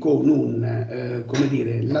partiti con un, come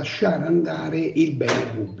dire, lasciare andare il bene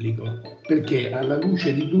pubblico, perché alla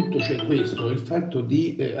luce di tutto c'è questo, il fatto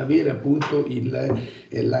di avere appunto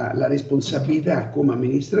la responsabilità come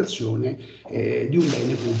amministrazione di un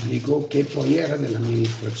bene pubblico che poi era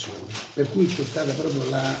dell'amministrazione, per cui c'è stata proprio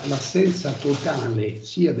l'assenza totale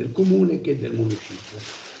sia del comune che del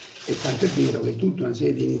municipio. E tanto è vero che tutta una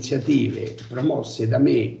serie di iniziative promosse da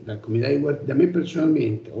me, da me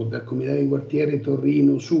personalmente o dal Comitato di Quartiere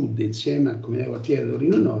Torrino Sud insieme al Comitato di Quartiere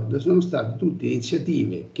Torrino Nord sono state tutte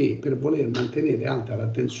iniziative che per voler mantenere alta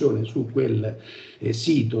l'attenzione su quel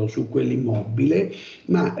sito, su quell'immobile,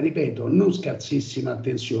 ma ripeto non scarsissima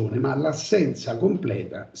attenzione, ma l'assenza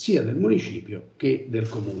completa sia del municipio che del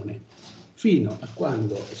comune. Fino a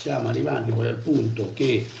quando siamo arrivati poi al punto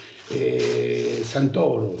che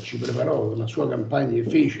Santoro ci preparò la sua campagna e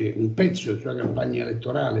fece un pezzo della sua campagna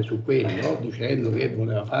elettorale su quello, dicendo che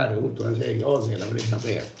voleva fare tutta una serie di cose che l'avrebbe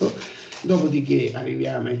aperto, Dopodiché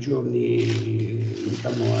arriviamo ai giorni,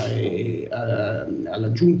 diciamo,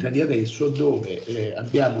 alla giunta di adesso, dove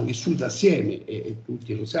abbiamo vissuto assieme, e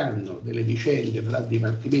tutti lo sanno, delle vicende tra il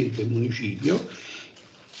Dipartimento e il Municipio,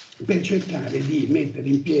 per cercare di mettere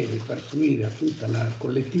in piedi e far fruire a tutta la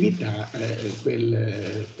collettività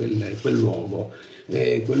quel luogo.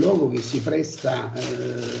 Quel luogo che si presta,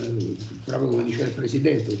 proprio come diceva il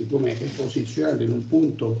Presidente, siccome è posizionato in un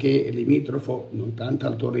punto che è limitrofo non tanto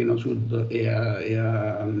al Torrino Sud e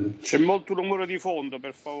a... C'è molto rumore di fondo,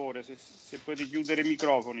 per favore, se potete chiudere i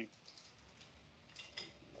microfoni.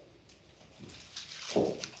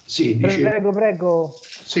 Sì, prego.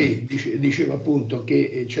 Sì, dicevo appunto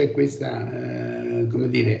che c'è questa, come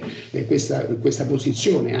dire, questa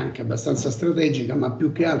posizione anche abbastanza strategica, ma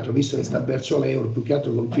più che altro, visto che sta verso l'euro, più che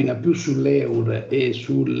altro confina più sull'euro e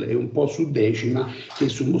un po' su Decima che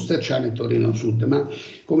su Mostacciano e Torrino Sud. Ma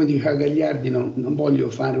come diceva Gagliardi, non voglio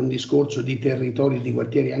fare un discorso di territori e di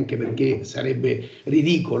quartieri, anche perché sarebbe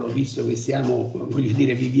ridicolo, visto che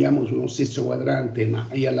viviamo sullo stesso quadrante, ma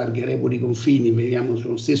io allargherei pure i confini, viviamo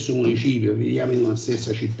sullo stesso municipio, viviamo in una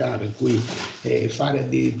stessa città, per cui fare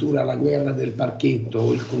addirittura la guerra del parchetto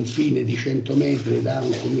o il confine di 100 metri da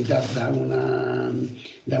un comitato,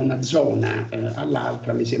 da una zona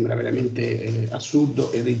all'altra mi sembra veramente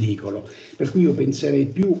assurdo e ridicolo. Per cui io penserei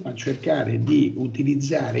più a cercare di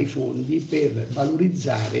utilizzare i fondi per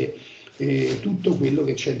valorizzare tutto quello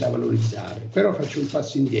che c'è da valorizzare. Però faccio un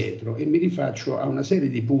passo indietro e mi rifaccio a una serie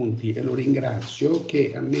di punti, e lo ringrazio,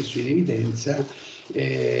 che ha messo in evidenza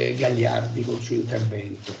Gagliardi col suo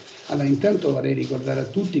intervento. Allora, intanto vorrei ricordare a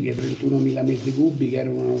tutti che 31.000 metri cubi, che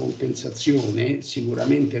erano una compensazione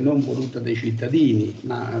sicuramente non voluta dai cittadini,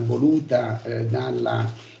 ma voluta dalla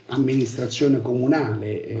amministrazione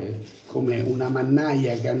comunale, come una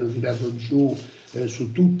mannaia che hanno tirato giù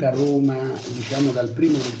su tutta Roma, diciamo dal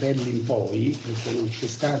primo Rutelli in poi, perché non c'è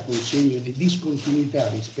stato un segno di discontinuità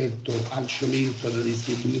rispetto al cemento da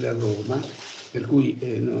distribuire a Roma, per cui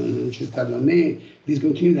non c'è stata né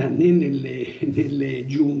discontinuità né nelle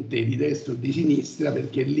giunte di destra o di sinistra,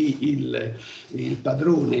 perché lì il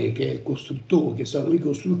padrone, che è il costruttore, che sono i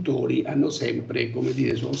costruttori, hanno sempre, come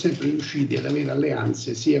dire, sono sempre riusciti ad avere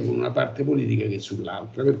alleanze sia con una parte politica che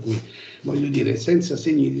sull'altra, per cui voglio dire, senza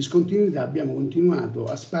segni di discontinuità abbiamo continuato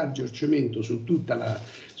a spargere cemento su tutta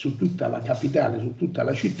la capitale, su tutta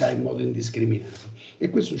la città in modo indiscriminato, e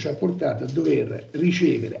questo ci ha portato a dover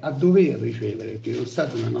ricevere, perché non è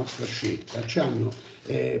stata una nostra scelta, ci hanno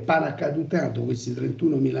paracadutato questi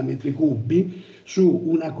 31.000 metri cubi su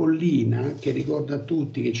una collina che ricorda a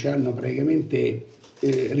tutti che ci hanno praticamente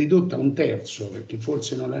ridotta a un terzo, perché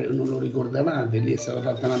forse non lo ricordavate, lì è stata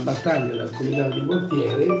fatta una battaglia dal comitato di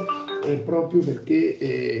quartiere proprio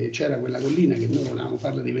perché c'era quella collina che noi volevamo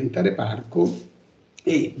farla diventare parco,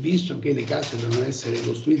 e visto che le case devono essere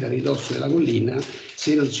costruite a ridosso della collina,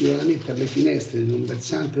 se non si voleva mettere le finestre di un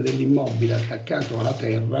versante dell'immobile attaccato alla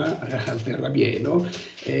terra, al terrapieno,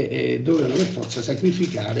 dovevano per forza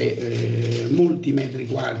sacrificare molti metri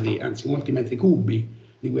quadri, anzi molti metri cubi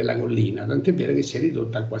di quella collina, tant'è vero che si è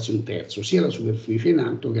ridotta a quasi un terzo, sia la superficie in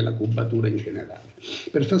alto che la cubatura in generale,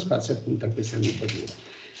 per far spazio appunto a questa cubatura.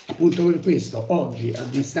 Appunto per questo oggi, a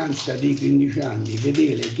distanza di 15 anni,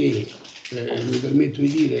 vedere che mi permetto di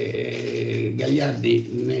dire,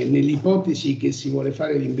 Gagliardi, nell'ipotesi che si vuole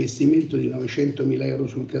fare l'investimento di 900.000 euro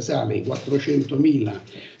sul Casale, 400.000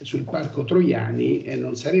 sul Parco Troiani,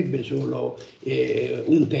 non sarebbe solo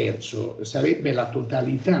un terzo, sarebbe la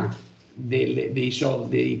totalità dei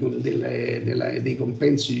soldi, dei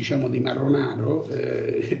compensi, diciamo, di Marronaro,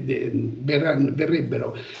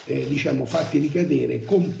 verrebbero diciamo fatti ricadere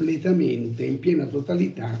completamente, in piena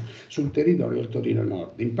totalità, sul territorio del Torino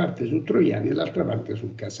Nord, in parte su Troiani e l'altra parte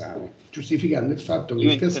sul Casale, giustificando il fatto che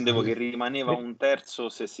io intendevo che rimaneva un terzo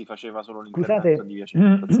se si faceva solo l'intervento. Scusate, di via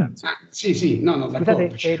Centro. Sì, no, d'accordo.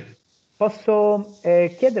 Scusate, posso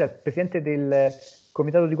chiedere al Presidente del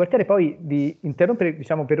Comitato di quartiere poi di interrompere,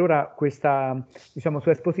 diciamo, per ora questa, diciamo,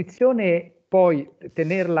 sua esposizione, poi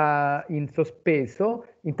tenerla in sospeso.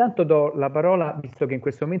 Intanto do la parola, visto che in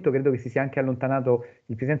questo momento credo che si sia anche allontanato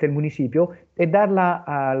il Presidente del Municipio, e darla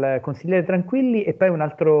al consigliere Tranquilli e poi un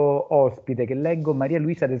altro ospite che leggo, Maria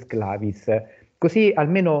Luisa De Sclavis, così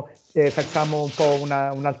almeno facciamo un po'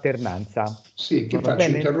 un'alternanza. Sì, che faccio?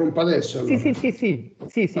 Interrompo adesso? Allora.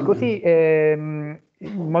 Sì, allora. così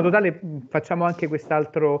in modo tale facciamo anche questi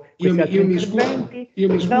altri interventi. Io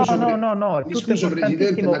mi scuso, no, mi scuso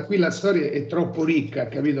Presidente, ma qui la storia è troppo ricca,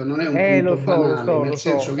 capito? Non è un punto banale, nel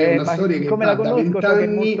senso che è una storia che va da 20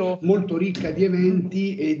 anni, molto ricca di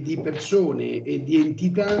eventi e di persone e di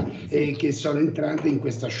entità che sono entrate in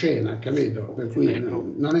questa scena, capito? Per cui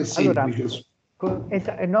non è semplice.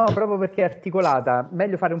 No, proprio perché è articolata,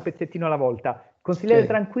 meglio fare un pezzettino alla volta. Consigliere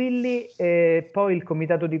Tranquilli, poi il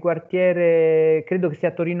comitato di quartiere, credo che sia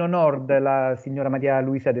a Torrino Nord, la signora Maria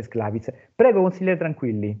Luisa De Sclaviz. Prego, consigliere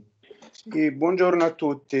Tranquilli. Sì, buongiorno a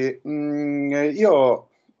tutti. Io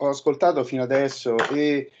ho ascoltato fino adesso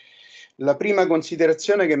e la prima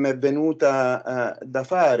considerazione che mi è venuta da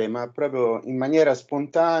fare, ma proprio in maniera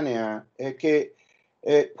spontanea, è che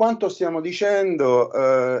quanto stiamo dicendo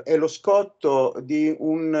è lo scotto di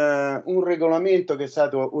un regolamento che è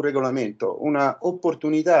stato una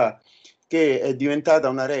opportunità che è diventata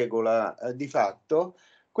una regola di fatto,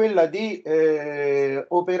 quella di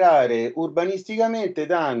operare urbanisticamente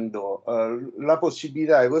dando la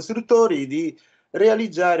possibilità ai costruttori di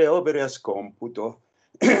realizzare opere a scomputo.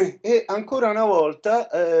 E ancora una volta,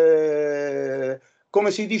 come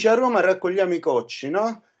si dice a Roma, raccogliamo i cocci,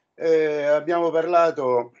 no? Abbiamo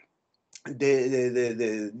parlato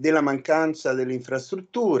della mancanza delle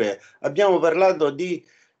infrastrutture, abbiamo parlato di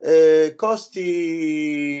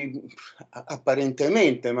costi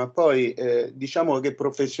apparentemente, ma poi diciamo che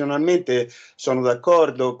professionalmente sono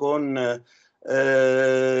d'accordo con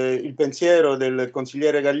il pensiero del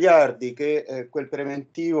consigliere Gagliardi che quel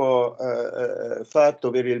preventivo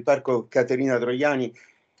fatto per il parco Caterina Troiani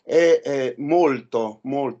è molto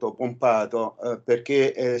molto pompato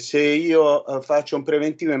perché se io faccio un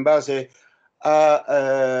preventivo in base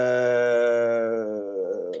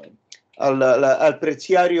al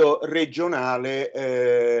preziario regionale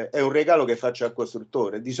è un regalo che faccio al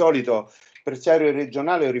costruttore. Di solito il preziario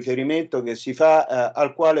regionale è un riferimento che si fa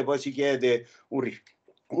al quale poi si chiede un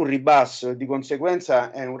ribasso, di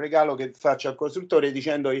conseguenza è un regalo che faccio al costruttore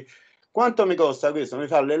dicendogli quanto mi costa questo, mi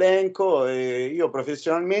fa l'elenco e io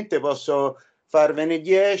professionalmente posso farvene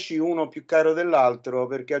 10, uno più caro dell'altro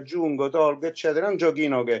perché aggiungo, tolgo, eccetera. È un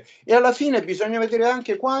giochino che... E alla fine bisogna vedere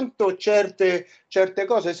anche quanto certe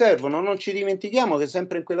cose servono. Non ci dimentichiamo che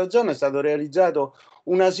sempre in quella zona è stato realizzato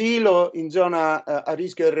un asilo in zona a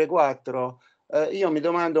rischio R4. Io mi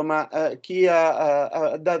domando, ma chi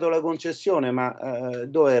ha dato la concessione, ma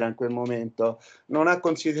dove era in quel momento? Non ha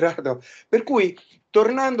considerato... Per cui...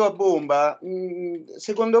 Tornando a bomba,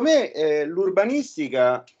 secondo me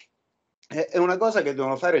l'urbanistica è una cosa che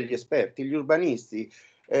devono fare gli esperti, gli urbanisti,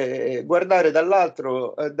 guardare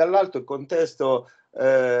dall'alto il contesto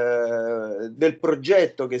del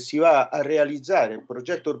progetto che si va a realizzare, il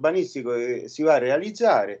progetto urbanistico che si va a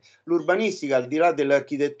realizzare. L'urbanistica, al di là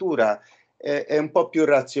dell'architettura, è un po' più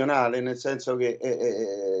razionale, nel senso che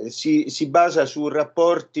si basa su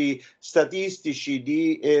rapporti statistici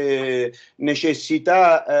di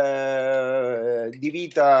necessità di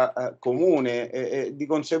vita comune. Di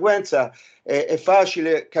conseguenza è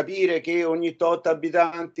facile capire che ogni tot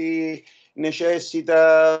abitanti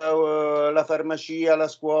necessita la farmacia, la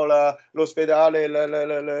scuola,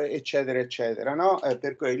 l'ospedale, eccetera, eccetera, no?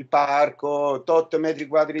 Per cui il parco, tot metri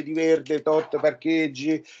quadri di verde, tot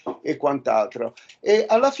parcheggi e quant'altro. E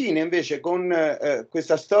alla fine invece con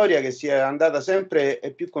questa storia che si è andata sempre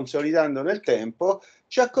più consolidando nel tempo,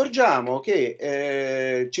 ci accorgiamo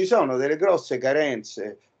che ci sono delle grosse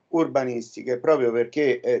carenze urbanistiche proprio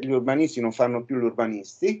perché gli urbanisti non fanno più gli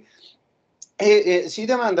urbanisti e si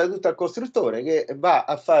demanda tutto al costruttore che va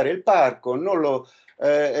a fare il parco, non lo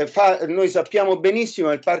noi sappiamo benissimo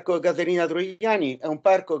che il parco Caterina Troiani è un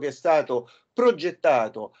parco che è stato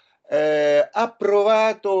progettato,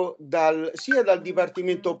 approvato sia dal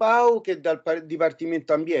Dipartimento PAU che dal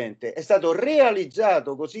Dipartimento Ambiente, è stato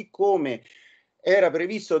realizzato così come era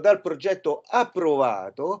previsto dal progetto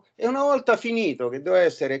approvato e una volta finito che doveva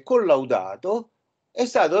essere collaudato è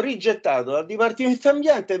stato rigettato dal Dipartimento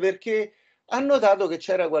Ambiente perché ha notato che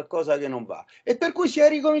c'era qualcosa che non va e per cui si è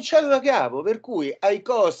ricominciato da capo, per cui ai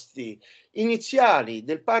costi iniziali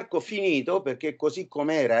del parco finito, perché così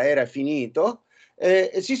com'era era finito,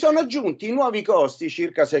 si sono aggiunti nuovi costi,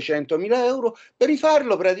 circa 600.000 euro, per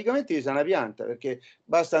rifarlo praticamente di sana pianta, perché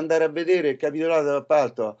basta andare a vedere il capitolato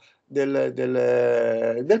d'appalto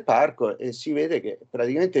del parco e si vede che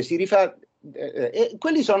praticamente si rifà, e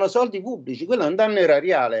quelli sono soldi pubblici, quello è un danno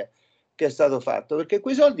erariale che è stato fatto, perché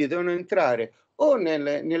quei soldi devono entrare o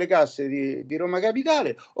nelle casse di Roma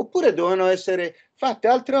Capitale oppure devono essere fatte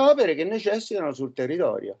altre opere che necessitano sul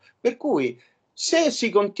territorio. Per cui se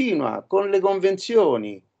si continua con le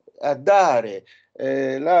convenzioni a dare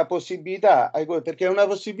la possibilità, perché una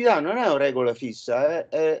possibilità non è una regola fissa,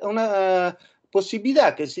 è una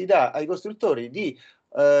possibilità che si dà ai costruttori di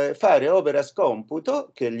fare opere a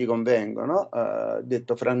scomputo che gli convengono,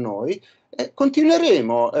 detto fra noi,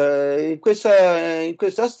 continueremo in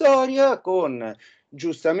questa storia con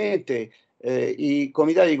giustamente i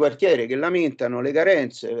comitati di quartiere che lamentano le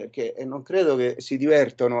carenze, perché non credo che si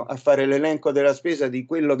divertono a fare l'elenco della spesa di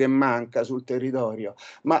quello che manca sul territorio,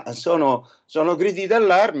 ma sono gridi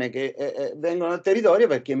d'allarme che vengono al territorio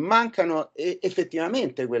perché mancano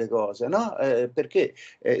effettivamente quelle cose, no? Perché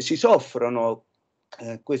si soffrono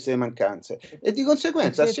queste mancanze, e di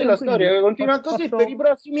conseguenza se la storia continua così per i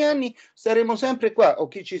prossimi anni saremo sempre qua, o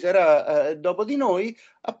chi ci sarà dopo di noi,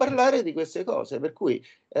 a parlare di queste cose, per cui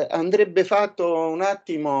andrebbe fatto un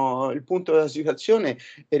attimo il punto della situazione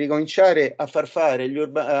e ricominciare a far fare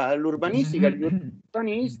l'urbanistica agli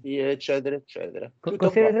urbanisti, eccetera eccetera.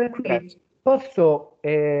 Posso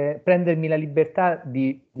prendermi la libertà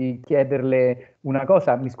di chiederle una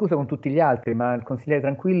cosa? Mi scuso con tutti gli altri, ma il consigliere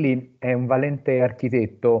Tranquilli è un valente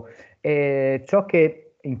architetto. Ciò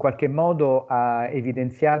che in qualche modo ha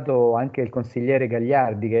evidenziato anche il consigliere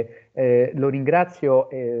Gagliardi, che lo ringrazio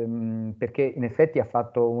perché in effetti ha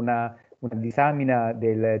fatto una disamina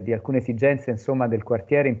di alcune esigenze, insomma, del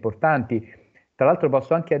quartiere importanti. Tra l'altro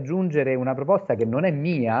posso anche aggiungere una proposta che non è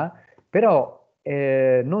mia, però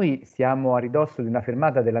noi siamo a ridosso di una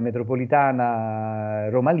fermata della metropolitana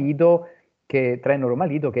Roma-Lido, treno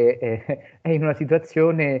Roma-Lido, che è in una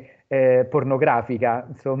situazione pornografica,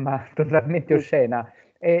 insomma, totalmente oscena.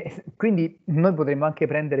 Quindi noi potremmo anche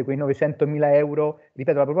prendere quei 900.000 euro,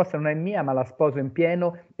 ripeto, la proposta non è mia, ma la sposo in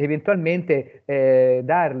pieno, eventualmente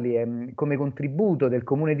darli come contributo del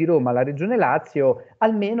Comune di Roma alla Regione Lazio,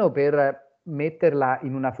 almeno per metterla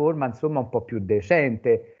in una forma, insomma, un po' più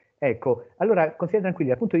decente. Ecco, allora consigliere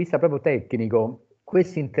Tranquilli, dal punto di vista proprio tecnico,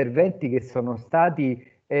 questi interventi che sono stati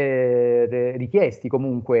richiesti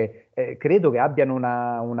comunque, credo che abbiano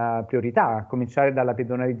una priorità, a cominciare dalla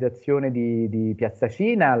pedonalizzazione di Piazza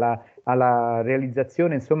Cina alla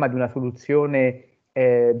realizzazione, insomma, di una soluzione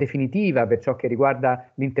definitiva per ciò che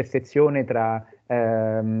riguarda l'intersezione tra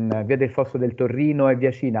Via del Fosso del Torrino e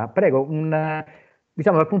Via Cina. Prego,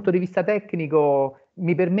 diciamo dal punto di vista tecnico,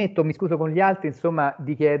 mi permetto, mi scuso con gli altri, insomma,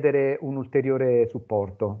 di chiedere un ulteriore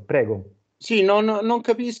supporto. Prego. Sì, non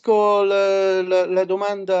capisco la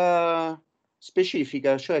domanda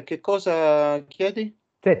specifica, cioè che cosa chiedi?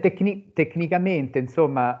 Cioè, tecnicamente,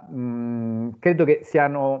 insomma, credo che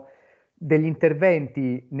siano degli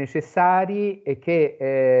interventi necessari e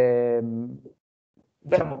che,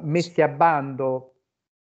 diciamo, messi a bando.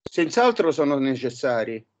 Senz'altro sono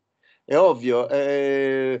necessari, è ovvio.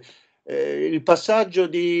 Il passaggio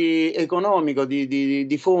economico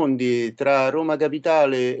di fondi tra Roma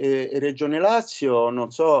Capitale e Regione Lazio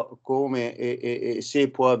non so come e se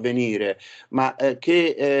può avvenire, ma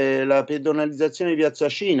che la pedonalizzazione di Piazza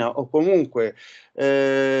Cina o comunque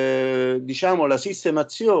diciamo la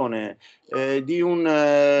sistemazione di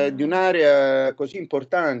un'area così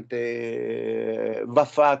importante va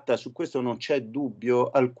fatta, su questo non c'è dubbio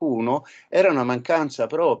alcuno. Era una mancanza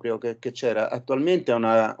proprio che c'era. Attualmente è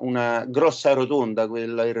una grossa rotonda,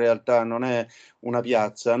 quella in realtà non è una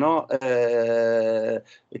piazza, no?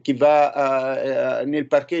 Chi va nel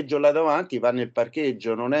parcheggio là davanti va nel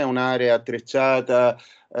parcheggio, non è un'area attrezzata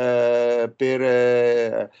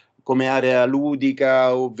come area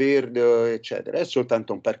ludica o verde, eccetera, è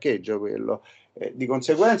soltanto un parcheggio quello. Di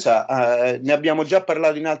conseguenza ne abbiamo già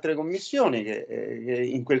parlato in altre commissioni che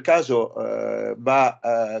in quel caso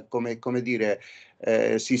va come dire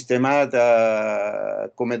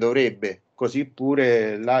sistemata come dovrebbe, così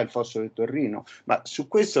pure là il Fosso del Torrino, ma su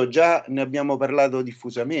questo già ne abbiamo parlato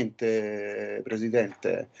diffusamente,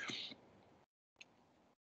 Presidente.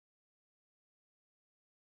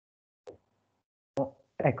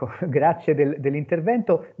 Ecco, grazie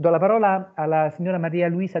dell'intervento. Do la parola alla signora Maria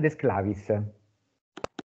Luisa De Sclavis.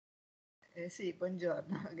 Sì,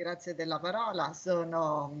 buongiorno, grazie della parola.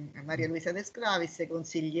 Sono Maria Luisa De Sclavis,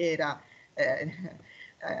 consigliera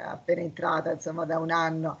appena entrata, insomma, da un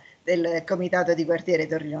anno del Comitato di Quartiere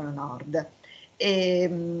Torrino Nord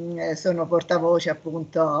e sono portavoce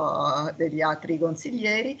appunto degli altri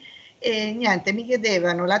consiglieri. E niente, mi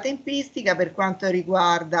chiedevano la tempistica per quanto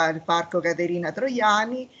riguarda il Parco Caterina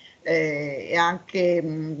Troiani e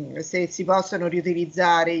anche se si possono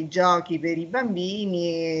riutilizzare i giochi per i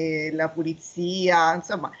bambini, la pulizia,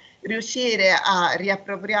 insomma, riuscire a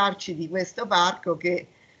riappropriarci di questo parco che,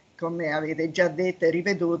 come avete già detto e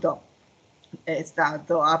ripetuto, è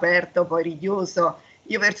stato aperto, poi richiuso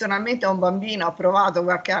Io personalmente ho un bambino, ho provato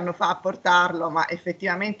qualche anno fa a portarlo, ma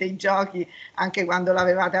effettivamente i giochi, anche quando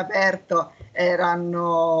l'avevate aperto,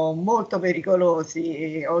 erano molto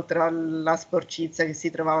pericolosi, oltre alla sporcizia che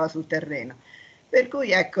si trovava sul terreno. Per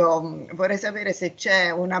cui ecco, vorrei sapere se c'è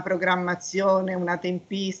una programmazione, una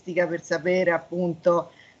tempistica per sapere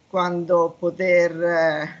appunto quando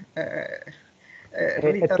poter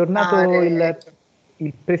È tornato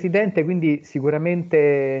il Presidente, quindi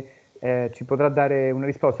sicuramente ci potrà dare una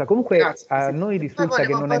risposta. Comunque Grazie, a noi risulta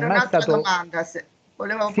che non è mai stato... domanda,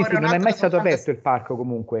 non è mai stato aperto il parco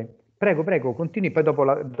comunque. Prego, prego, continui, poi dopo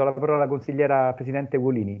do la parola alla consigliera Presidente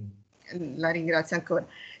Volini. La ringrazio ancora.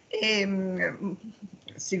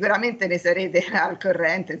 Sicuramente ne sarete al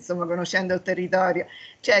corrente, insomma, conoscendo il territorio.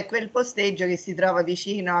 C'è quel posteggio che si trova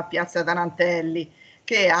vicino a Piazza Tarantelli,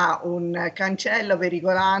 che ha un cancello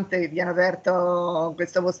pericolante che viene aperto,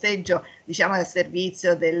 questo posteggio, diciamo, al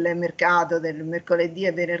servizio del mercato del mercoledì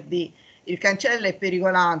e venerdì. Il cancello è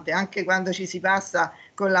pericolante anche quando ci si passa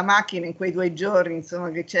con la macchina in quei 2 giorni,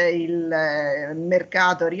 insomma, che c'è il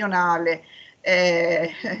mercato rionale,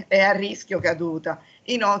 è a rischio caduta.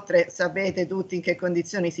 Inoltre sapete tutti in che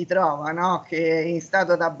condizioni si trova, no? Che è in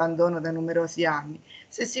stato d'abbandono da numerosi anni.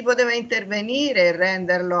 Se si poteva intervenire e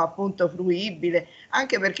renderlo appunto fruibile,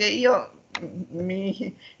 anche perché io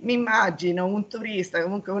mi immagino un turista,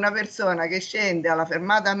 comunque una persona che scende alla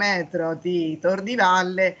fermata metro di Tor di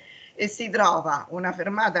Valle e si trova una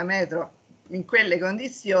fermata metro in quelle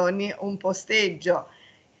condizioni, un posteggio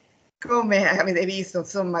come avete visto,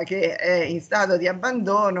 insomma, che è in stato di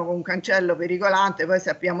abbandono, con un cancello pericolante. Poi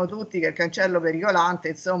sappiamo tutti che il cancello pericolante,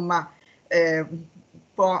 insomma,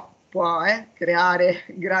 può creare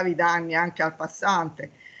gravi danni anche al passante.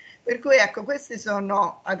 Per cui ecco, queste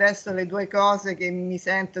sono adesso le 2 cose che mi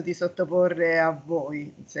sento di sottoporre a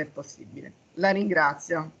voi, se è possibile. La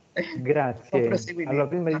ringrazio. Grazie. Allora,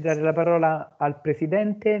 prima di dare la parola al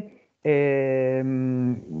Presidente,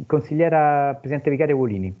 consigliera Presidente Vicario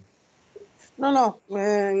Volini. No,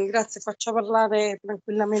 grazie, faccio parlare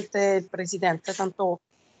tranquillamente il Presidente, tanto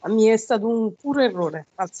mi è stato un puro errore,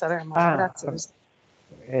 alzeremo. Grazie Presidente.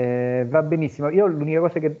 Va benissimo. Io l'unica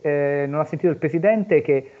cosa che non ho sentito il Presidente è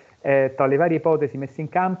che tra le varie ipotesi messe in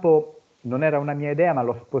campo non era una mia idea, ma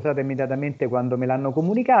l'ho sposata immediatamente quando me l'hanno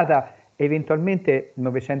comunicata. Eventualmente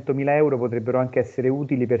 900.000 euro potrebbero anche essere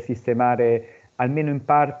utili per sistemare almeno in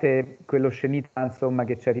parte quell'oscenità, insomma,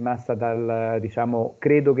 che c'è rimasta dal, diciamo,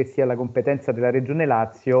 credo che sia la competenza della Regione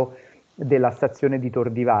Lazio, della stazione di Tor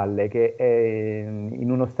di Valle, che è in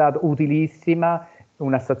uno stato utilissima,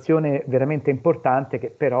 una stazione veramente importante, che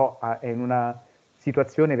però è in una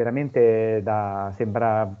situazione veramente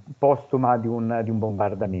sembra postuma di un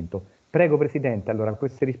bombardamento. Prego Presidente, allora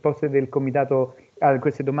queste risposte del comitato,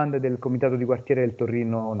 queste domande del comitato di quartiere del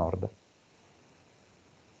Torrino Nord.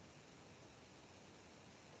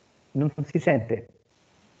 Non si sente?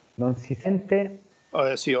 Non si sente?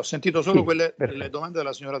 Sì, ho sentito solo le domande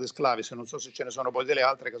della signora De Sclavis, non so se ce ne sono poi delle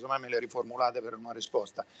altre, casomai me le riformulate per una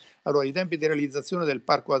risposta. Allora, i tempi di realizzazione del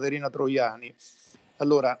Parco Caterina Troiani.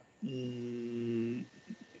 Allora,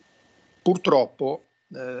 purtroppo,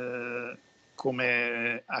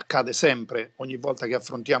 come accade sempre ogni volta che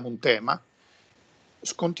affrontiamo un tema,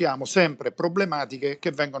 scontiamo sempre problematiche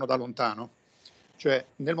che vengono da lontano. Cioè,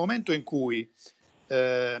 nel momento in cui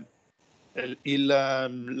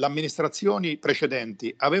le amministrazioni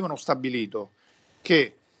precedenti avevano stabilito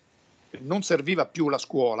che non serviva più la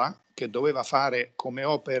scuola, che doveva fare come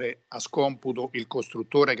opere a scomputo il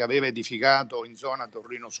costruttore che aveva edificato in zona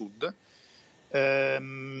Torrino Sud,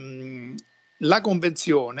 la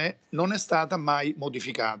convenzione non è stata mai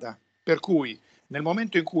modificata, per cui nel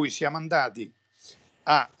momento in cui siamo andati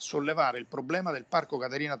a sollevare il problema del Parco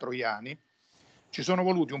Caterina Troiani, ci è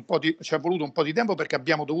voluto un po' di tempo, perché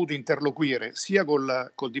abbiamo dovuto interloquire sia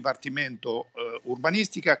col Dipartimento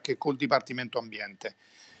Urbanistica che col Dipartimento Ambiente.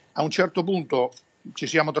 A un certo punto ci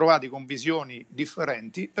siamo trovati con visioni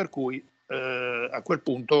differenti, per cui a quel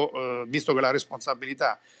punto, visto che la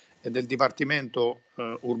responsabilità è del Dipartimento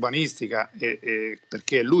Urbanistica,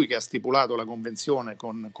 perché è lui che ha stipulato la convenzione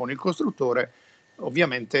con il costruttore,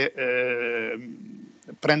 ovviamente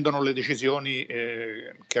prendono le decisioni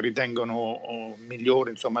che ritengono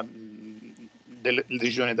migliori, insomma, delle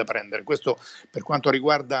decisioni da prendere. Questo per quanto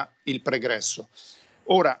riguarda il pregresso.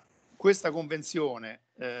 Ora, questa convenzione,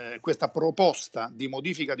 questa proposta di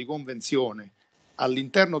modifica di convenzione,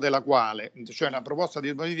 all'interno della quale, cioè la proposta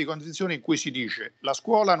di modifica di convenzione in cui si dice la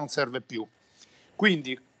scuola non serve più,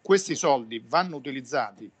 quindi questi soldi vanno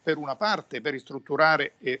utilizzati per una parte per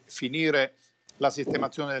ristrutturare e finire la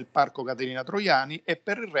sistemazione del Parco Caterina Troiani, e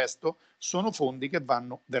per il resto sono fondi che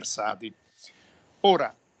vanno versati.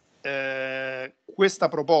 Ora, questa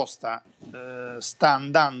proposta sta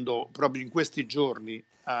andando proprio in questi giorni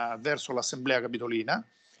verso l'Assemblea Capitolina.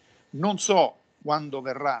 Non so quando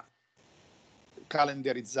verrà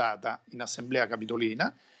calendarizzata in Assemblea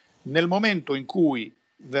Capitolina. Nel momento in cui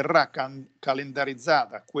verrà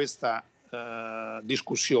calendarizzata questa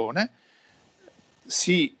discussione,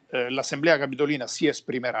 l'Assemblea Capitolina si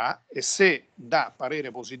esprimerà e se dà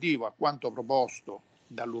parere positivo a quanto proposto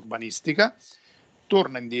dall'urbanistica,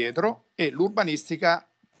 torna indietro e l'urbanistica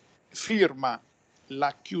firma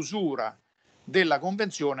la chiusura della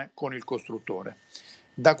convenzione con il costruttore.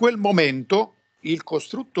 Da quel momento il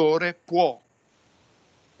costruttore può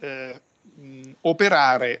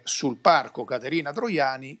operare sul parco Caterina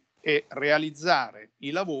Troiani e realizzare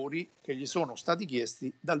i lavori che gli sono stati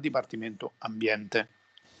chiesti dal Dipartimento Ambiente.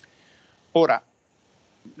 Ora,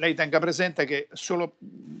 lei tenga presente che solo,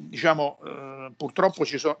 purtroppo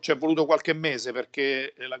ci è voluto qualche mese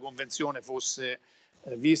perché la convenzione fosse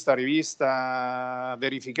vista, rivista,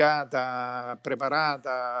 verificata,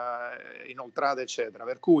 preparata, inoltrata, eccetera.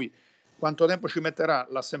 Per cui quanto tempo ci metterà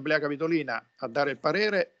l'Assemblea Capitolina a dare il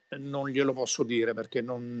parere non glielo posso dire, perché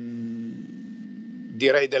non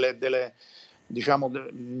direi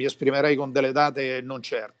mi esprimerei con delle date non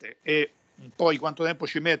certe. E poi quanto tempo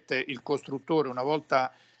ci mette il costruttore una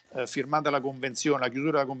volta firmata la convenzione, la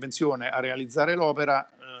chiusura della convenzione, a realizzare l'opera,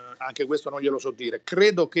 anche questo non glielo so dire.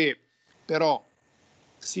 Credo che però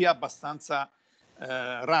sia abbastanza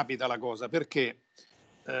rapida la cosa, perché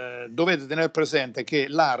dovete tenere presente che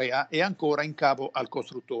l'area è ancora in capo al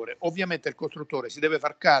costruttore. Ovviamente il costruttore si deve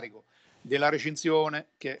far carico della recinzione,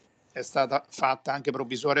 che è stata fatta anche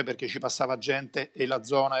provvisoria perché ci passava gente e la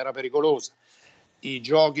zona era pericolosa. I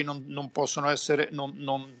giochi non possono essere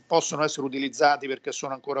utilizzati perché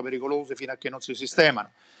sono ancora pericolosi fino a che non si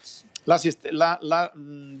sistemano. La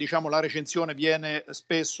recinzione viene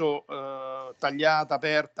spesso tagliata,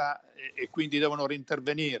 aperta e quindi devono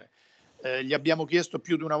reintervenire. Gli abbiamo chiesto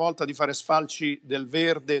più di una volta di fare sfalci del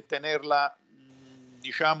verde e tenerla,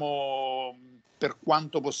 per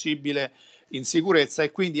quanto possibile in sicurezza,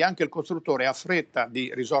 e quindi anche il costruttore ha fretta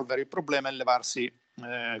di risolvere il problema e levarsi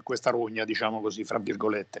questa rogna, diciamo così, fra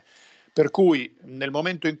virgolette. Per cui nel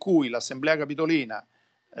momento in cui l'Assemblea Capitolina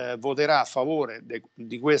voterà a favore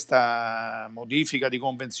di questa modifica di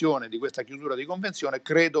convenzione, di questa chiusura di convenzione,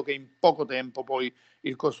 credo che in poco tempo poi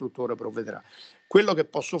il costruttore provvederà. Quello che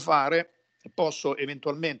posso fare, posso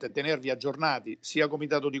eventualmente tenervi aggiornati sia come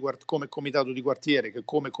comitato di quartiere che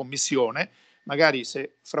come commissione. Magari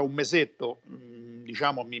se fra un mesetto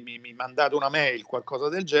mi mandate una mail, qualcosa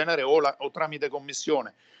del genere, o tramite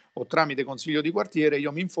commissione o tramite consiglio di quartiere,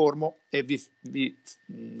 io mi informo e vi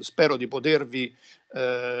spero di potervi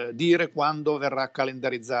dire quando verrà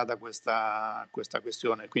calendarizzata questa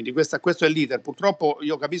questione. Quindi questo è l'iter. Purtroppo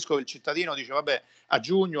io capisco che il cittadino dice vabbè, a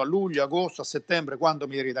giugno, a luglio, agosto, a settembre, quando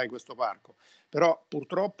mi ridai questo parco? Però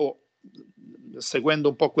purtroppo, seguendo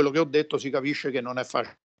un po' quello che ho detto, si capisce che non è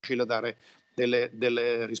facile dare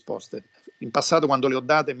delle risposte. In passato, quando le ho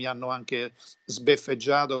date, mi hanno anche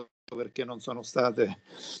sbeffeggiato perché non sono state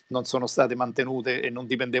mantenute, e non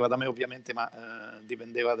dipendeva da me ovviamente, ma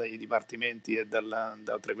dipendeva dai dipartimenti e da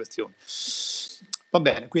altre questioni. Va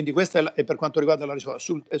bene, quindi questa è per quanto riguarda la risposta.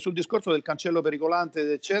 Sul discorso del cancello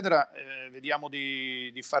pericolante, eccetera, vediamo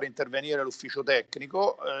di fare intervenire l'ufficio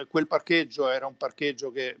tecnico. Quel parcheggio era un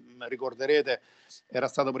parcheggio che, ricorderete, era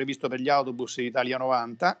stato previsto per gli autobus Italia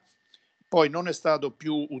 90, poi non è stato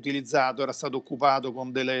più utilizzato, era stato occupato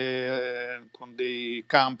con dei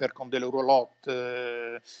camper, con delle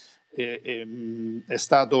roulotte, è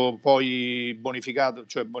stato poi bonificato,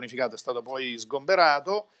 è stato poi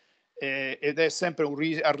sgomberato, ed è sempre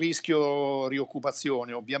a rischio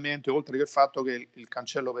rioccupazione, ovviamente, oltre che il fatto che il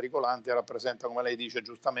cancello pericolante rappresenta, come lei dice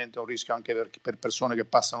giustamente, un rischio anche per persone che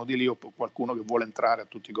passano di lì o per qualcuno che vuole entrare a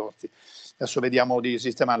tutti i costi. Adesso vediamo di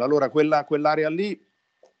sistemarla. Allora, quell'area lì,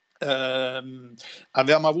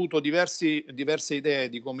 avevamo avuto diverse idee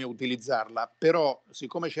di come utilizzarla, però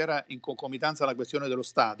siccome c'era in concomitanza la questione dello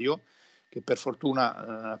stadio, che per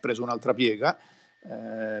fortuna ha preso un'altra piega,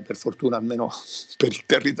 per fortuna almeno per il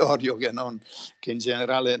territorio, che in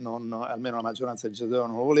generale almeno la maggioranza del territorio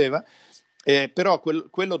non lo voleva, però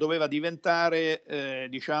quello doveva diventare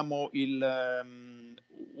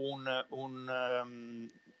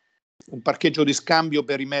un parcheggio di scambio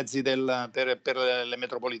per i mezzi per le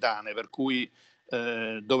metropolitane, per cui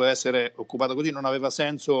doveva essere occupato così. Non aveva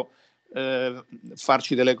senso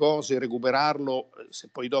farci delle cose, recuperarlo, se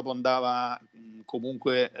poi dopo andava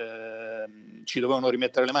comunque ci dovevano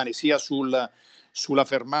rimettere le mani sia sulla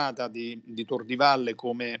fermata di Tor di Valle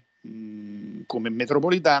come come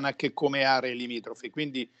metropolitana che come aree limitrofe,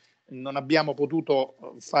 quindi non abbiamo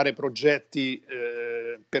potuto fare progetti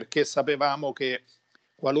perché sapevamo che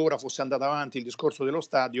qualora fosse andato avanti il discorso dello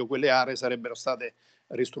stadio, quelle aree sarebbero state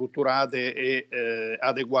ristrutturate e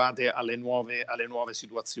adeguate alle nuove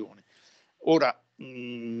situazioni. Ora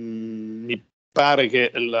mi pare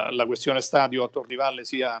che la questione stadio a Tor di Valle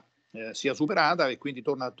sia superata e quindi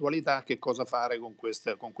torna all'attualità che cosa fare con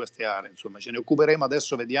queste aree. Insomma, ce ne occuperemo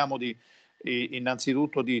adesso, vediamo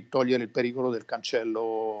innanzitutto di togliere il pericolo del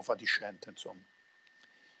cancello fatiscente. Insomma.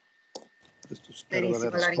 Spero di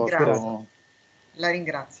aver risposto. La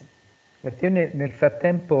ringrazio. Perché io nel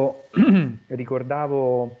frattempo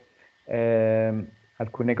ricordavo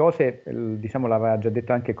alcune cose, diciamo l'aveva già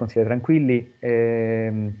detto anche il consigliere Tranquilli,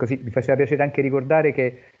 così mi faceva piacere anche ricordare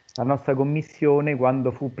che la nostra commissione,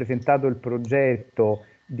 quando fu presentato il progetto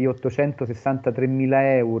di 863.000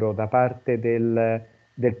 euro da parte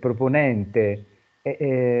del proponente,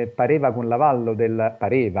 pareva con l'avallo del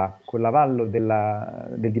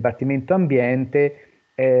Dipartimento Ambiente,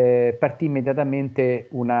 partì immediatamente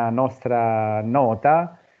una nostra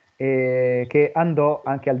nota che andò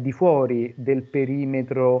anche al di fuori del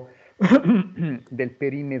perimetro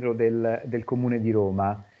del Comune di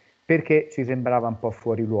Roma, perché ci sembrava un po'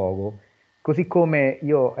 fuori luogo. Così come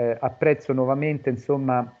io apprezzo nuovamente,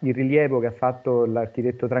 insomma, il rilievo che ha fatto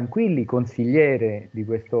l'architetto Tranquilli, consigliere di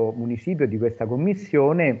questo municipio, di questa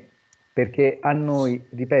commissione, perché a noi,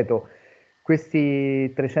 ripeto,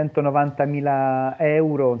 questi 390.000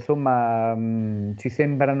 euro, insomma, ci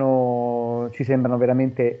sembrano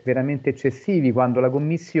veramente, veramente eccessivi, quando la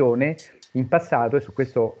Commissione in passato, e su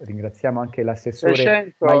questo ringraziamo anche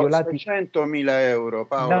l'assessore Maiolati. 600.000 euro,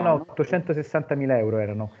 Paolo? No, 860.000 euro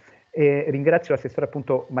erano. E ringrazio l'assessore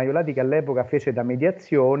appunto Maiolati, che all'epoca fece da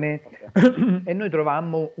mediazione e noi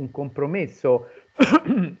trovammo un compromesso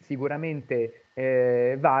sicuramente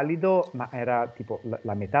valido, ma era tipo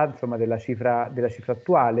la metà, insomma, della cifra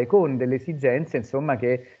attuale, con delle esigenze, insomma,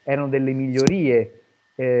 che erano delle migliorie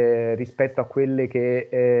rispetto a quelle che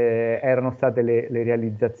erano state le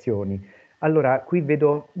realizzazioni. Allora, qui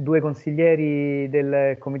vedo due consiglieri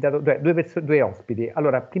del comitato, due ospiti.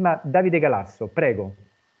 Allora, prima Davide Galasso, prego.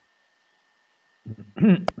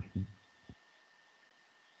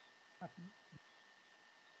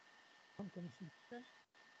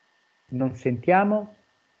 Non sentiamo?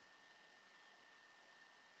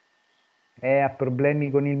 Ha problemi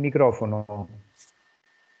con il microfono.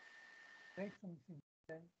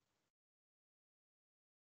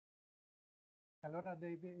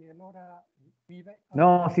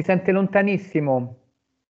 No, si sente lontanissimo.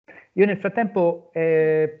 Io nel frattempo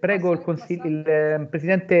prego il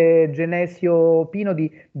presidente Genesio Pino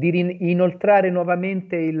di inoltrare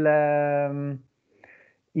nuovamente il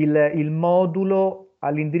modulo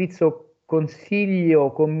all'indirizzo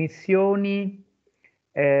consiglio commissioni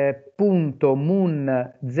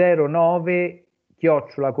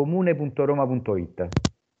 .mun09@comune.roma.it.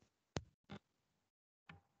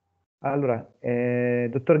 Allora,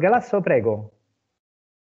 dottor Galasso, prego.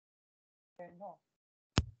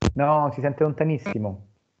 No, si sente lontanissimo.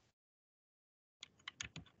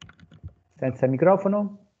 Senza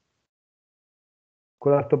microfono?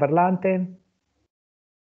 Con l'altoparlante?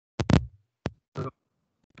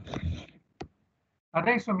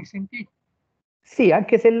 Adesso mi sentite? Sì,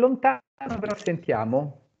 anche se lontano, però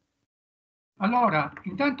sentiamo. Allora,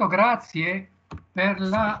 intanto grazie per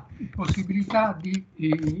la possibilità di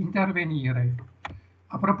intervenire.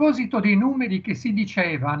 A proposito dei numeri che si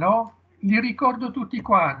dicevano, li ricordo tutti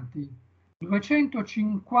quanti.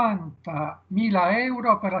 250.000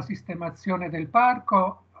 euro per la sistemazione del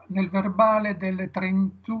parco nel verbale del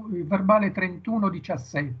verbale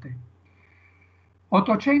 31/17.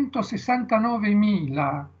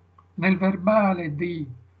 869.000 nel verbale di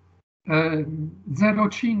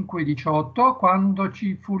 05/18, quando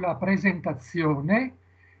ci fu la presentazione,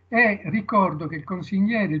 e ricordo che il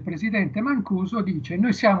consigliere, il presidente Mancuso, dice: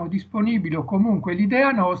 noi siamo disponibili, o comunque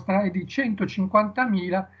l'idea nostra è di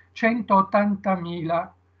 150.000-180.000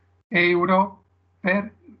 euro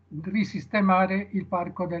per risistemare il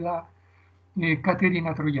parco della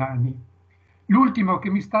Caterina Troiani. L'ultimo che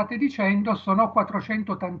mi state dicendo sono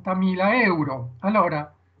 480.000 euro.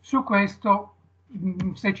 Allora, su questo,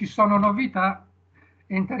 se ci sono novità,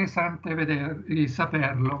 è interessante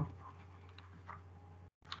saperlo.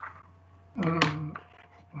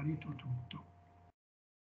 Sparito tutto.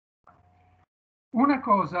 Una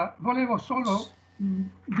cosa, volevo solo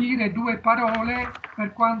dire due parole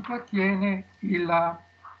per quanto attiene la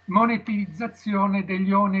monetizzazione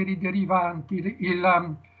degli oneri derivanti,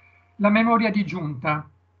 la memoria di giunta.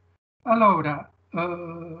 Allora,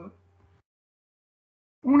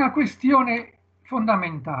 una questione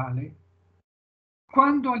fondamentale.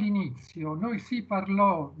 Quando all'inizio noi si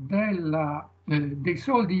parlò dei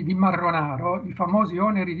soldi di Marronaro, i famosi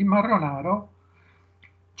oneri di Marronaro,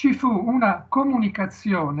 ci fu una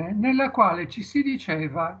comunicazione nella quale ci si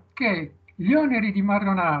diceva che gli oneri di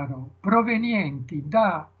Marronaro provenienti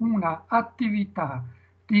da una attività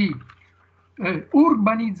di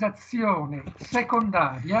urbanizzazione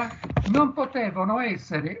secondaria non potevano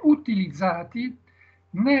essere utilizzati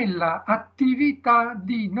nella attività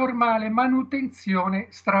di normale manutenzione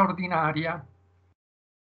straordinaria.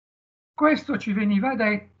 Questo ci veniva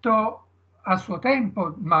detto a suo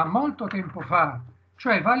tempo, ma molto tempo fa,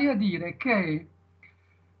 cioè vale a dire che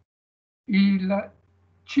il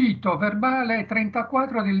cito verbale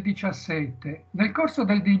 34 del 17, nel corso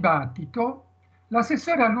del dibattito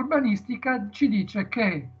l'assessore all'urbanistica ci dice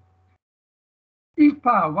che il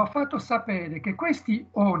PAU ha fatto sapere che questi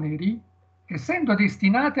oneri, essendo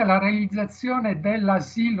destinati alla realizzazione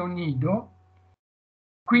dell'asilo nido,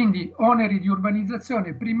 quindi oneri di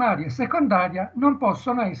urbanizzazione primaria e secondaria, non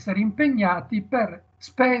possono essere impegnati per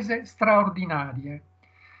spese straordinarie.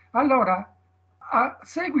 Allora, a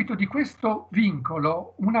seguito di questo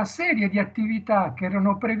vincolo, una serie di attività che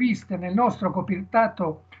erano previste nel nostro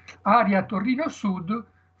cooperato area Torrino Sud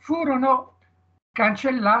furono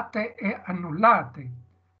cancellate e annullate.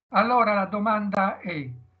 Allora la domanda è: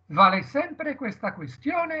 vale sempre questa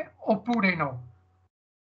questione oppure no?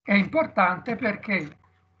 È importante perché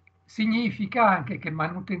significa anche che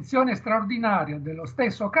manutenzione straordinaria dello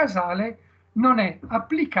stesso casale non è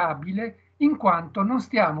applicabile in quanto non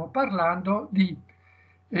stiamo parlando di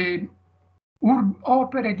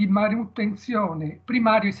opere di manutenzione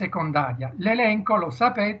primaria e secondaria. L'elenco lo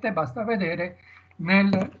sapete, basta vedere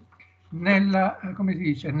come si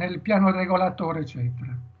dice, nel piano regolatore,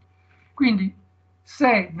 eccetera. Quindi,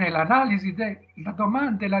 se nell'analisi la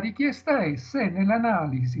domanda e la richiesta è se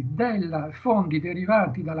nell'analisi dei fondi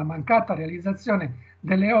derivanti dalla mancata realizzazione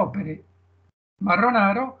delle opere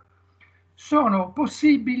Marronaro sono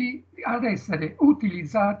possibili ad essere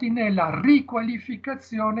utilizzati nella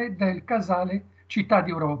riqualificazione del casale Città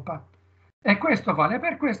d'Europa. E questo vale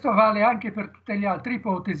per questo, vale anche per tutte le altre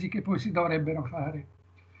ipotesi che poi si dovrebbero fare.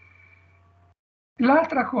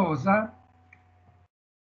 L'altra cosa,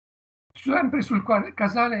 sempre sul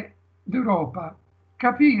casale d'Europa,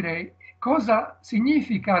 capire cosa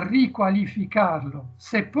significa riqualificarlo,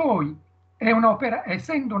 se poi è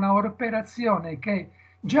essendo un'operazione che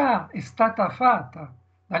già è stata fatta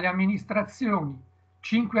dalle amministrazioni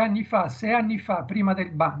 5 anni fa, 6 anni fa, prima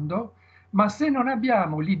del bando, ma se non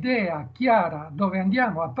abbiamo l'idea chiara dove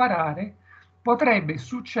andiamo a parare, potrebbe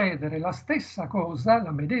succedere la stessa cosa,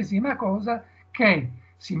 la medesima cosa, che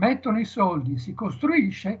si mettono i soldi, si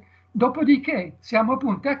costruisce, dopodiché siamo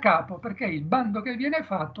punti a capo perché il bando che viene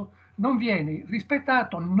fatto non viene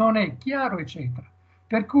rispettato, non è chiaro, eccetera.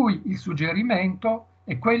 Per cui il suggerimento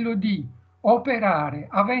è quello di operare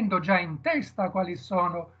avendo già in testa quali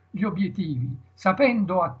sono gli obiettivi,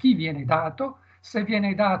 sapendo a chi viene dato, se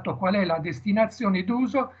viene dato qual è la destinazione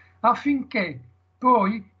d'uso, affinché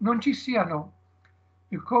poi non ci siano,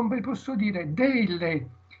 come posso dire, delle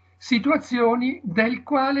situazioni del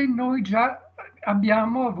quale noi già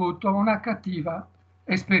abbiamo avuto una cattiva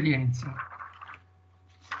esperienza.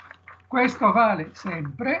 Questo vale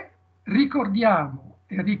sempre. Ricordiamo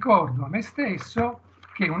e ricordo a me stesso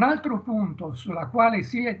che un altro punto sulla quale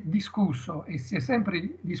si è discusso e si è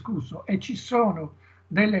sempre discusso e ci sono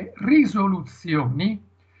delle risoluzioni,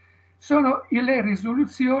 sono le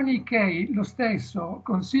risoluzioni che lo stesso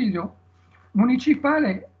Consiglio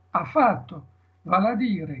municipale ha fatto, vale a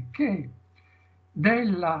dire che,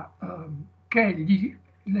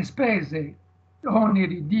 le spese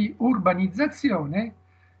oneri di urbanizzazione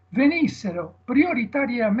venissero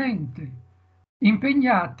prioritariamente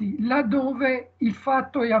impegnati laddove il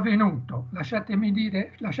fatto è avvenuto.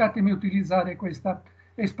 Lasciatemi utilizzare questa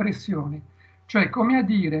espressione, cioè come a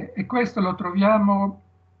dire, e questo lo troviamo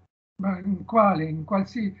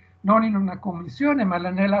non in una commissione, ma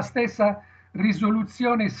nella stessa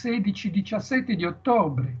risoluzione 16-17 di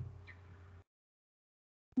ottobre,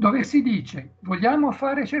 dove si dice: vogliamo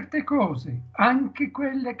fare certe cose, anche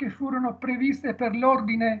quelle che furono previste per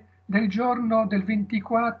l'ordine del giorno del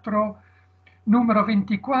 24, numero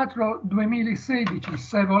 24 2016.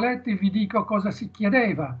 Se volete vi dico cosa si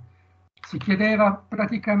chiedeva. Si chiedeva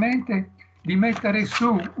praticamente di mettere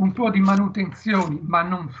su un po' di manutenzioni, ma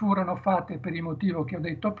non furono fatte per il motivo che ho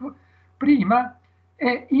detto prima,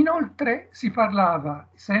 e inoltre si parlava,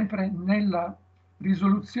 sempre nella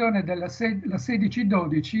risoluzione della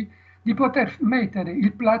 16-12, di poter mettere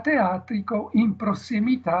il plateatrico in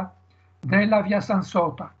prossimità della via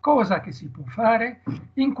Sansota, cosa che si può fare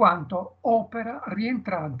in quanto opera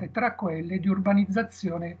rientrante tra quelle di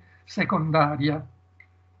urbanizzazione secondaria.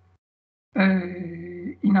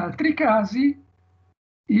 In altri casi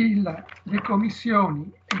le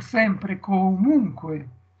commissioni e sempre comunque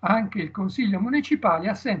anche il Consiglio municipale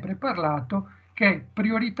ha sempre parlato che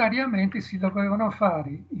prioritariamente si dovevano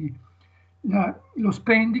fare lo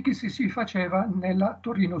spendi che si faceva nella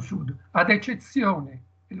Torrino Sud, ad eccezione,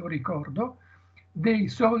 e lo ricordo, dei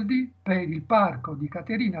soldi per il parco di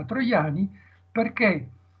Caterina Troiani, perché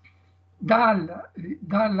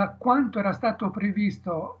dal quanto era stato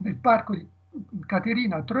previsto nel parco di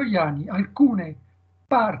Caterina Troiani, alcune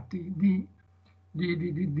parti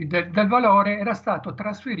del valore era stato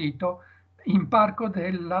trasferito in parco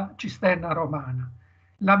della Cisterna Romana.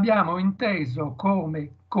 L'abbiamo inteso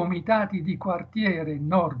come comitati di quartiere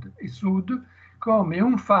nord e sud come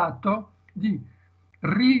un fatto di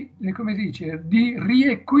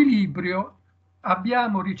riequilibrio.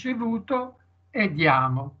 Abbiamo ricevuto e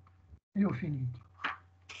diamo. E ho finito.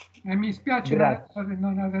 E mi spiace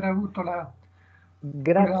non aver avuto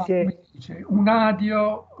un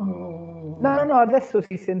adio. No, adesso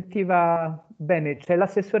si sentiva bene. C'è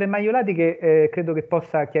l'assessore Maiolati che credo che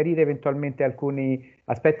possa chiarire eventualmente alcuni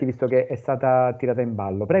aspetti, visto che è stata tirata in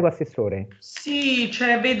ballo. Prego, assessore. Sì,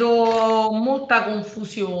 vedo molta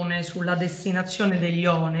confusione sulla destinazione degli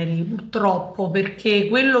oneri, purtroppo, perché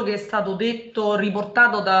quello che è stato detto,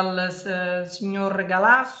 riportato dal signor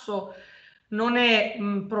Galasso, non è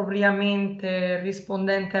propriamente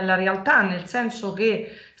rispondente alla realtà, nel senso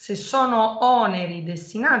che se sono oneri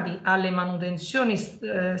destinati alle manutenzioni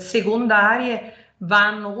secondarie,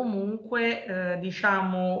 vanno comunque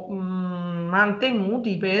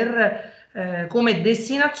mantenuti per come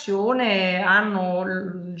destinazione, hanno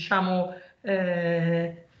le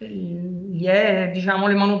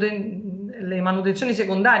manutenzioni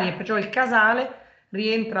secondarie, perciò il casale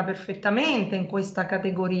rientra perfettamente in questa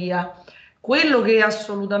categoria. Quello che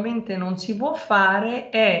assolutamente non si può fare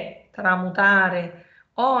è tramutare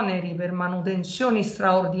oneri per manutenzioni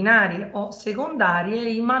straordinarie o secondarie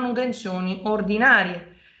in manutenzioni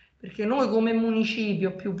ordinarie, perché noi come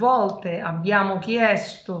municipio più volte abbiamo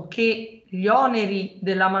chiesto che gli oneri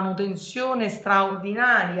della manutenzione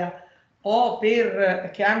straordinaria o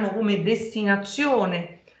che hanno come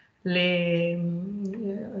destinazione le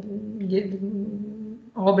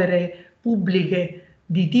opere pubbliche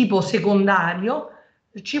di tipo secondario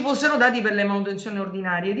ci fossero dati per le manutenzioni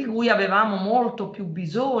ordinarie, di cui avevamo molto più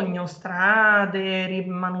bisogno, strade,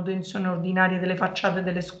 manutenzione ordinaria delle facciate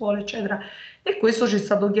delle scuole, eccetera, e questo ci è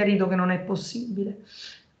stato chiarito che non è possibile,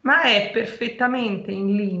 ma è perfettamente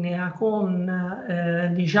in linea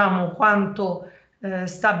con quanto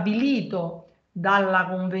stabilito dalla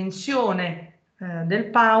Convenzione del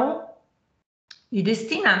PAU, di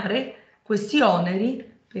destinare questi oneri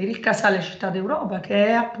per il casale Città d'Europa, che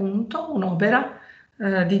è appunto un'opera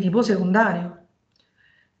di tipo secondario.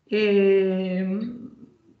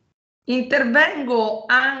 Intervengo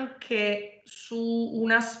anche su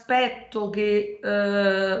un aspetto che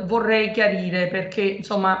vorrei chiarire, perché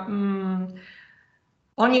insomma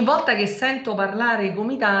ogni volta che sento parlare i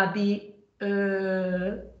comitati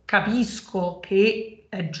capisco che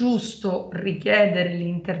è giusto richiedere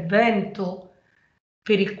l'intervento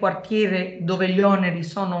per il quartiere dove gli oneri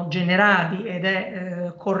sono generati ed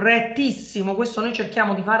è correttissimo, questo noi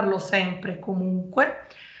cerchiamo di farlo sempre e comunque,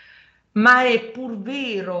 ma è pur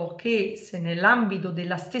vero che se nell'ambito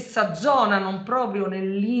della stessa zona, non proprio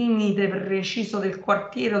nel limite preciso del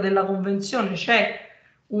quartiere o della convenzione, c'è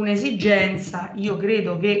un'esigenza, io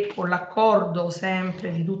credo che con l'accordo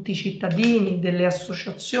sempre di tutti i cittadini, delle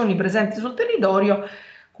associazioni presenti sul territorio,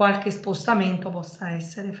 qualche spostamento possa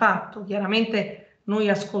essere fatto. Chiaramente noi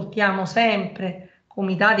ascoltiamo sempre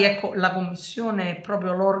comitati, ecco, la Commissione è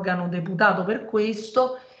proprio l'organo deputato per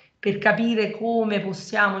questo, per capire come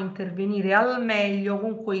possiamo intervenire al meglio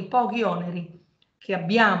con quei pochi oneri che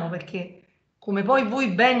abbiamo, perché come poi voi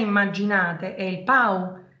ben immaginate è il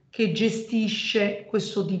PAU che gestisce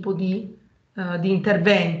questo tipo di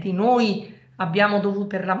interventi. Noi abbiamo dovuto,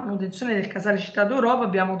 per la manutenzione del casale Città d'Europa,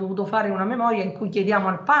 abbiamo dovuto fare una memoria in cui chiediamo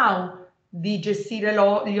al PAU di gestire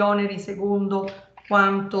gli oneri secondo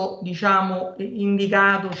quanto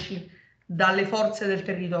indicatoci dalle forze del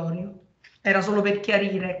territorio. Era solo per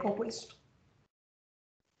chiarire, ecco, questo.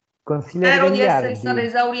 Spero di essere stata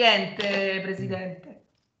esauriente, Presidente.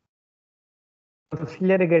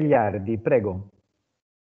 Consigliere Gagliardi, prego.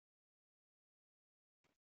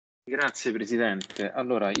 Grazie Presidente.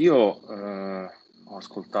 Allora, io ho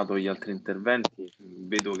ascoltato gli altri interventi,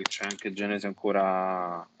 vedo che c'è anche Genese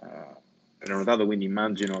ancora prenotato, quindi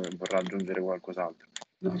immagino che vorrà aggiungere qualcos'altro.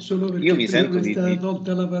 No, solo perché Io mi prima sento mi è stata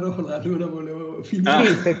tolta la parola, allora volevo finire.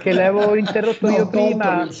 Sì, perché l'avevo interrotto io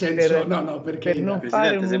prima nel senso, per non fare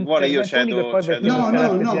Presidente, un se vuole io intervento unico e poi perché No, non c'era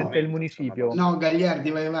no, il no. Presidente del Municipio. No, Gagliardi,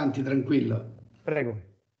 vai avanti, tranquillo. Prego.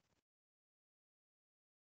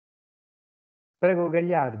 Prego,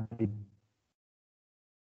 Gagliardi.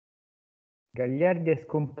 Gagliardi è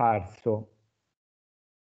scomparso.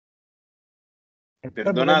 È proprio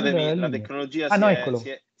caduta Perdonatemi, la la linea. tecnologia Ah, no, eccolo.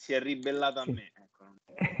 si è ribellata Sì. a me.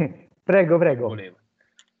 Prego, Non prego. volevo.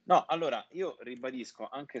 No, allora, io ribadisco,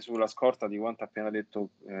 anche sulla scorta di quanto ha appena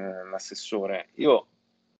detto l'assessore,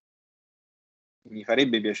 mi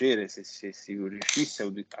farebbe piacere se si riuscisse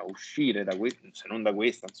a uscire da questo, se non da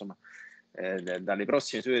questa, insomma, dalle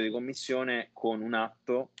prossime sedute di commissione con un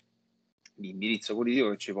atto di indirizzo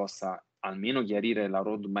politico che ci possa almeno chiarire la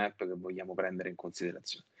roadmap che vogliamo prendere in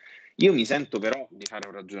considerazione. Io mi sento però di fare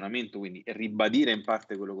un ragionamento, quindi ribadire in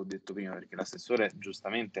parte quello che ho detto prima, perché l'assessore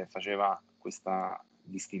giustamente faceva questa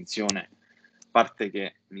distinzione, a parte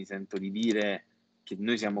che mi sento di dire che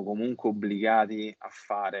noi siamo comunque obbligati a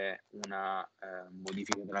fare una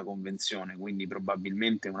modifica della Convenzione, quindi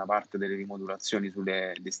probabilmente una parte delle rimodulazioni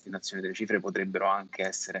sulle destinazioni delle cifre potrebbero anche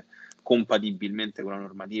essere compatibilmente con la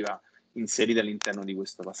normativa inserita all'interno di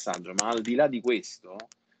questo passaggio, ma al di là di questo,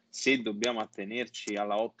 se dobbiamo attenerci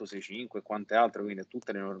alla 865 e quante altre, quindi a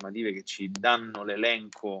tutte le normative che ci danno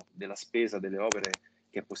l'elenco della spesa delle opere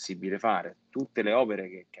che è possibile fare, tutte le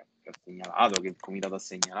opere che ho segnalato, che il comitato ha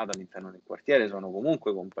segnalato all'interno del quartiere, sono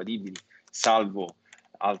comunque compatibili, salvo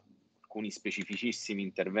alcuni specificissimi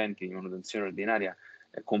interventi di manutenzione ordinaria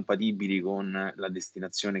compatibili con la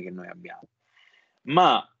destinazione che noi abbiamo.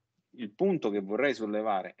 Ma il punto che vorrei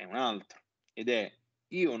sollevare è un altro, ed è: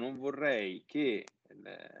 io non vorrei che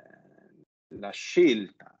la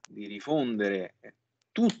scelta di rifondere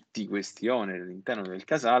tutti questi oneri all'interno del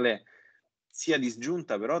casale sia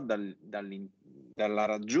disgiunta però dalla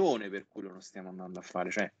ragione per cui lo stiamo andando a fare.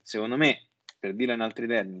 Cioè, secondo me, per dirla in altri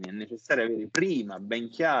termini, è necessario avere prima ben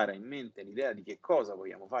chiara in mente l'idea di che cosa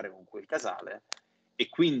vogliamo fare con quel casale e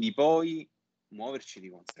quindi poi muoverci di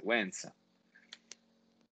conseguenza.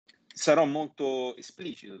 Sarò molto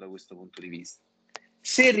esplicito da questo punto di vista.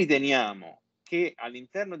 Se riteniamo che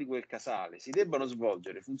all'interno di quel casale si debbano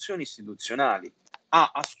svolgere funzioni istituzionali,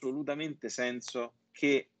 ha assolutamente senso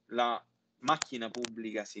che la macchina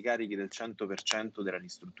pubblica si carichi del 100% della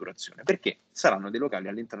ristrutturazione, perché saranno dei locali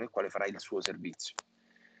all'interno del quale farai il suo servizio.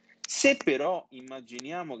 Se però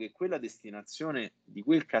immaginiamo che quella destinazione di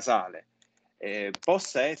quel casale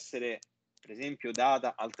possa essere, per esempio,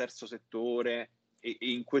 data al terzo settore e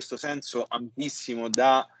in questo senso ampissimo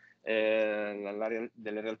da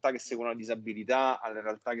delle realtà che seguono la disabilità alle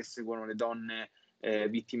realtà che seguono le donne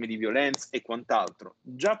vittime di violenza e quant'altro,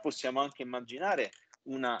 già possiamo anche immaginare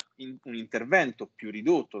un intervento più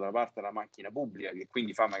ridotto da parte della macchina pubblica, che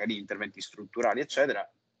quindi fa magari interventi strutturali eccetera,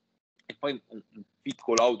 e poi un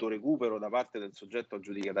piccolo autorecupero da parte del soggetto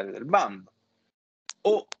aggiudicatario del bando,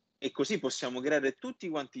 e così possiamo creare tutti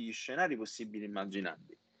quanti gli scenari possibili e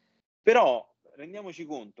immaginabili. Però rendiamoci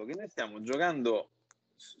conto che noi stiamo giocando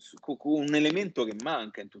con un elemento che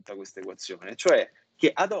manca in tutta questa equazione, cioè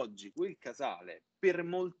che ad oggi quel casale, per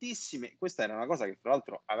moltissime, questa era una cosa che tra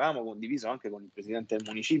l'altro avevamo condiviso anche con il presidente del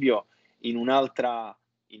municipio in un'altra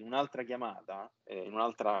chiamata, in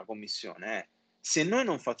un'altra commissione, se noi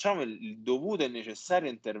non facciamo il dovuto e necessario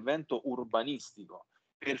intervento urbanistico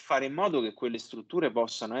per fare in modo che quelle strutture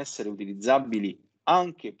possano essere utilizzabili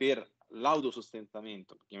anche per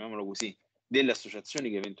l'autosostentamento, chiamiamolo così, delle associazioni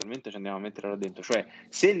che eventualmente ci andiamo a mettere là dentro, cioè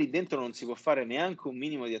se lì dentro non si può fare neanche un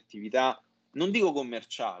minimo di attività, non dico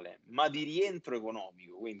commerciale, ma di rientro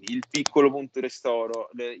economico, quindi il piccolo punto di ristoro,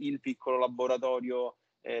 il piccolo laboratorio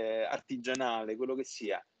artigianale, quello che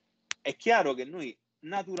sia, è chiaro che noi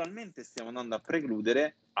naturalmente stiamo andando a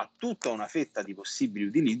precludere a tutta una fetta di possibili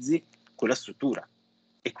utilizzi quella struttura.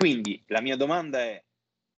 E quindi la mia domanda è: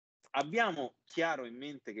 abbiamo chiaro in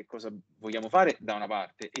mente che cosa vogliamo fare da una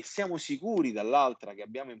parte e siamo sicuri dall'altra che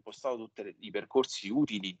abbiamo impostato tutti i percorsi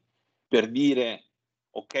utili per dire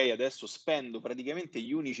ok, adesso spendo praticamente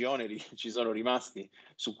gli unici oneri che ci sono rimasti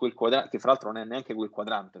su quel quadrante, che fra l'altro non è neanche quel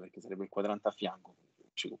quadrante perché sarebbe il quadrante a fianco,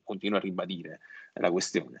 continuo a ribadire la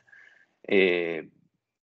questione, e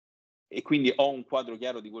quindi ho un quadro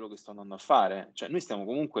chiaro di quello che sto andando a fare. Cioè noi stiamo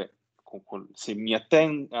comunque, se mi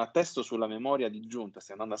attesto sulla memoria di giunta,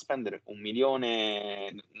 stiamo andando a spendere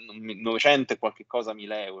 1.900.000 e qualche cosa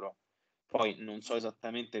mila euro. Poi non so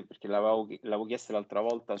esattamente, perché l'avevo chiesto l'altra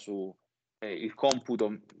volta su il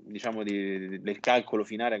computo, diciamo, del calcolo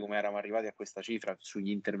finale, come eravamo arrivati a questa cifra sugli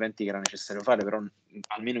interventi che era necessario fare, però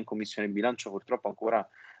almeno in Commissione Bilancio purtroppo ancora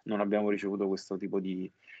non abbiamo ricevuto questo tipo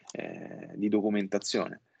di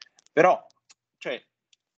documentazione. Però, cioè,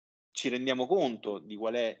 ci rendiamo conto di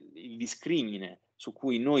qual è il discrimine su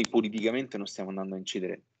cui noi politicamente non stiamo andando a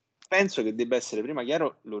incidere. Penso che debba essere prima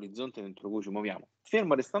chiaro l'orizzonte dentro cui ci muoviamo,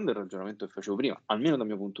 fermo restando il ragionamento che facevo prima, almeno dal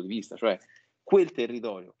mio punto di vista, cioè quel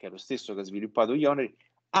territorio, che è lo stesso che ha sviluppato gli oneri,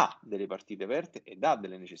 ha delle partite aperte ed ha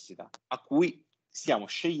delle necessità a cui stiamo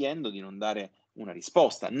scegliendo di non dare una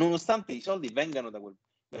risposta, nonostante i soldi vengano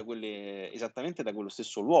esattamente da quello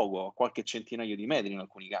stesso luogo, a qualche centinaio di metri in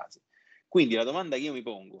alcuni casi. Quindi la domanda che io mi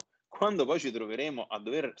pongo, quando poi ci troveremo a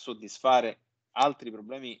dover soddisfare altri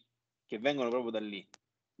problemi che vengono proprio da lì,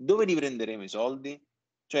 dove riprenderemo i soldi?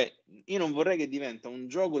 Cioè, io non vorrei che diventa un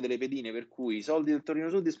gioco delle pedine per cui i soldi del Torrino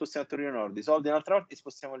Sud li spostiamo a Torrino Nord, i soldi da un'altra parte li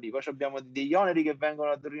spostiamo lì, poi abbiamo degli oneri che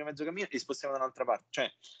vengono a Torrino Mezzo Cammino e li spostiamo da un'altra parte. Cioè,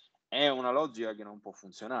 è una logica che non può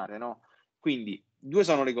funzionare, no? Quindi, due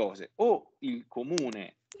sono le cose: o il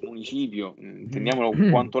comune, municipio, intendiamolo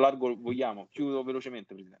quanto largo vogliamo, chiudo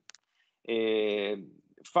velocemente, Presidente,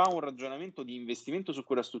 fa un ragionamento di investimento su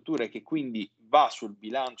quella struttura e che quindi va sul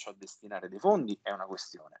bilancio a destinare dei fondi, è una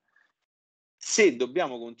questione. Se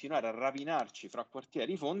dobbiamo continuare a rapinarci fra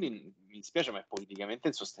quartieri i fondi, mi dispiace, ma è politicamente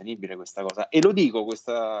insostenibile questa cosa. E lo dico,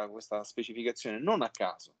 questa specificazione, non a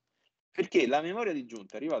caso, perché la memoria di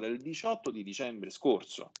giunta è arrivata il 18 di dicembre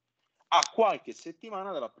scorso, a qualche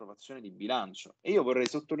settimana dall'approvazione di bilancio. E io vorrei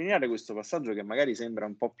sottolineare questo passaggio che magari sembra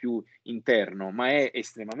un po' più interno, ma è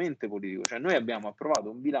estremamente politico. Cioè, noi abbiamo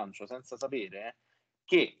approvato un bilancio senza sapere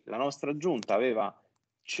che la nostra giunta aveva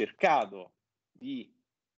cercato di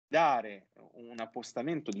dare un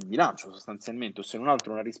appostamento di bilancio sostanzialmente, o se non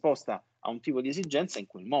altro una risposta a un tipo di esigenza in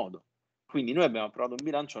quel modo. Quindi noi abbiamo approvato un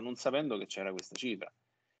bilancio non sapendo che c'era questa cifra,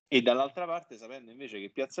 e dall'altra parte sapendo invece che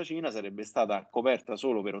Piazza Cina sarebbe stata coperta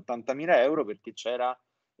solo per 80.000 euro perché c'era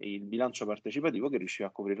il bilancio partecipativo che riusciva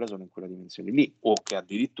a coprirla solo in quella dimensione lì, o che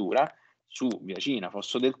addirittura su Via Cina,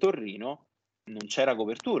 Fosso del Torrino, non c'era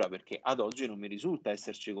copertura, perché ad oggi non mi risulta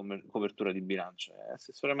esserci copertura di bilancio.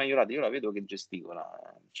 Assessore Maiorati, io la vedo che gesticola,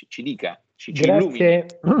 ci dica, ci illumini.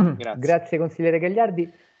 Grazie. Grazie consigliere Gagliardi.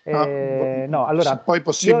 No, allora, se poi è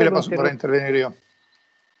possibile vorrei intervenire io.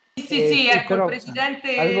 Sì, ecco, però, il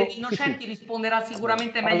presidente Innocenti risponderà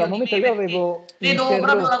sicuramente meglio di me, io avevo vedo proprio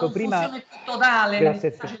la interrotto confusione più totale. Grazie,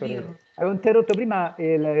 Assessore. Avevo interrotto prima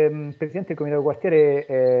il presidente del comitato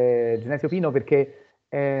quartiere Genesio Pino perché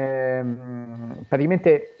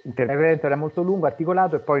praticamente l'intervento era molto lungo,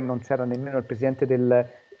 articolato, e poi non c'era nemmeno il presidente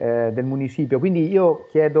del municipio. Quindi io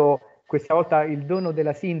chiedo questa volta il dono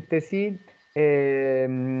della sintesi,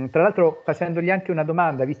 tra l'altro facendogli anche una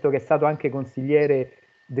domanda, visto che è stato anche consigliere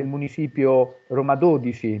del municipio Roma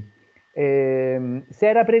 12. Se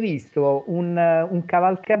era previsto un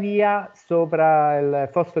cavalcavia sopra il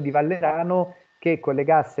fosso di Vallerano che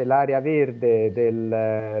collegasse l'area verde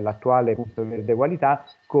dell'attuale punto verde qualità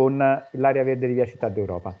con l'area verde di Via Città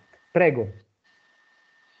d'Europa. Prego.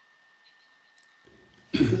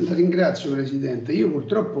 La ringrazio Presidente. Io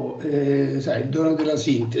purtroppo, sai, il dono della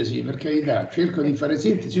sintesi, per carità, cerco di fare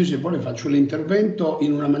sintesi. Io se vuole faccio l'intervento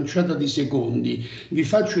in una manciata di secondi, vi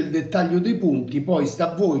faccio il dettaglio dei punti, poi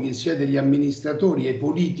sta a voi che siete gli amministratori e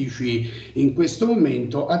politici in questo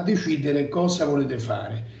momento a decidere cosa volete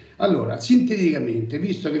fare. Allora, sinteticamente,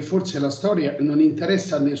 visto che forse la storia non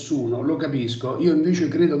interessa a nessuno, lo capisco, io invece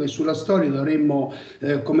credo che sulla storia dovremmo,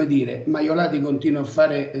 come dire, Maiolati continua a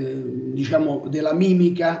fare, diciamo, della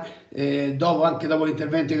mimica, anche dopo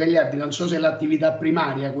l'intervento di Gagliardi. Non so se è l'attività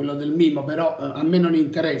primaria, quello del mimo, però a me non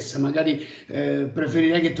interessa, magari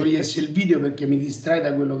preferirei che togliesse il video perché mi distrae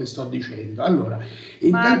da quello che sto dicendo. Allora,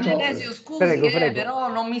 intanto... Ma Genesio, scusi, prego.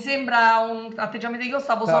 Però non mi sembra un atteggiamento che io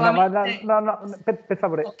stavo solamente... No, per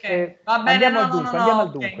favore. Okay. Va bene, andiamo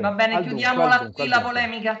al dunque. Va bene, chiudiamola qui la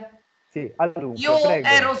polemica. Sì, al dunque, io prego.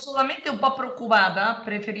 ero solamente un po' preoccupata,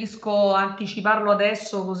 preferisco anticiparlo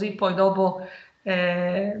adesso, così poi dopo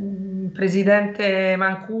il presidente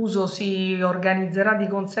Mancuso si organizzerà di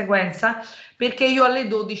conseguenza, perché io alle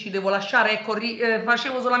 12 devo lasciare. Ecco,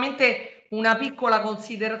 facevo solamente una piccola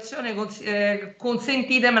considerazione,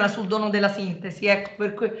 consentitemela sul dono della sintesi. Ecco,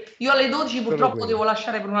 per cui io alle 12 purtroppo devo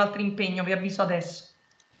lasciare per un altro impegno, vi avviso adesso.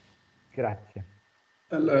 Grazie.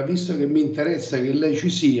 Allora, visto che mi interessa che lei ci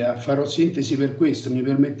sia, farò sintesi per questo. Mi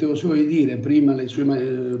permettevo solo di dire, prima delle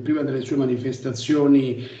sue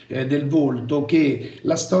manifestazioni del volto, che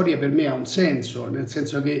la storia per me ha un senso, nel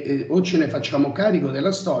senso che o ce ne facciamo carico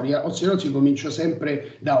della storia o se no si comincia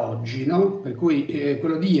sempre da oggi, no? Per cui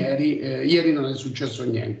quello di ieri non è successo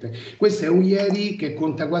niente. Questo è un ieri che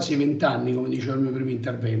conta quasi 20 anni, come diceva il mio primo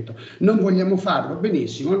intervento. Non vogliamo farlo?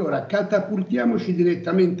 Benissimo, allora catapultiamoci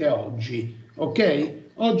direttamente a oggi, ok?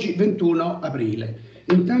 Oggi 21 aprile.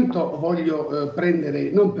 Intanto voglio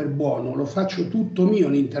prendere, non per buono, lo faccio tutto mio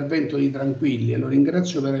un intervento di Tranquilli e lo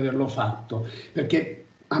ringrazio per averlo fatto, perché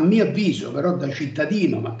a mio avviso, però da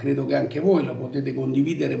cittadino, ma credo che anche voi lo potete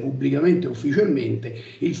condividere pubblicamente e ufficialmente,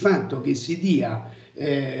 il fatto che si dia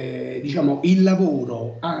diciamo, il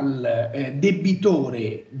lavoro al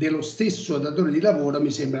debitore dello stesso datore di lavoro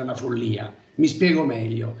mi sembra una follia. Mi spiego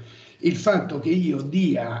meglio. Il fatto che io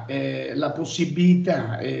dia la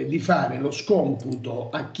possibilità di fare lo scomputo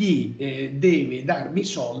a chi deve darmi i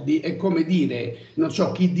soldi è come dire, non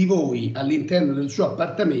so, chi di voi all'interno del suo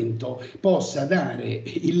appartamento possa dare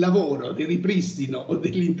il lavoro di ripristino o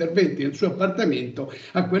degli interventi del suo appartamento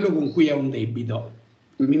a quello con cui ha un debito.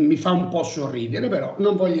 Mi fa un po' sorridere, però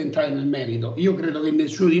non voglio entrare nel merito. Io credo che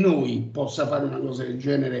nessuno di noi possa fare una cosa del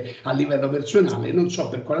genere a livello personale, non so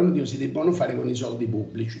per quale motivo si debbano fare con i soldi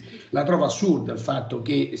pubblici. La trovo assurda il fatto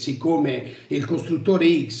che siccome il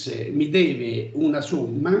costruttore X mi deve una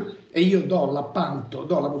somma e io do l'appalto,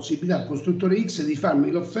 do la possibilità al costruttore X di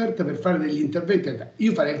farmi l'offerta per fare degli interventi,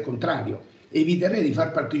 io farei il contrario. Eviterei di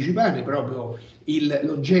far partecipare proprio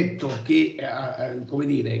l'oggetto che, come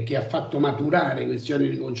dire, che ha fatto maturare questioni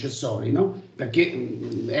di concessori, no? Perché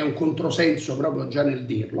è un controsenso proprio già nel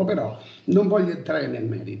dirlo, però non voglio entrare nel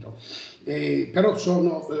merito. Però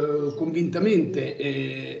sono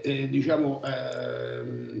convintamente, diciamo,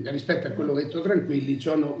 rispetto a quello che ho detto Tranquilli,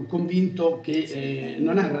 sono convinto che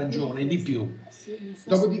non ha ragione di più.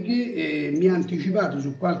 Dopodiché mi ha anticipato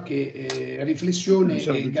su qualche riflessione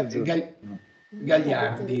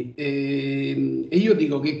Gagliardi e io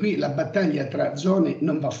dico che qui la battaglia tra zone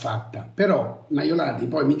non va fatta, però Maiolati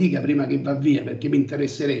poi mi dica prima che va via perché mi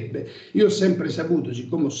interesserebbe. Io ho sempre saputo,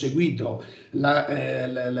 siccome ho seguito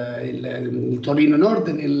il Torrino Nord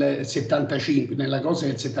nel 75, nella cosa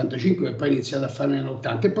del 75 e poi ho iniziato a fare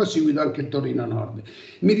nell'80 e poi ho seguito anche il Torrino Nord,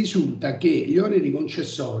 mi risulta che gli oneri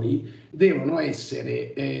concessori devono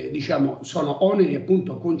essere, diciamo, sono oneri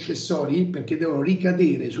appunto concessori perché devono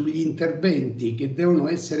ricadere sugli interventi che devono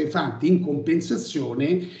essere fatti in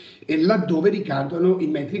compensazione laddove ricadono i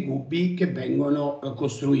metri cubi che vengono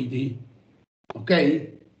costruiti. Ok?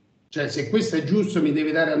 Cioè, se questo è giusto mi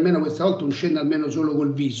deve dare almeno questa volta un cenno almeno solo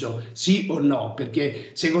col viso, sì o no, perché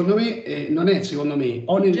secondo me, non è secondo me,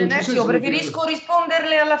 oneri concessori... Io preferisco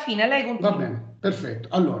risponderle alla fine, lei continua. Va bene. Perfetto,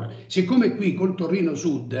 allora, siccome qui col Torrino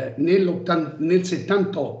Sud nel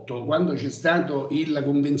 78, quando c'è stata la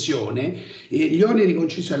convenzione, gli oneri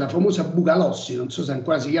concessi alla famosa Bugalossi, non so se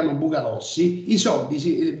ancora si chiama Bugalossi, i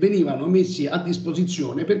soldi venivano messi a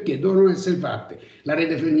disposizione perché dovevano essere fatte la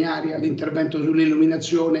rete fognaria, l'intervento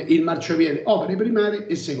sull'illuminazione, il marciapiede, opere primarie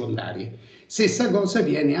e secondarie. Stessa cosa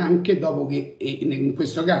avviene anche dopo che, in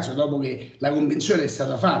questo caso, dopo che la convenzione è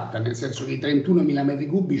stata fatta, nel senso che i 31.000 metri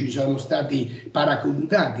cubici sono stati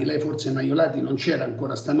paracadutati, lei forse Maiolati non c'era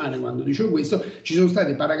ancora stamane quando dicevo questo, ci sono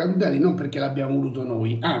stati paracadutati non perché l'abbiamo voluto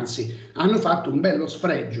noi, anzi hanno fatto un bello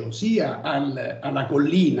sfregio sia alla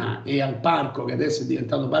collina e al parco, che adesso è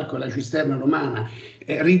diventato parco della Cisterna Romana,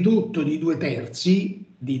 ridotto di 2/3,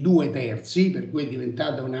 per cui è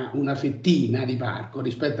diventata una fettina di parco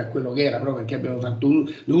rispetto a quello che era proprio perché abbiamo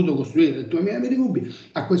dovuto costruire 31.000 metri cubi.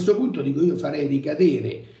 A questo punto dico io farei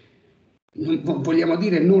ricadere, vogliamo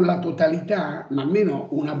dire non la totalità, ma almeno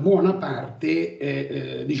una buona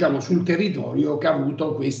parte diciamo sul territorio che ha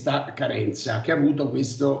avuto questa carenza, che ha avuto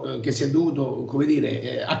questo, che si è dovuto, come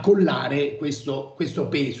dire, accollare questo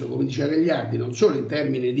peso, come diceva Gagliardi, non solo in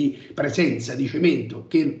termini di presenza di cemento,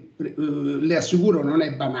 che le assicuro non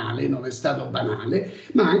è banale, non è stato banale,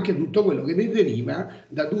 ma anche tutto quello che ne deriva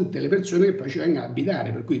da tutte le persone che poi ci vengono a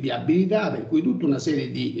abitare, per cui viabilità, per cui tutta una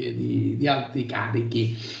serie di altri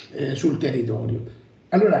carichi sul territorio.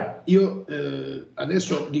 Allora io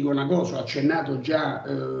adesso dico una cosa, ho accennato già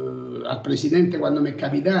al Presidente quando mi è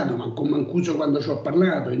capitato, ma con Mancuso quando ci ho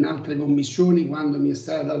parlato, in altre commissioni quando mi è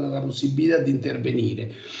stata data la possibilità di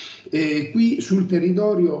intervenire. Qui sul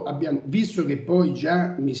territorio abbiamo visto che poi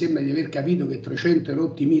già mi sembra di aver capito che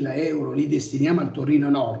 300.000 euro li destiniamo al Torrino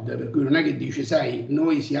Nord, per cui non è che dice sai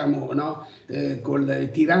noi siamo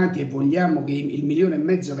tirati e vogliamo che il 1,5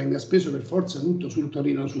 milioni venga speso per forza tutto sul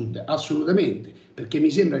Torrino Sud, assolutamente, perché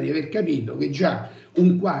mi sembra di aver capito che già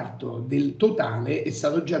un quarto del totale è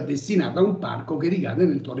stato già destinato a un parco che ricade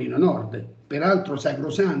nel Torrino Nord. Peraltro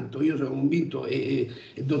sacrosanto, io sono convinto e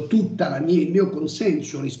do tutto il mio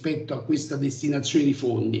consenso rispetto a questa destinazione di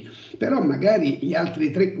fondi, però magari gli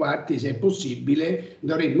altri 3/4, se è possibile,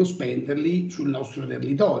 dovremmo spenderli sul nostro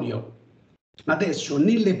territorio. Adesso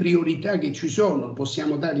nelle priorità che ci sono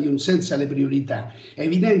possiamo dargli un senso alle priorità. È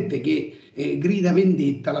evidente che grida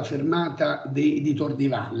vendetta la fermata di Tor di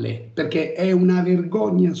Valle, perché è una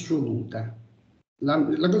vergogna assoluta.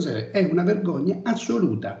 La cosa è una vergogna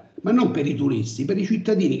assoluta, ma non per i turisti, per i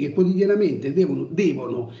cittadini che quotidianamente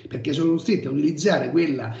devono, perché sono costretti a utilizzare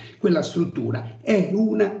quella struttura. È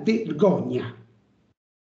una vergogna.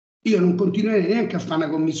 Io non continuerei neanche a fare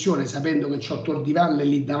una commissione sapendo che c'ho Tor di Valle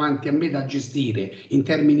lì davanti a me da gestire in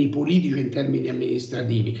termini politici e in termini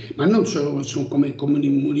amministrativi, ma non solo come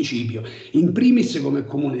municipio, in primis come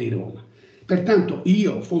Comune di Roma. Pertanto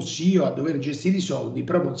fossi io a dover gestire i soldi,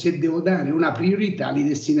 proprio se devo dare una priorità li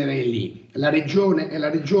destinerei lì. La regione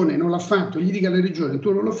non l'ha fatto, gli dica alla regione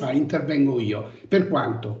tu non lo fai, intervengo io. Per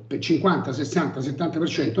quanto? Per 50, 60,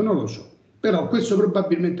 70%? Non lo so. Però questo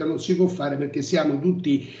probabilmente non si può fare perché siamo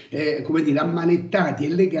tutti come dire, ammanettati e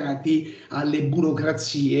legati alle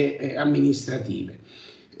burocrazie amministrative.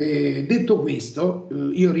 Detto questo,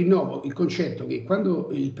 io rinnovo il concetto che quando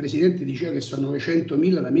il Presidente diceva che sono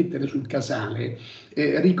 900.000 da mettere sul casale,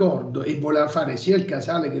 ricordo e voleva fare sia il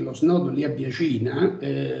casale che lo snodo lì a Biacina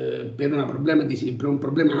per un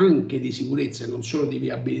problema anche di sicurezza, non solo di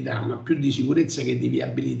viabilità, ma più di sicurezza che di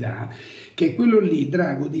viabilità, che quello lì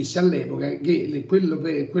Drago disse all'epoca che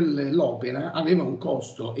l'opera aveva un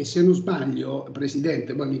costo e se non sbaglio,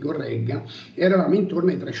 Presidente, poi mi corregga, eravamo intorno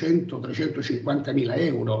ai 300-350.000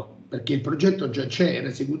 euro, perché il progetto già c'era,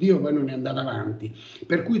 esecutivo poi non è andato avanti,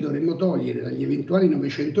 per cui dovremmo togliere dagli eventuali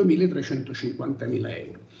 900.000 i 350.000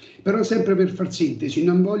 euro. Però sempre per far sintesi,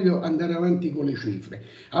 non voglio andare avanti con le cifre.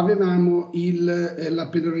 Avevamo la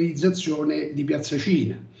pedonalizzazione di Piazza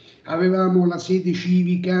Cina, avevamo la sede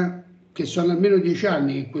civica, che sono almeno 10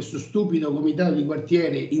 anni che questo stupido comitato di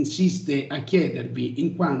quartiere insiste a chiedervi,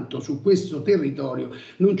 in quanto su questo territorio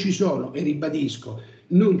non ci sono, e ribadisco,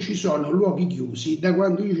 non ci sono luoghi chiusi da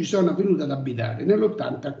quando io ci sono venuto ad abitare,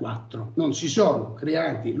 nell'84. Non si sono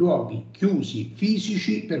creati luoghi chiusi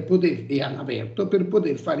fisici e all'aperto per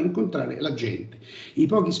poter far incontrare la gente. I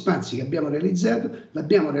pochi spazi che abbiamo realizzato,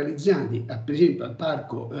 l'abbiamo realizzati per esempio al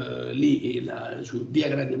parco su via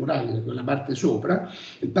Grande Muraglia, quella parte sopra,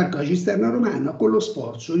 il parco della Cisterna Romana, con lo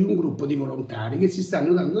sforzo di un gruppo di volontari che si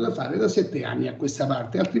stanno dando da fare da 7 anni a questa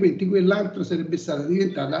parte, altrimenti quell'altro sarebbe stata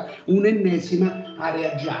diventata un'ennesima area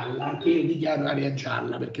gialla, anche io dichiaro area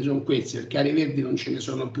gialla perché sono queste, perché aree verdi non ce ne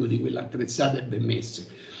sono più di quelle attrezzate e ben messe.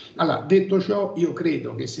 Allora, detto ciò, io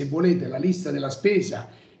credo che se volete la lista della spesa,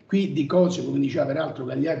 qui di cose, come diceva peraltro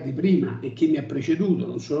Gagliardi prima e chi mi ha preceduto,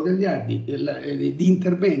 non solo Gagliardi, di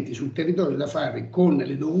interventi sul territorio da fare con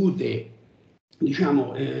le dovute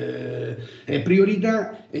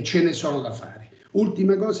priorità, e ce ne sono da fare.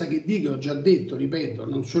 Ultima cosa che dico, ho già detto, ripeto,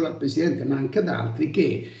 non solo al Presidente ma anche ad altri,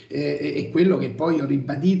 che è quello che poi ho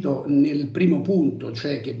ribadito nel primo punto,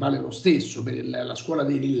 cioè che vale lo stesso per la scuola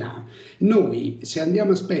dei Lillà. Noi se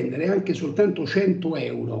andiamo a spendere anche soltanto 100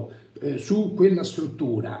 euro su quella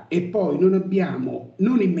struttura e poi non abbiamo,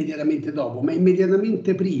 non immediatamente dopo, ma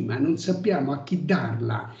immediatamente prima, non sappiamo a chi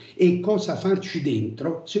darla e cosa farci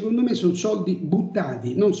dentro, secondo me sono soldi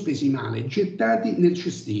buttati, non spesi male, gettati nel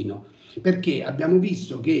cestino. Perché abbiamo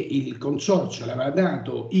visto che il consorzio l'aveva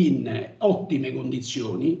dato in ottime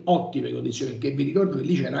condizioni, perché vi ricordo che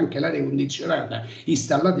lì c'era anche l'aria condizionata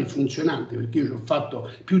installata e funzionante, perché io ci ho fatto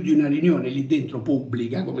più di una riunione lì dentro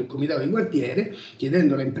pubblica come comitato di quartiere,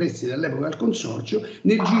 chiedendola in prestito all'epoca al consorzio.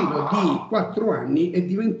 Nel giro di 4 anni è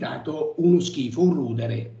diventato uno schifo, un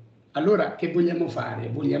rudere. Allora che vogliamo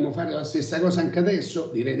fare? Vogliamo fare la stessa cosa anche adesso?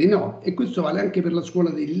 Direi di no, e questo vale anche per la scuola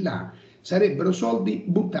di Lillà. Sarebbero soldi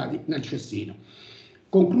buttati nel cestino.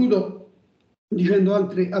 Concludo dicendo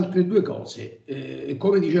altre 2 cose.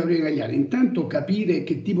 Come diceva prima Gagliari, intanto capire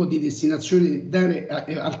che tipo di destinazione dare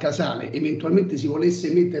al casale, eventualmente si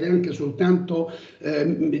volesse mettere anche soltanto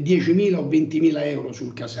 10.000 o 20.000 euro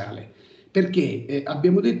sul casale. Perché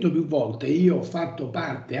abbiamo detto più volte, io ho fatto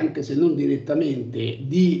parte, anche se non direttamente,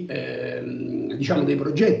 dei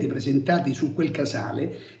progetti presentati su quel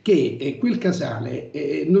casale, che quel casale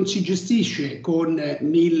non si gestisce con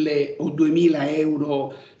 1.000 o 2.000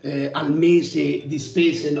 euro al mese di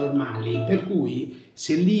spese normali, per cui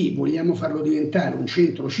se lì vogliamo farlo diventare un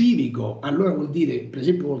centro civico, allora vuol dire, per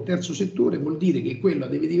esempio col terzo settore, vuol dire che quello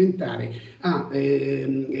deve diventare a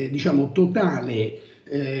totale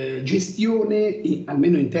gestione,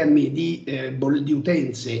 almeno in termini di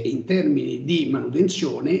utenze e in termini di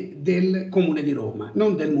manutenzione del Comune di Roma,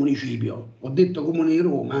 non del municipio. Ho detto Comune di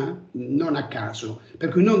Roma non a caso, per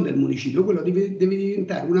cui non del municipio, quello deve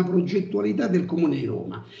diventare una progettualità del Comune di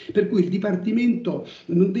Roma, per cui il Dipartimento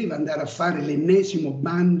non deve andare a fare l'ennesimo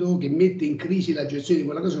bando che mette in crisi la gestione di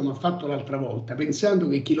quella cosa come ha fatto l'altra volta, pensando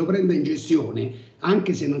che chi lo prenda in gestione,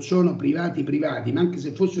 anche se non sono privati, ma anche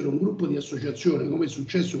se fossero un gruppo di associazione come è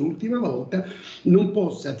successo l'ultima volta, non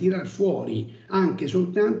possa tirar fuori anche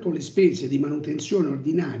soltanto le spese di manutenzione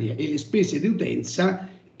ordinaria e le spese di utenza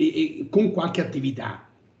con qualche attività.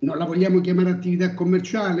 Non la vogliamo chiamare attività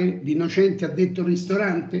commerciale? D'innocente ha detto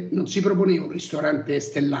ristorante? Non si proponeva un ristorante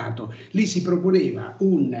stellato, lì si proponeva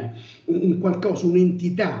un qualcosa,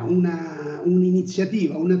 un'entità,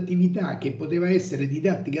 un'iniziativa, un'attività che poteva essere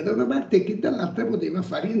didattica da una parte e che dall'altra poteva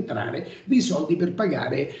far rientrare dei soldi per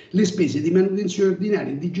pagare le spese di manutenzione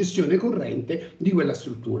ordinaria e di gestione corrente di quella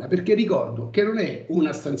struttura. Perché ricordo che non è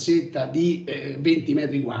una stanzetta di 20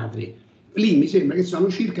 metri quadri. Lì mi sembra che sono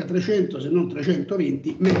circa 300 se non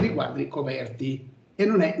 320 metri quadri coperti e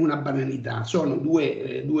non è una banalità, sono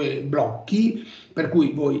due blocchi, per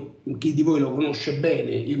cui chi di voi lo conosce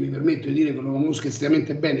bene, io mi permetto di dire che lo conosco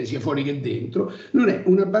estremamente bene sia fuori che dentro, non è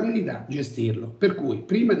una banalità gestirlo, per cui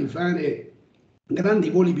prima di fare grandi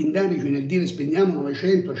voli pindarici nel dire spendiamo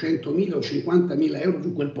 900, 100.000 o 50.000 euro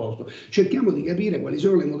su quel posto, cerchiamo di capire quali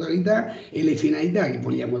sono le modalità e le finalità che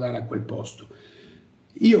vogliamo dare a quel posto.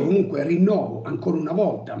 Io comunque rinnovo ancora una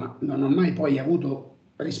volta, ma non ho mai poi avuto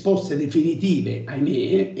risposte definitive,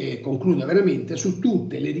 ahimè, e concludo veramente, su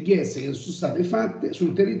tutte le richieste che sono state fatte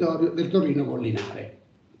sul territorio del Torrino Collinare.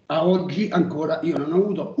 A oggi ancora io non ho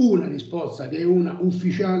avuto una risposta che è una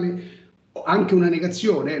ufficiale, anche una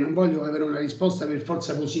negazione, non voglio avere una risposta per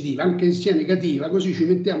forza positiva, anche se sia negativa, così ci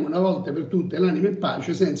mettiamo una volta per tutte l'anima in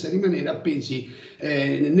pace senza rimanere appesi,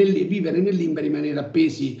 vivere nell'imba e rimanere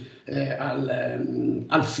appesi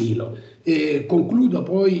al filo. Concludo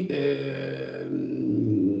poi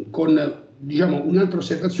con un'altra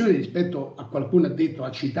osservazione rispetto a qualcuno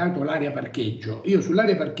ha citato l'area parcheggio. Io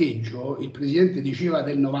sull'area parcheggio il Presidente diceva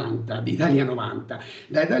di Italia 90.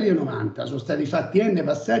 Da Italia 90 sono stati fatti N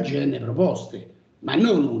passaggi e N proposte, ma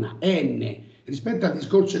non una, N. Rispetto al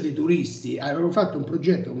discorso dei turisti, avevano fatto un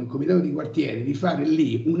progetto come il Comitato di Quartiere di fare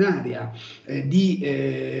lì un'area di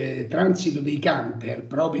transito dei camper,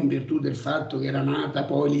 proprio in virtù del fatto che era nata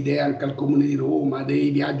poi l'idea anche al Comune di Roma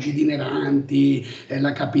dei viaggi itineranti,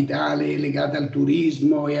 la capitale legata al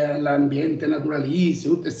turismo e all'ambiente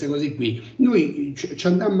naturalistico, tutte queste cose qui. Noi ci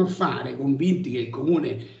andammo a fare, convinti che il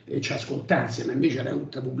Comune ci ascoltasse, ma invece era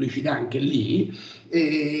tutta pubblicità anche lì,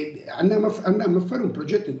 andammo a fare un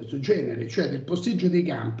progetto di questo genere, cioè del posteggio dei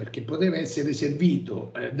camper che poteva essere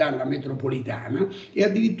servito dalla metropolitana e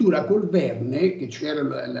addirittura col Verne, che c'era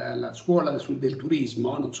la scuola del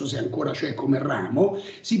turismo, non so se ancora c'è come ramo,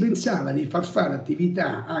 si pensava di far fare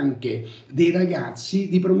attività anche dei ragazzi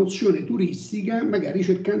di promozione turistica, magari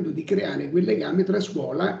cercando di creare quel legame tra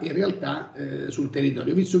scuola e realtà sul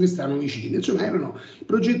territorio, visto che stanno vicini. Insomma, erano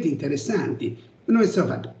progetti interessanti. Noi abbiamo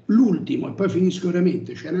fatto l'ultimo, e poi finisco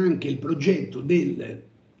veramente, c'era anche il progetto del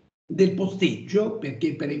posteggio,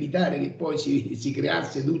 perché per evitare che poi si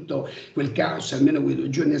creasse tutto quel caos, almeno quei 2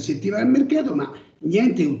 giorni a settimana al mercato, ma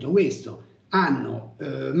niente di tutto questo. Hanno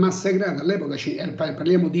massacrato all'epoca,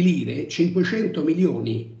 parliamo di lire, 500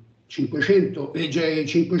 milioni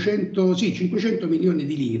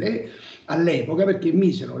di lire all'epoca, perché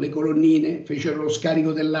misero le colonnine, fecero lo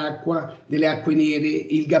scarico dell'acqua, delle acque nere,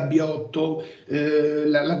 il gabbiotto,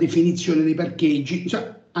 la definizione dei parcheggi,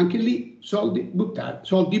 cioè, anche lì soldi buttati,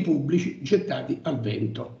 soldi pubblici gettati al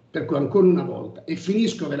vento. Per cui ancora una volta, e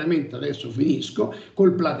finisco veramente, adesso finisco,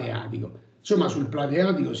 col plateatico. Insomma, sul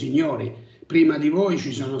plateatico, signori, prima di voi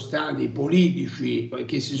ci sono stati politici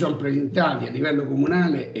che si sono presentati a livello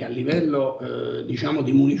comunale e a livello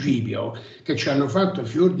di municipio, che ci hanno fatto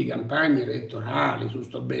fior di campagne elettorali su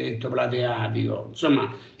sto benedetto plateatico.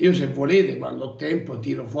 Insomma, io se volete, quando ho tempo,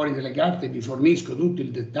 tiro fuori delle carte e vi fornisco tutto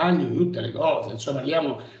il dettaglio di tutte le cose. Insomma,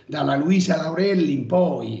 parliamo dalla Luisa Laurelli in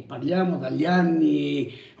poi, parliamo dagli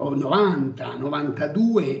anni 90,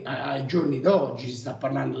 92 ai giorni d'oggi si sta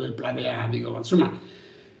parlando del plateatico. Insomma,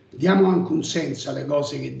 diamo anche un senso alle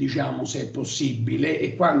cose che diciamo, se è possibile,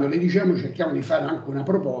 e quando le diciamo cerchiamo di fare anche una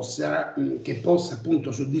proposta che possa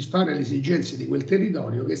appunto soddisfare le esigenze di quel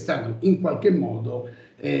territorio che è stato in qualche modo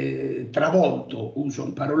travolto, uso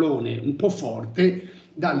un parolone un po' forte,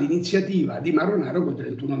 dall'iniziativa di Marronaro con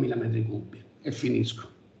 31.000 metri cubi. E finisco.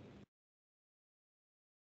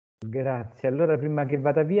 Grazie. Allora, prima che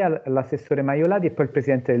vada via, l'assessore Maiolati e poi il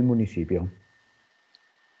presidente del municipio.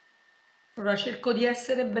 Allora, cerco di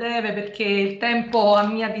essere breve perché il tempo a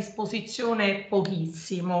mia disposizione è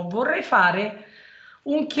pochissimo. Vorrei fare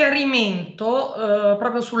un chiarimento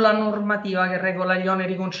proprio sulla normativa che regola gli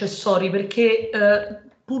oneri concessori, perché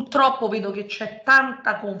purtroppo vedo che c'è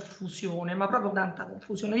tanta confusione, ma proprio tanta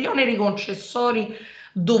confusione. Gli oneri concessori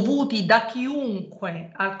dovuti da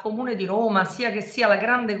chiunque al Comune di Roma, sia che sia la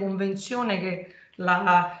grande convenzione che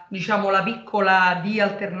diciamo, la piccola D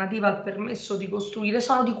alternativa al permesso di costruire,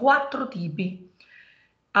 sono di 4 tipi.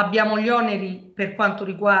 Abbiamo gli oneri per quanto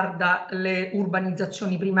riguarda le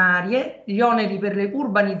urbanizzazioni primarie, gli oneri per le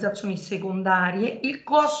urbanizzazioni secondarie, il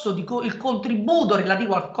contributo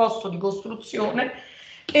relativo al costo di costruzione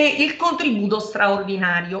e il contributo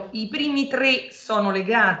straordinario. I primi 3 sono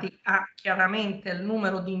legati chiaramente al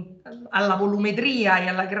numero alla volumetria e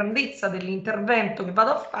alla grandezza dell'intervento che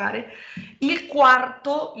vado a fare. Il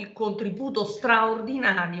quarto, il contributo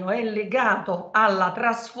straordinario, è legato alla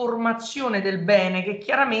trasformazione del bene, che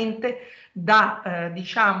chiaramente da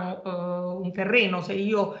diciamo un terreno, se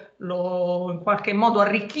io lo in qualche modo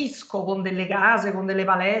arricchisco con delle case, con delle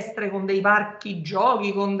palestre, con dei parchi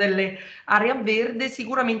giochi, con delle aree a verde,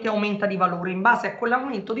 sicuramente aumenta di valore. In base a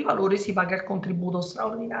quell'aumento di valore si paga il contributo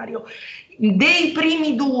straordinario. Dei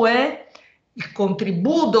primi 2, il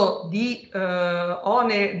contributo di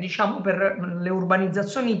onere, diciamo, per le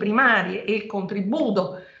urbanizzazioni primarie e il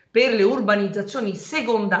contributo per le urbanizzazioni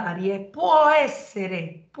secondarie può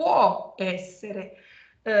essere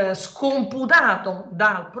scomputato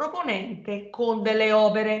dal proponente con delle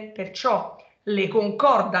opere, perciò le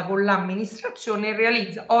concorda con l'amministrazione e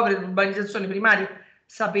realizza opere di urbanizzazione primarie.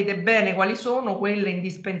 Sapete bene quali sono, quelle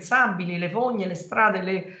indispensabili, le fogne, le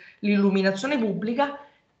strade, l'illuminazione pubblica,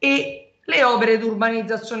 e le opere di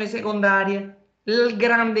urbanizzazione secondarie, il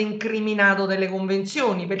grande incriminato delle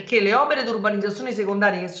convenzioni, perché le opere di urbanizzazione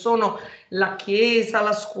secondarie, che sono la chiesa,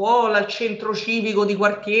 la scuola, il centro civico di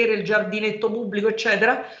quartiere, il giardinetto pubblico,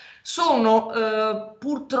 eccetera, sono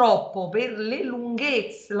purtroppo, per le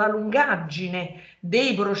lunghezze, la lungaggine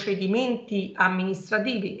dei procedimenti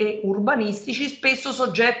amministrativi e urbanistici, spesso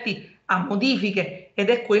soggetti a modifiche, ed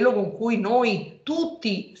è quello con cui noi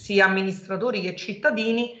tutti, sia amministratori che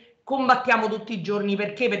cittadini, combattiamo tutti i giorni.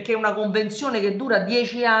 Perché? Perché è una convenzione che dura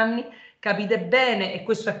 10 anni, capite bene, e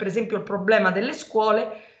questo è per esempio il problema delle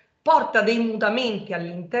scuole, porta dei mutamenti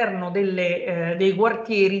all'interno dei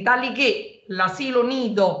quartieri, tali che l'asilo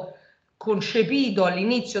nido concepito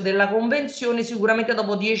all'inizio della convenzione sicuramente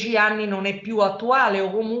dopo 10 anni non è più attuale,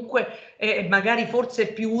 o comunque magari forse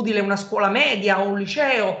è più utile una scuola media o un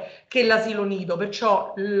liceo che l'asilo nido.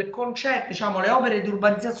 Perciò il concetto, diciamo, le opere di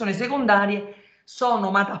urbanizzazione secondarie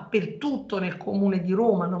sono, ma dappertutto nel Comune di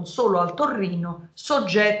Roma, non solo al Torrino,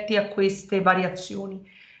 soggetti a queste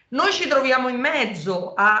variazioni. Noi ci troviamo in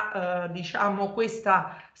mezzo a diciamo,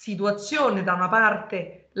 questa situazione: da una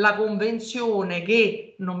parte la convenzione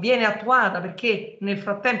che non viene attuata perché nel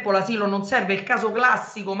frattempo l'asilo non serve, è il caso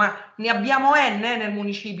classico, ma ne abbiamo nel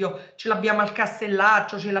municipio, ce l'abbiamo al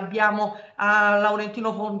Castellaccio, ce l'abbiamo a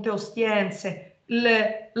Laurentino Fonte Ostiense,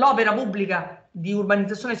 l'opera pubblica di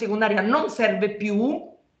urbanizzazione secondaria non serve più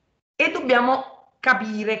e dobbiamo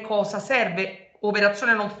capire cosa serve.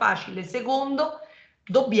 Operazione non facile. Secondo,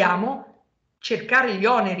 dobbiamo cercare gli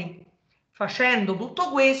oneri, facendo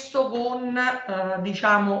tutto questo con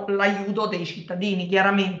diciamo, l'aiuto dei cittadini,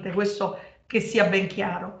 chiaramente, questo che sia ben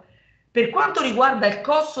chiaro. Per quanto riguarda il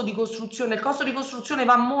costo di costruzione, il costo di costruzione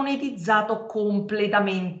va monetizzato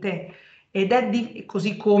completamente, ed è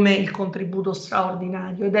così come il contributo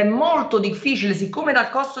straordinario, ed è molto difficile, siccome dal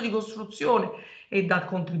costo di costruzione e dal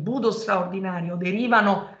contributo straordinario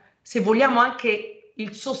derivano, se vogliamo, anche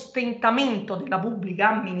il sostentamento della pubblica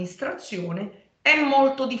amministrazione, è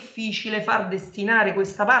molto difficile far destinare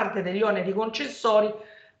questa parte degli oneri concessori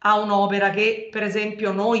a un'opera che, per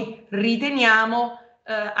esempio, noi riteniamo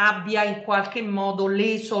abbia in qualche modo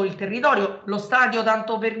leso il territorio. Lo stadio,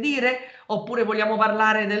 tanto per dire, oppure vogliamo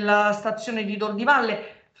parlare della stazione di Tor di Valle?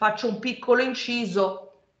 Faccio un piccolo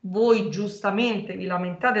inciso: voi giustamente vi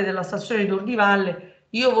lamentate della stazione di Tor di Valle,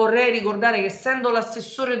 io vorrei ricordare che, essendo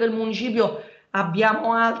l'assessore del municipio,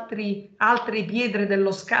 abbiamo altre pietre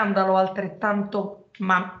dello scandalo altrettanto,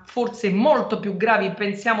 ma forse molto più gravi.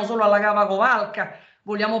 Pensiamo solo alla Cava Covalca,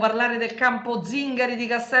 vogliamo parlare del campo Zingari di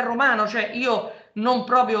Castel Romano, cioè io non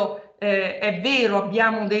proprio, è vero,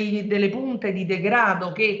 abbiamo delle punte di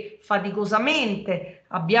degrado che faticosamente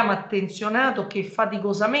abbiamo attenzionato, che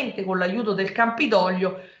faticosamente con l'aiuto del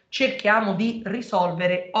Campidoglio cerchiamo di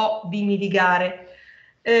risolvere o di mitigare.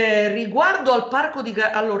 Riguardo al parco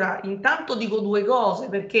allora, intanto dico due cose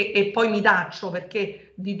perché, e poi mi taccio,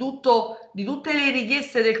 perché di tutte le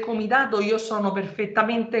richieste del comitato io sono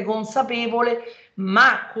perfettamente consapevole,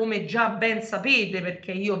 ma come già ben sapete,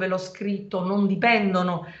 perché io ve l'ho scritto, non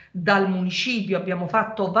dipendono dal municipio. Abbiamo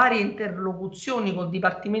fatto varie interlocuzioni col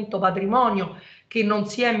Dipartimento Patrimonio, che non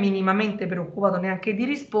si è minimamente preoccupato neanche di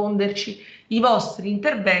risponderci. I vostri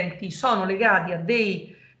interventi sono legati a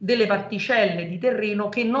delle particelle di terreno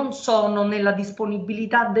che non sono nella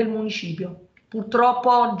disponibilità del municipio.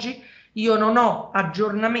 Purtroppo oggi io non ho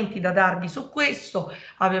aggiornamenti da darvi su questo.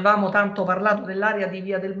 Avevamo tanto parlato dell'area di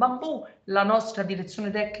Via del Bambù, la nostra direzione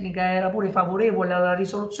tecnica era pure favorevole alla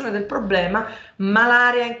risoluzione del problema, ma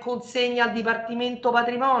l'area è in consegna al Dipartimento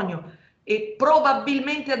Patrimonio e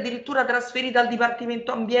probabilmente addirittura trasferita al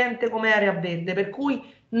Dipartimento Ambiente come area verde, per cui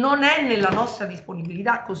non è nella nostra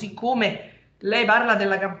disponibilità, così come lei parla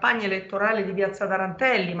della campagna elettorale di Piazza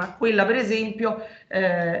Tarantelli, ma quella per esempio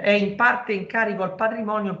è in parte in carico al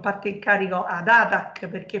patrimonio, in parte in carico ad ATAC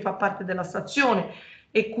perché fa parte della stazione,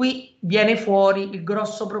 e qui viene fuori il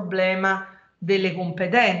grosso problema delle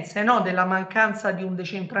competenze, no? Della mancanza di un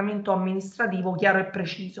decentramento amministrativo chiaro e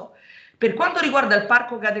preciso. Per quanto riguarda il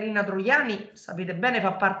parco Caterina Troiani, sapete bene,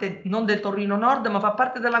 fa parte non del Torrino Nord, ma fa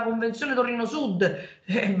parte della Convenzione Torrino Sud.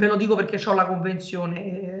 Ve lo dico perché ho la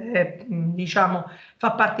convenzione, diciamo,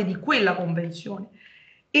 fa parte di quella convenzione.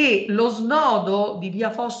 E lo snodo di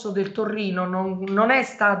Via Fosso del Torrino non è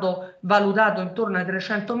stato valutato intorno ai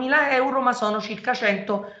 300.000 euro, ma sono circa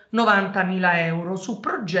 190.000 euro su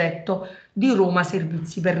progetto di Roma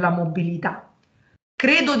Servizi per la Mobilità.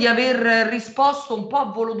 Credo di aver risposto un po' a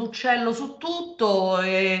volo d'uccello su tutto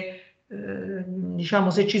e diciamo,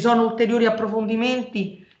 se ci sono ulteriori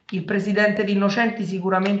approfondimenti il presidente Di Innocenti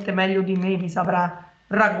sicuramente meglio di me vi saprà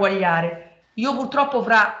ragguagliare. Io purtroppo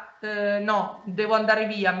no, devo andare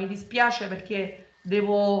via, mi dispiace perché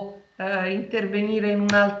devo intervenire in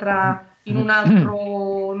un'altra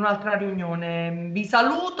riunione. Vi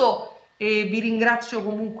saluto e vi ringrazio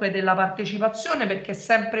comunque della partecipazione perché è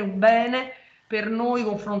sempre un bene per noi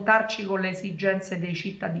confrontarci con le esigenze dei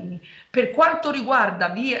cittadini. Per quanto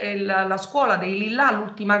riguarda la scuola dei Lillà,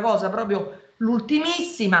 l'ultima cosa, proprio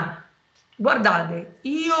l'ultimissima, guardate,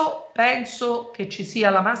 io penso che ci sia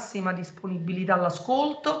la massima disponibilità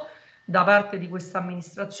all'ascolto da parte di questa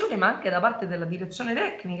amministrazione, ma anche da parte della direzione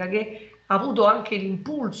tecnica che ha avuto anche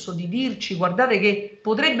l'impulso di dirci guardate che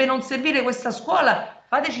potrebbe non servire questa scuola,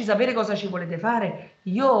 fateci sapere cosa ci volete fare.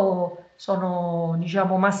 Io sono,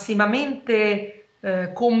 diciamo, massimamente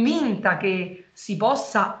convinta che si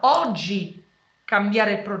possa oggi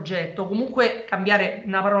cambiare il progetto, comunque cambiare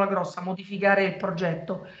una parola grossa, modificare il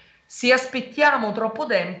progetto. Se aspettiamo troppo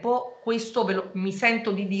tempo, questo mi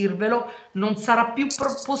sento di dirvelo, non sarà più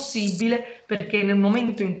possibile perché nel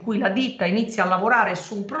momento in cui la ditta inizia a lavorare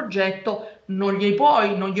su un progetto non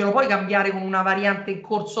glielo puoi cambiare con una variante in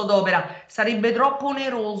corso d'opera, sarebbe troppo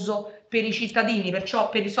oneroso per i cittadini, perciò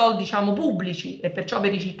per i soldi diciamo pubblici e perciò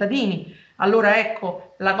per i cittadini. Allora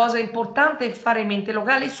ecco, la cosa importante è fare mente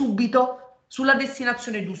locale subito sulla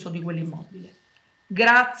destinazione d'uso di quell'immobile.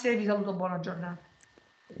 Grazie, vi saluto, buona giornata.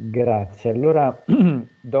 Grazie, allora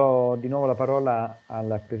do di nuovo la parola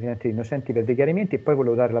al Presidente Di Innocenti per dei chiarimenti e poi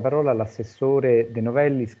volevo dare la parola all'assessore De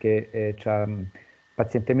Novellis che ci ha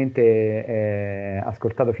pazientemente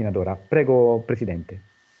ascoltato fino ad ora. Prego, Presidente.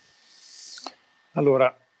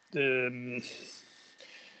 Allora,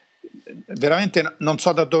 veramente non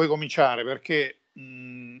so da dove cominciare perché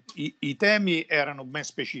i temi erano ben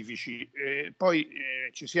specifici, poi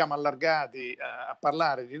ci siamo allargati a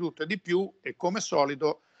parlare di tutto e di più e come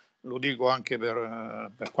solito, lo dico anche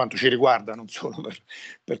per quanto ci riguarda, non solo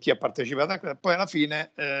per chi ha partecipato, poi alla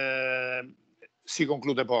fine si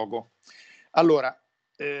conclude poco. Allora,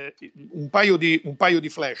 un paio di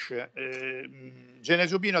flash.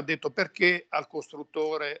 Genesio Pino ha detto perché al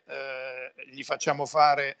costruttore gli facciamo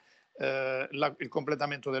fare il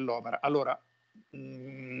completamento dell'opera. Allora,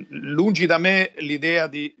 lungi da me l'idea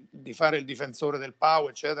di fare il difensore del PAU,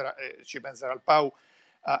 eccetera, ci penserà il PAU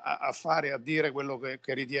a fare, a dire quello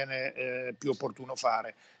che ritiene più opportuno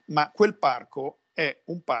fare, ma quel parco è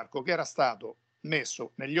un parco che era stato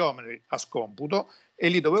messo negli oneri a scomputo e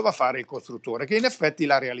li doveva fare il costruttore, che in effetti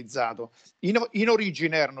l'ha realizzato. In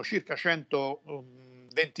origine erano circa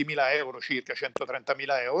 120.000 euro, circa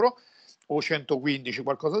 130.000 euro o 115,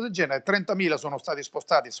 qualcosa del genere. 30.000 sono stati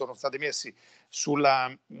spostati, sono stati messi sulla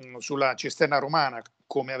cisterna romana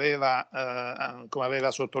come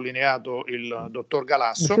aveva sottolineato il dottor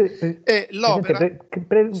Galasso, e l'opera...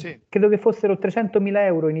 Credo che fossero 300.000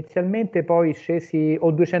 euro inizialmente, poi scesi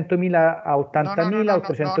o 200.000 a 80.000 o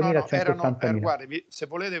 300.000 a 180.000. Guardi, se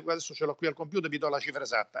volete, adesso ce l'ho qui al computer, vi do la cifra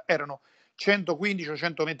esatta. Erano 115 o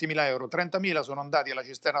 120.000 euro, 30.000 sono andati alla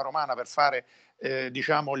cisterna romana per fare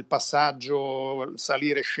diciamo il passaggio,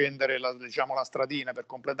 salire e scendere la stradina per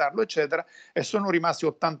completarlo, eccetera, e sono rimasti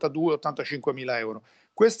 82-85.000 euro.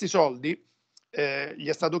 Questi soldi gli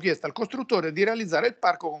è stato chiesto al costruttore di realizzare il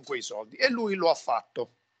parco con quei soldi e lui lo ha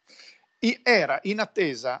fatto. Era in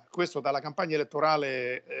attesa, questo dalla campagna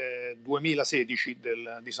elettorale 2016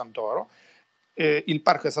 di Santoro, il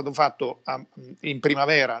parco è stato fatto in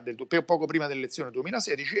primavera, poco prima delle elezioni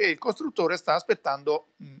 2016, e il costruttore sta aspettando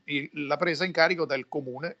la presa in carico del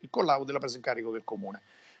comune, il collaudo della presa in carico del comune.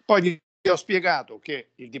 Poi vi ho spiegato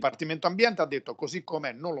che il Dipartimento Ambiente ha detto così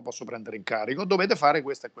com'è non lo posso prendere in carico, dovete fare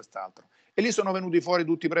questo e quest'altro. E lì sono venuti fuori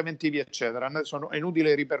tutti i preventivi, eccetera. È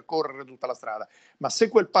inutile ripercorrere tutta la strada. Ma se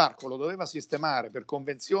quel parco lo doveva sistemare per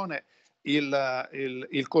convenzione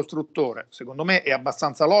il costruttore, secondo me è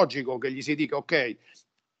abbastanza logico che gli si dica ok,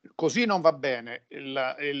 così non va bene,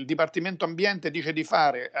 il Dipartimento Ambiente dice di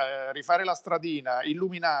rifare la stradina,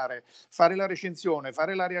 illuminare, fare la recinzione,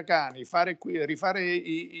 fare l'area cani, rifare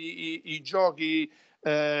i giochi,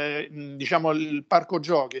 diciamo il parco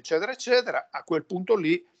giochi, eccetera, eccetera. A quel punto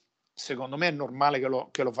lì, secondo me è normale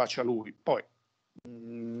che lo faccia lui. Poi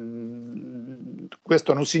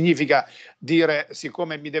questo non significa dire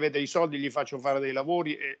siccome mi deve dei soldi gli faccio fare dei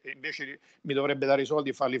lavori e invece mi dovrebbe dare i soldi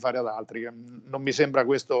e farli fare ad altri. Non mi sembra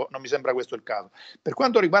questo il caso. Per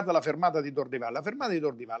quanto riguarda la fermata di Tor di Valle, la fermata di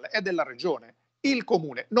Tor di Valle è della regione. Il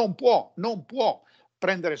comune non può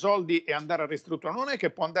prendere soldi e andare a ristrutturare. Non è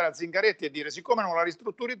che può andare a Zingaretti e dire siccome non la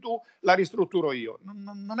ristrutturi tu, la ristrutturo io.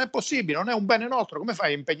 Non è possibile, non è un bene nostro. Come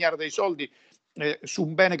fai a impegnare dei soldi su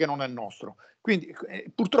un bene che non è nostro? Quindi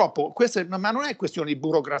purtroppo ma non è questione di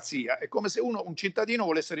burocrazia, è come se un cittadino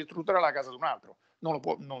volesse ristrutturare la casa di un altro. Non lo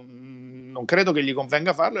può, non credo che gli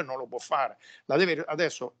convenga farlo e non lo può fare.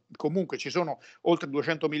 Adesso comunque ci sono oltre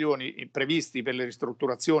 200 milioni previsti per le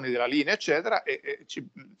ristrutturazioni della linea, eccetera, e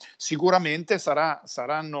sicuramente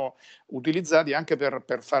saranno utilizzati anche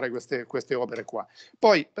per fare queste opere qua.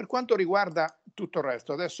 Poi per quanto riguarda tutto il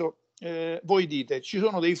resto, adesso voi dite ci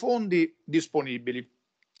sono dei fondi disponibili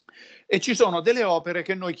e ci sono delle opere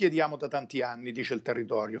che noi chiediamo da tanti anni, dice il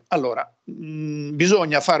territorio. Allora,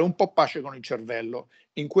 bisogna fare un po' pace con il cervello.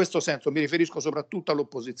 In questo senso mi riferisco soprattutto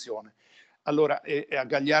all'opposizione. Allora, e a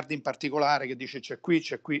Gagliardi in particolare, che dice c'è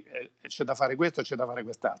da fare questo, c'è da fare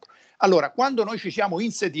quest'altro. Allora, quando noi ci siamo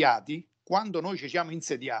insediati,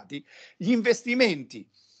 gli investimenti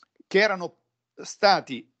che erano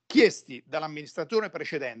stati chiesti dall'amministrazione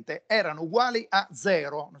precedente erano uguali a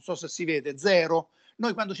zero. Non so se si vede, zero.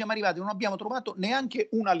 Noi quando siamo arrivati non abbiamo trovato neanche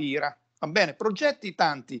una lira, va bene? Progetti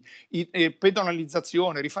tanti,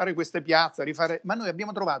 pedonalizzazione, rifare queste piazze, ma noi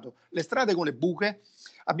abbiamo trovato le strade con le buche,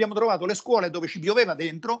 abbiamo trovato le scuole dove ci pioveva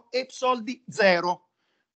dentro e soldi zero.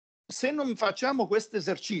 Se non facciamo questo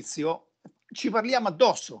esercizio ci parliamo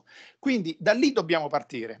addosso, quindi da lì dobbiamo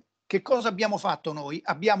partire. Che cosa abbiamo fatto noi?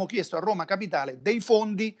 Abbiamo chiesto a Roma Capitale dei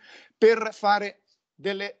fondi per fare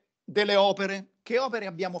delle opere. Che opere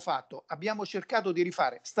abbiamo fatto? Abbiamo cercato di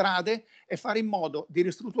rifare strade e fare in modo di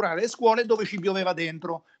ristrutturare le scuole dove ci pioveva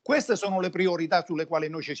dentro. Queste sono le priorità sulle quali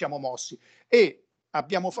noi ci siamo mossi e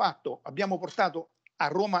abbiamo portato a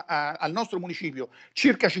Roma, al nostro municipio,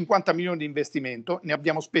 circa 50 milioni di investimento, ne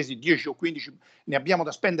abbiamo spesi 10 o 15, ne abbiamo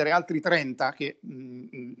da spendere altri 30 che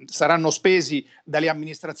saranno spesi dalle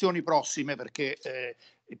amministrazioni prossime perché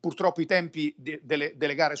purtroppo i tempi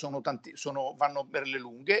delle gare vanno per le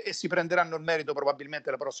lunghe e si prenderanno il merito probabilmente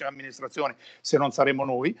le prossime amministrazioni se non saremo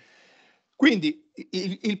noi. Quindi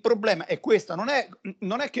il problema è questo, non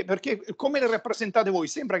è che perché come le rappresentate voi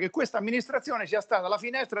sembra che questa amministrazione sia stata alla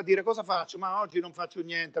finestra a dire cosa faccio, ma oggi non faccio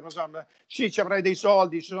niente, non so, ci avrai dei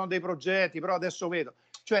soldi, ci sono dei progetti, però adesso vedo.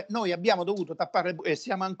 Cioè noi abbiamo dovuto tappare e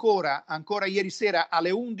siamo ancora ieri sera alle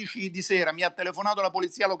 11 di sera mi ha telefonato la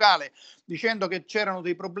polizia locale dicendo che c'erano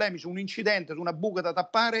dei problemi su un incidente, su una buca da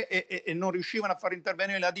tappare e non riuscivano a far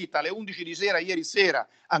intervenire la ditta alle 11 di sera ieri sera,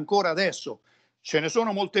 ancora adesso. Ce ne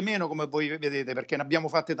sono molte meno come voi vedete perché ne abbiamo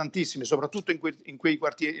fatte tantissime, soprattutto in quei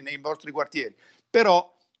quartieri, nei vostri quartieri.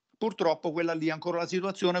 Però purtroppo quella lì è ancora la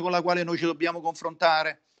situazione con la quale noi ci dobbiamo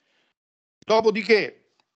confrontare. Dopodiché